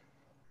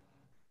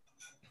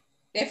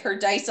 If her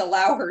dice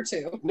allow her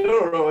to.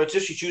 No. It's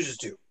if she chooses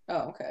to.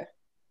 Oh, okay.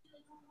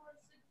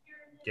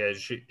 Yeah,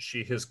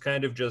 she has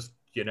kind of just,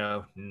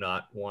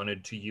 not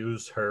wanted to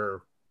use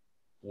her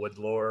wood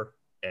lore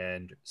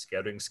and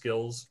scouting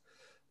skills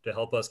to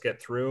help us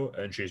get through,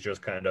 and she's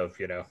just kind of,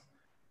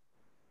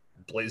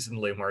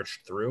 blazingly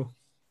marched through.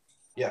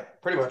 Yeah,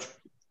 pretty much.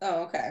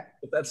 Oh, okay.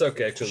 But that's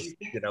okay, because,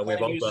 we've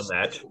all done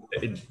that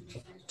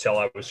until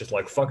I was just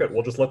like, fuck it,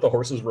 we'll just let the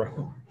horses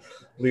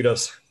lead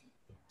us.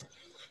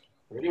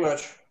 Pretty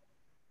much.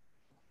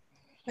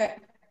 Okay.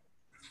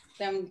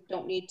 Then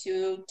don't need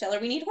to tell her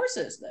we need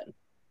horses, then.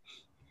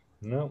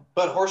 No.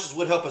 But horses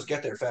would help us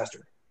get there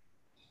faster.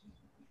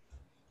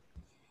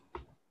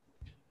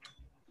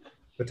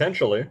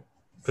 Potentially. Sorry,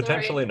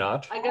 Potentially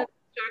not. I got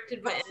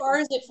distracted by How far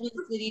is it from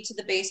the city to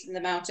the base of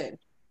the mountain?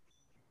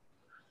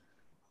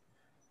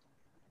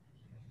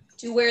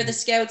 To where the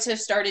scouts have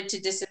started to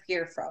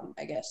disappear from,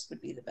 I guess,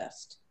 would be the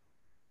best.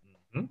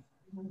 Mm-hmm.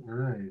 All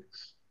right.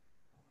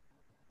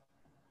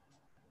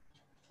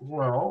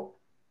 Well,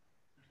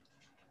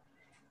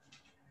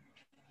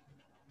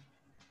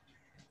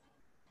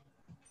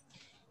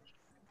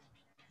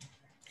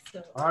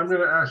 I'm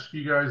going to ask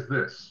you guys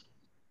this.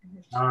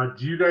 Do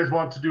you guys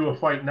want to do a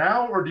fight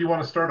now, or do you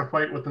want to start a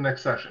fight with the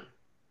next session?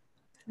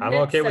 I'm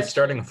okay with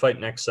starting a fight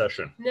next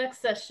session.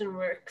 Next session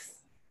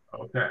works.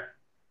 Okay.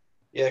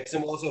 Yeah, because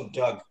then we'll also have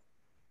Doug.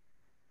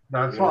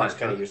 That's fine.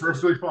 That's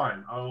perfectly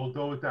fine. I will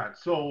go with that.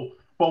 So,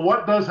 but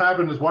what does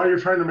happen is while you're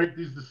trying to make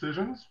these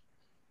decisions,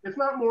 it's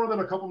not more than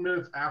a couple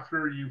minutes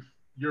after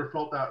you're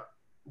felt that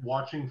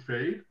watching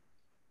fade,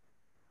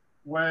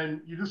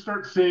 when you just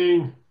start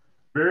seeing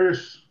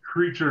various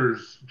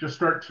creatures just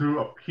start to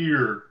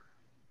appear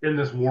in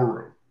this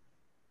war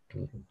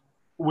room,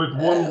 with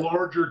one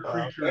larger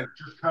creature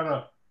just kind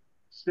of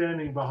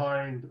standing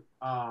behind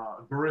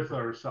Garitha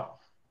herself.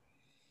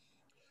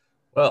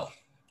 Well,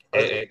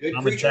 good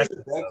creatures, bad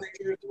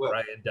creatures,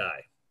 try and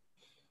die.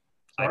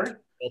 Sorry? I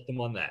consult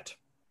them on that.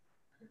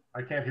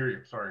 I can't hear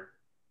you. Sorry.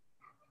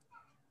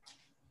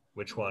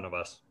 Which one of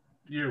us?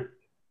 You.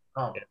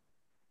 Oh.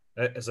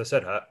 Yeah. As I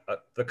said,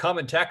 the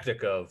common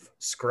tactic of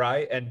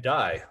scry and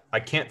die. I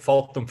can't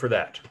fault them for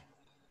that.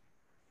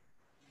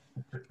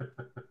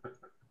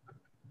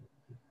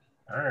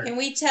 All right. Can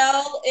we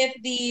tell if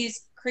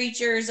these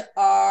creatures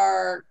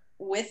are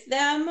with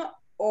them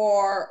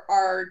or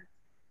are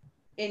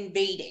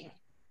invading?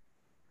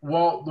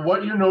 Well,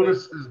 what you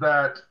notice is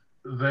that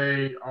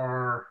they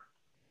are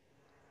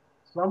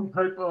some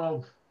type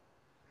of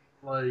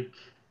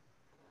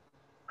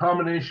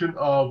combination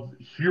of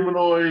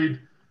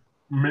humanoid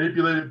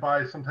manipulated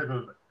by some type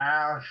of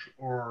ash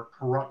or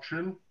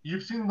corruption.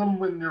 You've seen them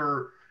when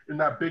you're in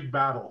that big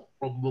battle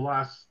from the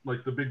last,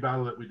 the big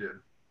battle that we did.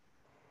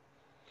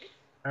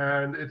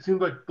 And it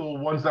seemed like the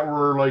ones that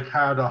were like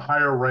had a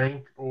higher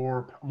rank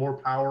or more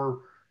power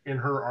in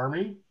her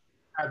army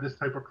had this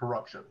type of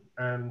corruption.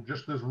 And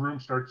just this room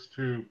starts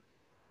to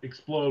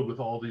explode with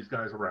all these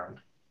guys around.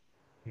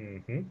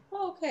 Mm-hmm.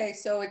 Okay,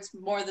 so it's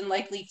more than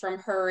likely from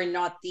her and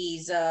not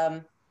these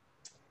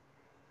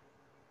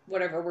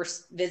whatever we're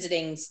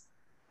visiting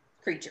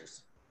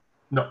creatures.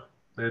 No,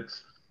 it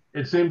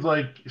seems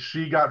like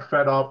she got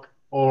fed up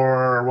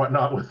or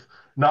whatnot with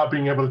not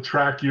being able to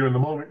track you, and the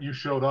moment you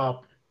showed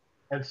up,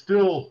 and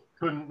still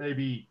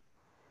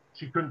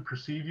she couldn't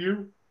perceive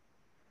you.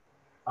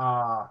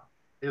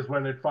 Is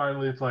when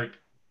it's like,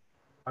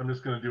 I'm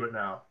just gonna do it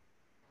now.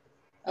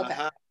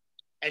 Okay.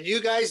 And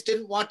you guys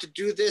didn't want to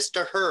do this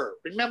to her.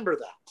 Remember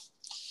that.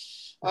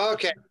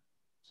 Okay.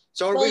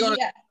 So are we going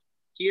to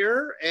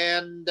here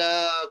and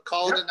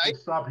call it a night?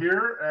 We'll stop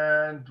here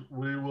and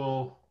we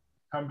will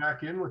come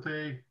back in with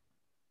a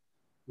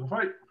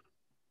fight.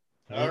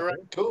 All right.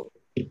 Cool.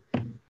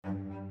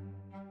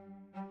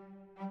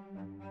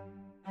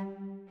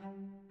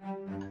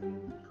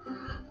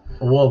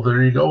 Well,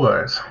 there you go,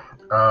 guys.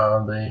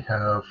 They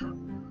have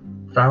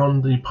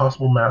found the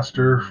possible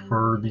master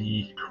for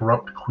the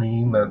corrupt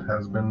queen that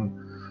has been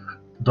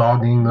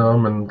dogging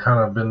them and kind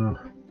of been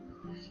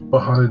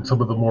behind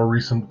some of the more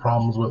recent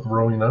problems with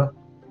Rowena.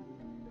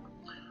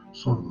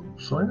 So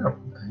yeah,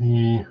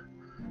 he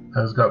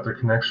has got their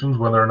connections.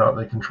 Whether or not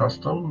they can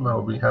trust him,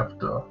 that'll be have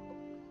to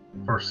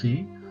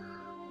foresee,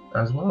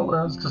 as well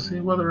as to see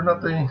whether or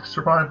not they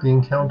survive the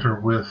encounter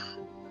with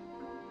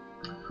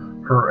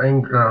her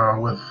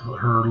with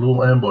her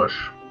little ambush.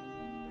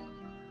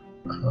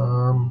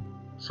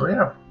 So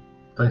yeah,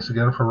 thanks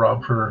again for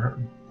Rob for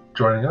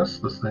joining us.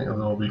 This thing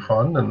will be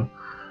fun, and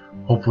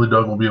hopefully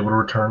Doug will be able to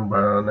return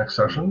by next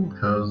session,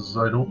 because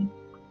I don't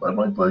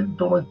like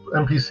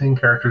NPCing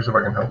characters if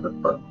I can help it,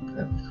 but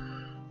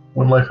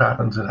when life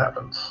happens, it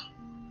happens.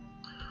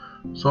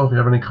 So if you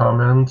have any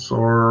comments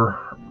or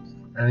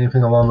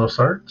anything along those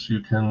sorts,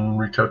 you can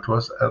reach out to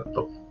us at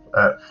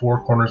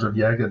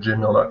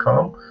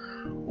fourcornersofyag@gmail.com,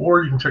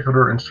 or you can check out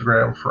our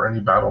Instagram for any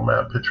battle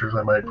map pictures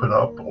I might put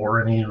up,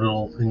 or any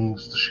little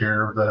things to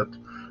share that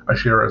I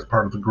share as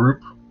part of the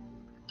group.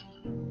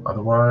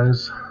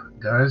 Otherwise,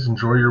 guys,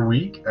 enjoy your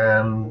week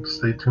and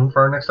stay tuned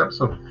for our next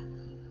episode.